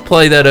games, you just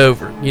play that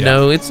over. You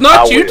know, it's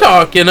not you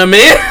talking, I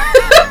mean.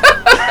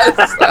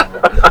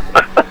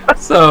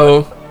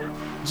 So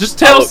just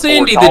tell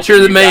Cindy that you're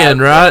the man,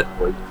 right?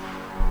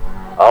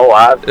 Oh,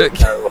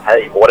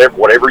 hey,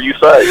 whatever you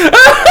say.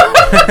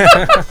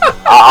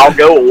 I'll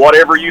go with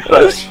whatever you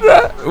say.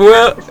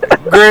 Well,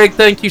 Greg,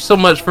 thank you so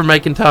much for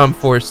making time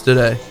for us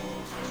today.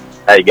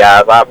 Hey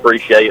guys, I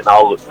appreciate it, and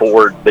I'll look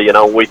forward to being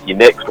on with you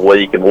next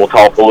week, and we'll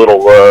talk a little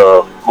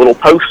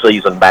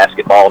postseason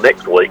basketball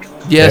next week.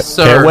 Yes,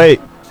 sir. Can't wait.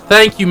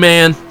 Thank you,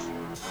 man.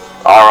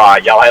 All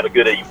right, y'all have a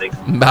good evening.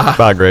 Bye.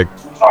 Bye, Greg.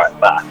 All right,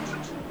 bye.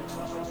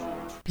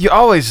 You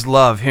always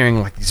love hearing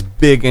like these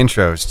big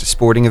intros to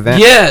sporting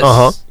events. Yes.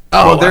 Uh-huh.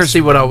 Oh, Well, there's I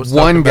see what I was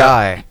one talking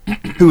about. guy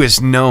who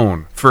is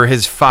known for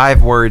his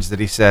 5 words that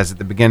he says at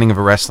the beginning of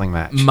a wrestling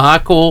match.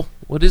 Michael,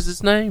 what is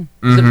his name?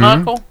 Is it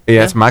Michael?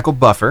 Yeah, it's Michael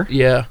Buffer.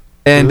 Yeah.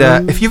 And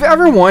if you've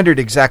ever wondered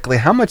exactly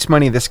how much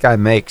money this guy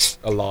makes,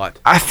 A lot.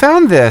 I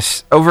found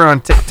this over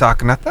on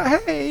TikTok, and I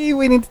thought, hey,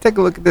 we need to take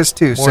a look at this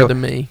too. More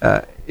than me.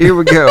 Here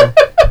we go.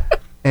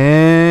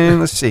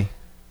 And let's see.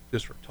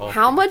 Just for talk.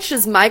 How much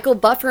does Michael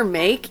Buffer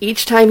make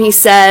each time he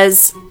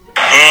says,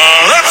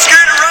 Let's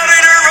get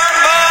ready to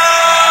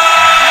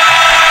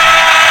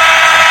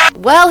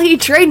well, he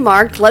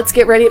trademarked Let's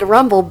Get Ready to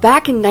Rumble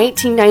back in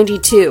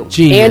 1992.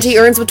 Genius. And he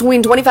earns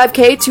between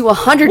 $25K to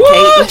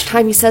 $100K each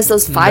time he says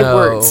those 5 No.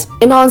 words.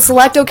 And on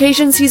select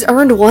occasions, he's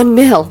earned $1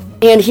 million.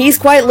 And he's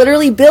quite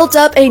literally built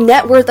up a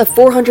net worth of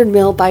 $400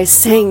 million by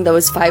saying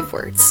those 5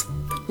 words.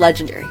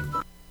 Legendary.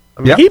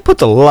 I mean, he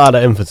puts a lot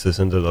of emphasis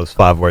into those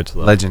 5 words.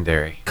 Though.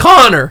 Legendary.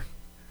 Connor,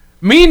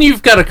 me and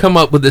you've got to come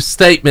up with a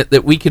statement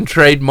that we can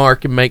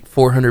trademark and make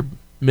 $400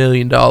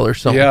 million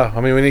something. Yeah, I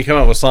mean, we need to come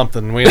up with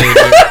something. We need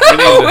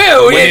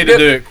to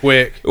do it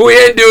quick. We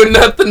ain't doing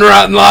nothing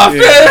right in life.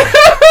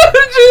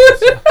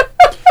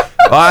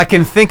 Well, I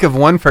can think of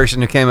one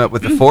person who came up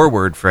with the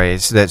 4-word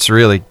phrase that's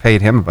really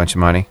paid him a bunch of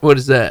money. What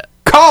is that?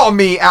 Call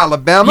me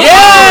Alabama.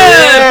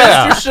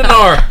 Yeah, Mr.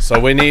 Shinar. So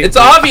we need. It's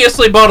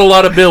obviously bought a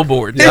lot of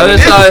billboards.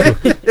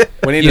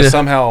 We need to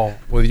somehow,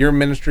 with your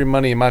ministry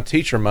money and my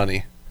teacher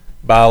money,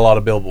 buy a lot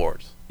of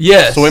billboards.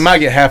 Yes. So we might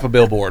get half a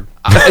billboard.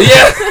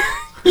 Yeah.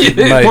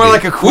 Maybe. More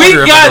like a quarter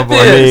We of got a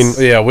billboard. this.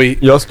 Yeah,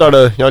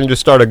 y'all need to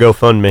start a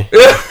GoFundMe.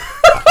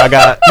 I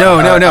got No.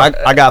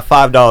 I got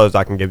 $5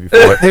 I can give you for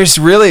it. There's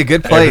really a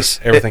good place.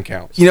 Everything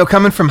counts. You know,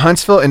 coming from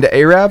Huntsville into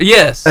Arab.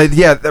 Yes.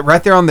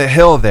 Right there on the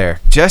hill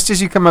there. Just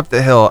as you come up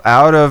the hill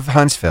out of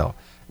Huntsville,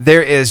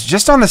 there is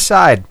just on the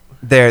side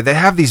there. They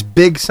have these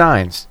big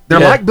signs. They're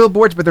like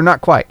billboards, but they're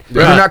not quite. Right.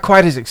 They're not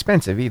quite as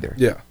expensive either.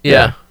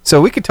 Yeah.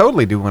 So we could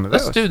totally do one of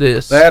those. Let's do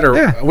this. That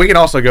or we can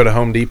also go to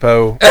Home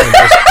Depot and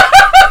just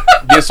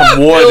get some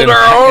wood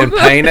and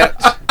paint it.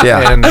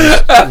 Yeah. And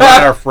just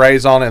write our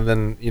phrase on it, and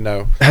then,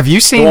 Have you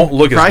it seen won't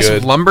look as price good.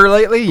 of lumber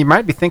lately? You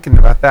might be thinking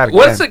about that again.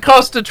 What's it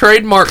cost to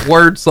trademark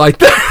words like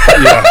that?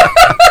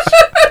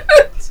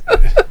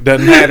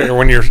 Doesn't matter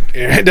when you're.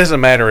 It doesn't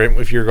matter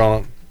if you're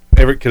going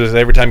to because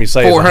every time you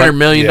say $400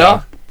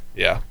 million.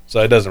 Yeah.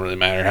 So it doesn't really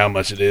matter how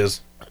much it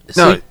is.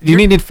 No, you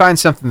need to find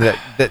something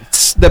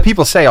that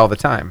people say all the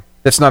time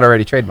that's not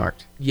already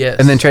trademarked. Yes.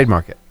 And then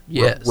trademark it.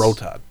 Yes. Roll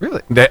Tide.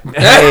 Really? Hey!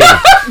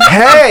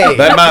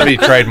 That might be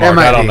trademarked.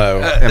 I don't know.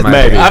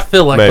 Maybe. I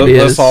feel like it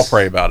Let's is. all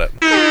pray about it.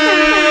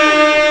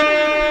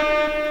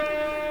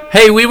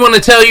 Hey, we want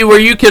to tell you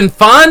where you can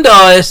find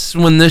us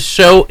when this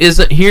show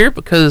isn't here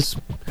because,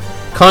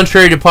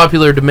 contrary to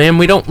popular demand,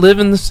 we don't live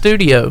in the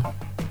studio.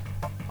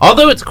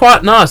 Although it's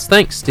quite nice.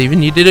 Thanks,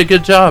 Steven. You did a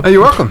good job. Oh,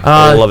 you're welcome.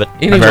 I love it.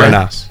 Anyway, Very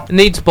nice. It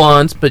needs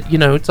blondes, but,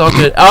 it's all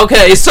good.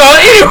 Okay, so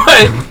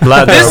anyway,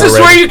 this is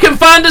where you can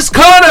find us,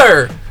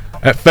 Connor.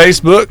 At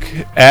Facebook,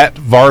 at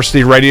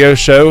Varsity Radio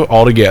Show,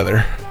 all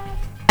together.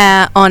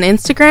 On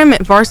Instagram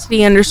at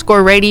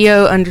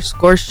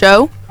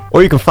varsity_radio_show.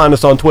 Or you can find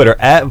us on Twitter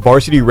at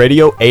Varsity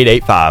Radio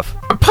 885.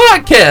 Our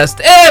podcast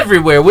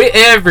everywhere. We're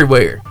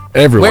everywhere.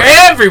 Everywhere.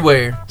 We're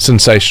everywhere.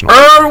 Sensational.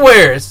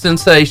 Everywhere. It's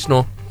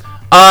sensational.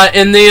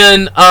 And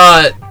then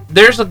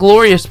there's a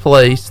glorious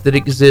place that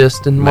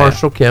exists in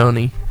Marshall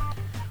County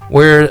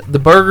where the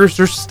burgers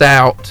are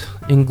stout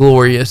and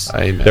glorious.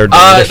 Amen.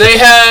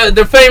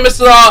 They're famous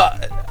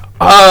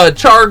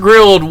char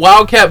grilled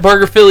Wildcat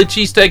burger, Philly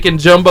cheesesteak, and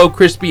jumbo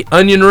crispy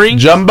onion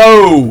rings.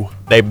 Jumbo.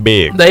 They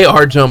big. They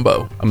are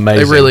jumbo.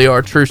 Amazing. They really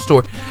are. True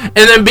story. And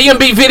then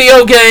B&B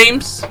video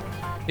games.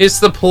 It's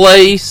the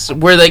place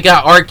where they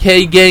got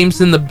arcade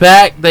games in the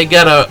back. They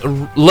got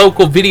a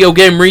local video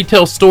game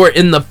retail store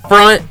in the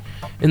front.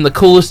 And the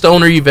coolest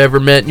owner you've ever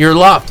met in your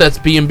life. That's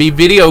B&B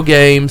Video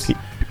Games.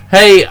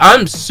 Hey,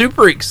 I'm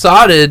super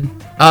excited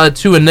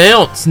to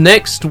announce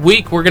next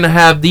week we're going to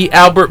have the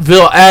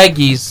Albertville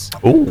Aggies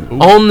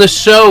on the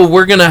show.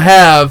 We're going to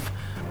have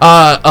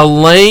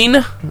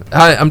Elaine.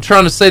 I'm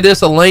trying to say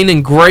this. Elaine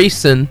and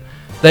Grayson.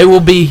 They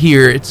will be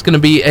here. It's going to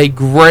be a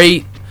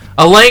great...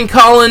 Elaine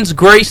Collins,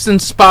 Grayson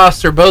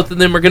Spicer. Both of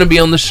them are going to be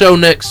on the show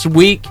next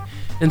week.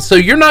 And so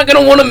you're not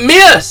going to want to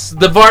miss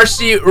the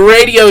Varsity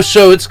Radio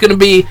Show. It's going to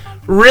be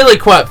really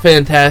quite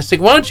fantastic.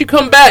 Why don't you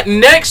come back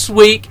next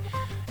week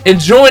and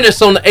join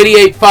us on the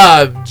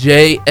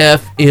 88.5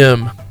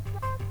 JFM.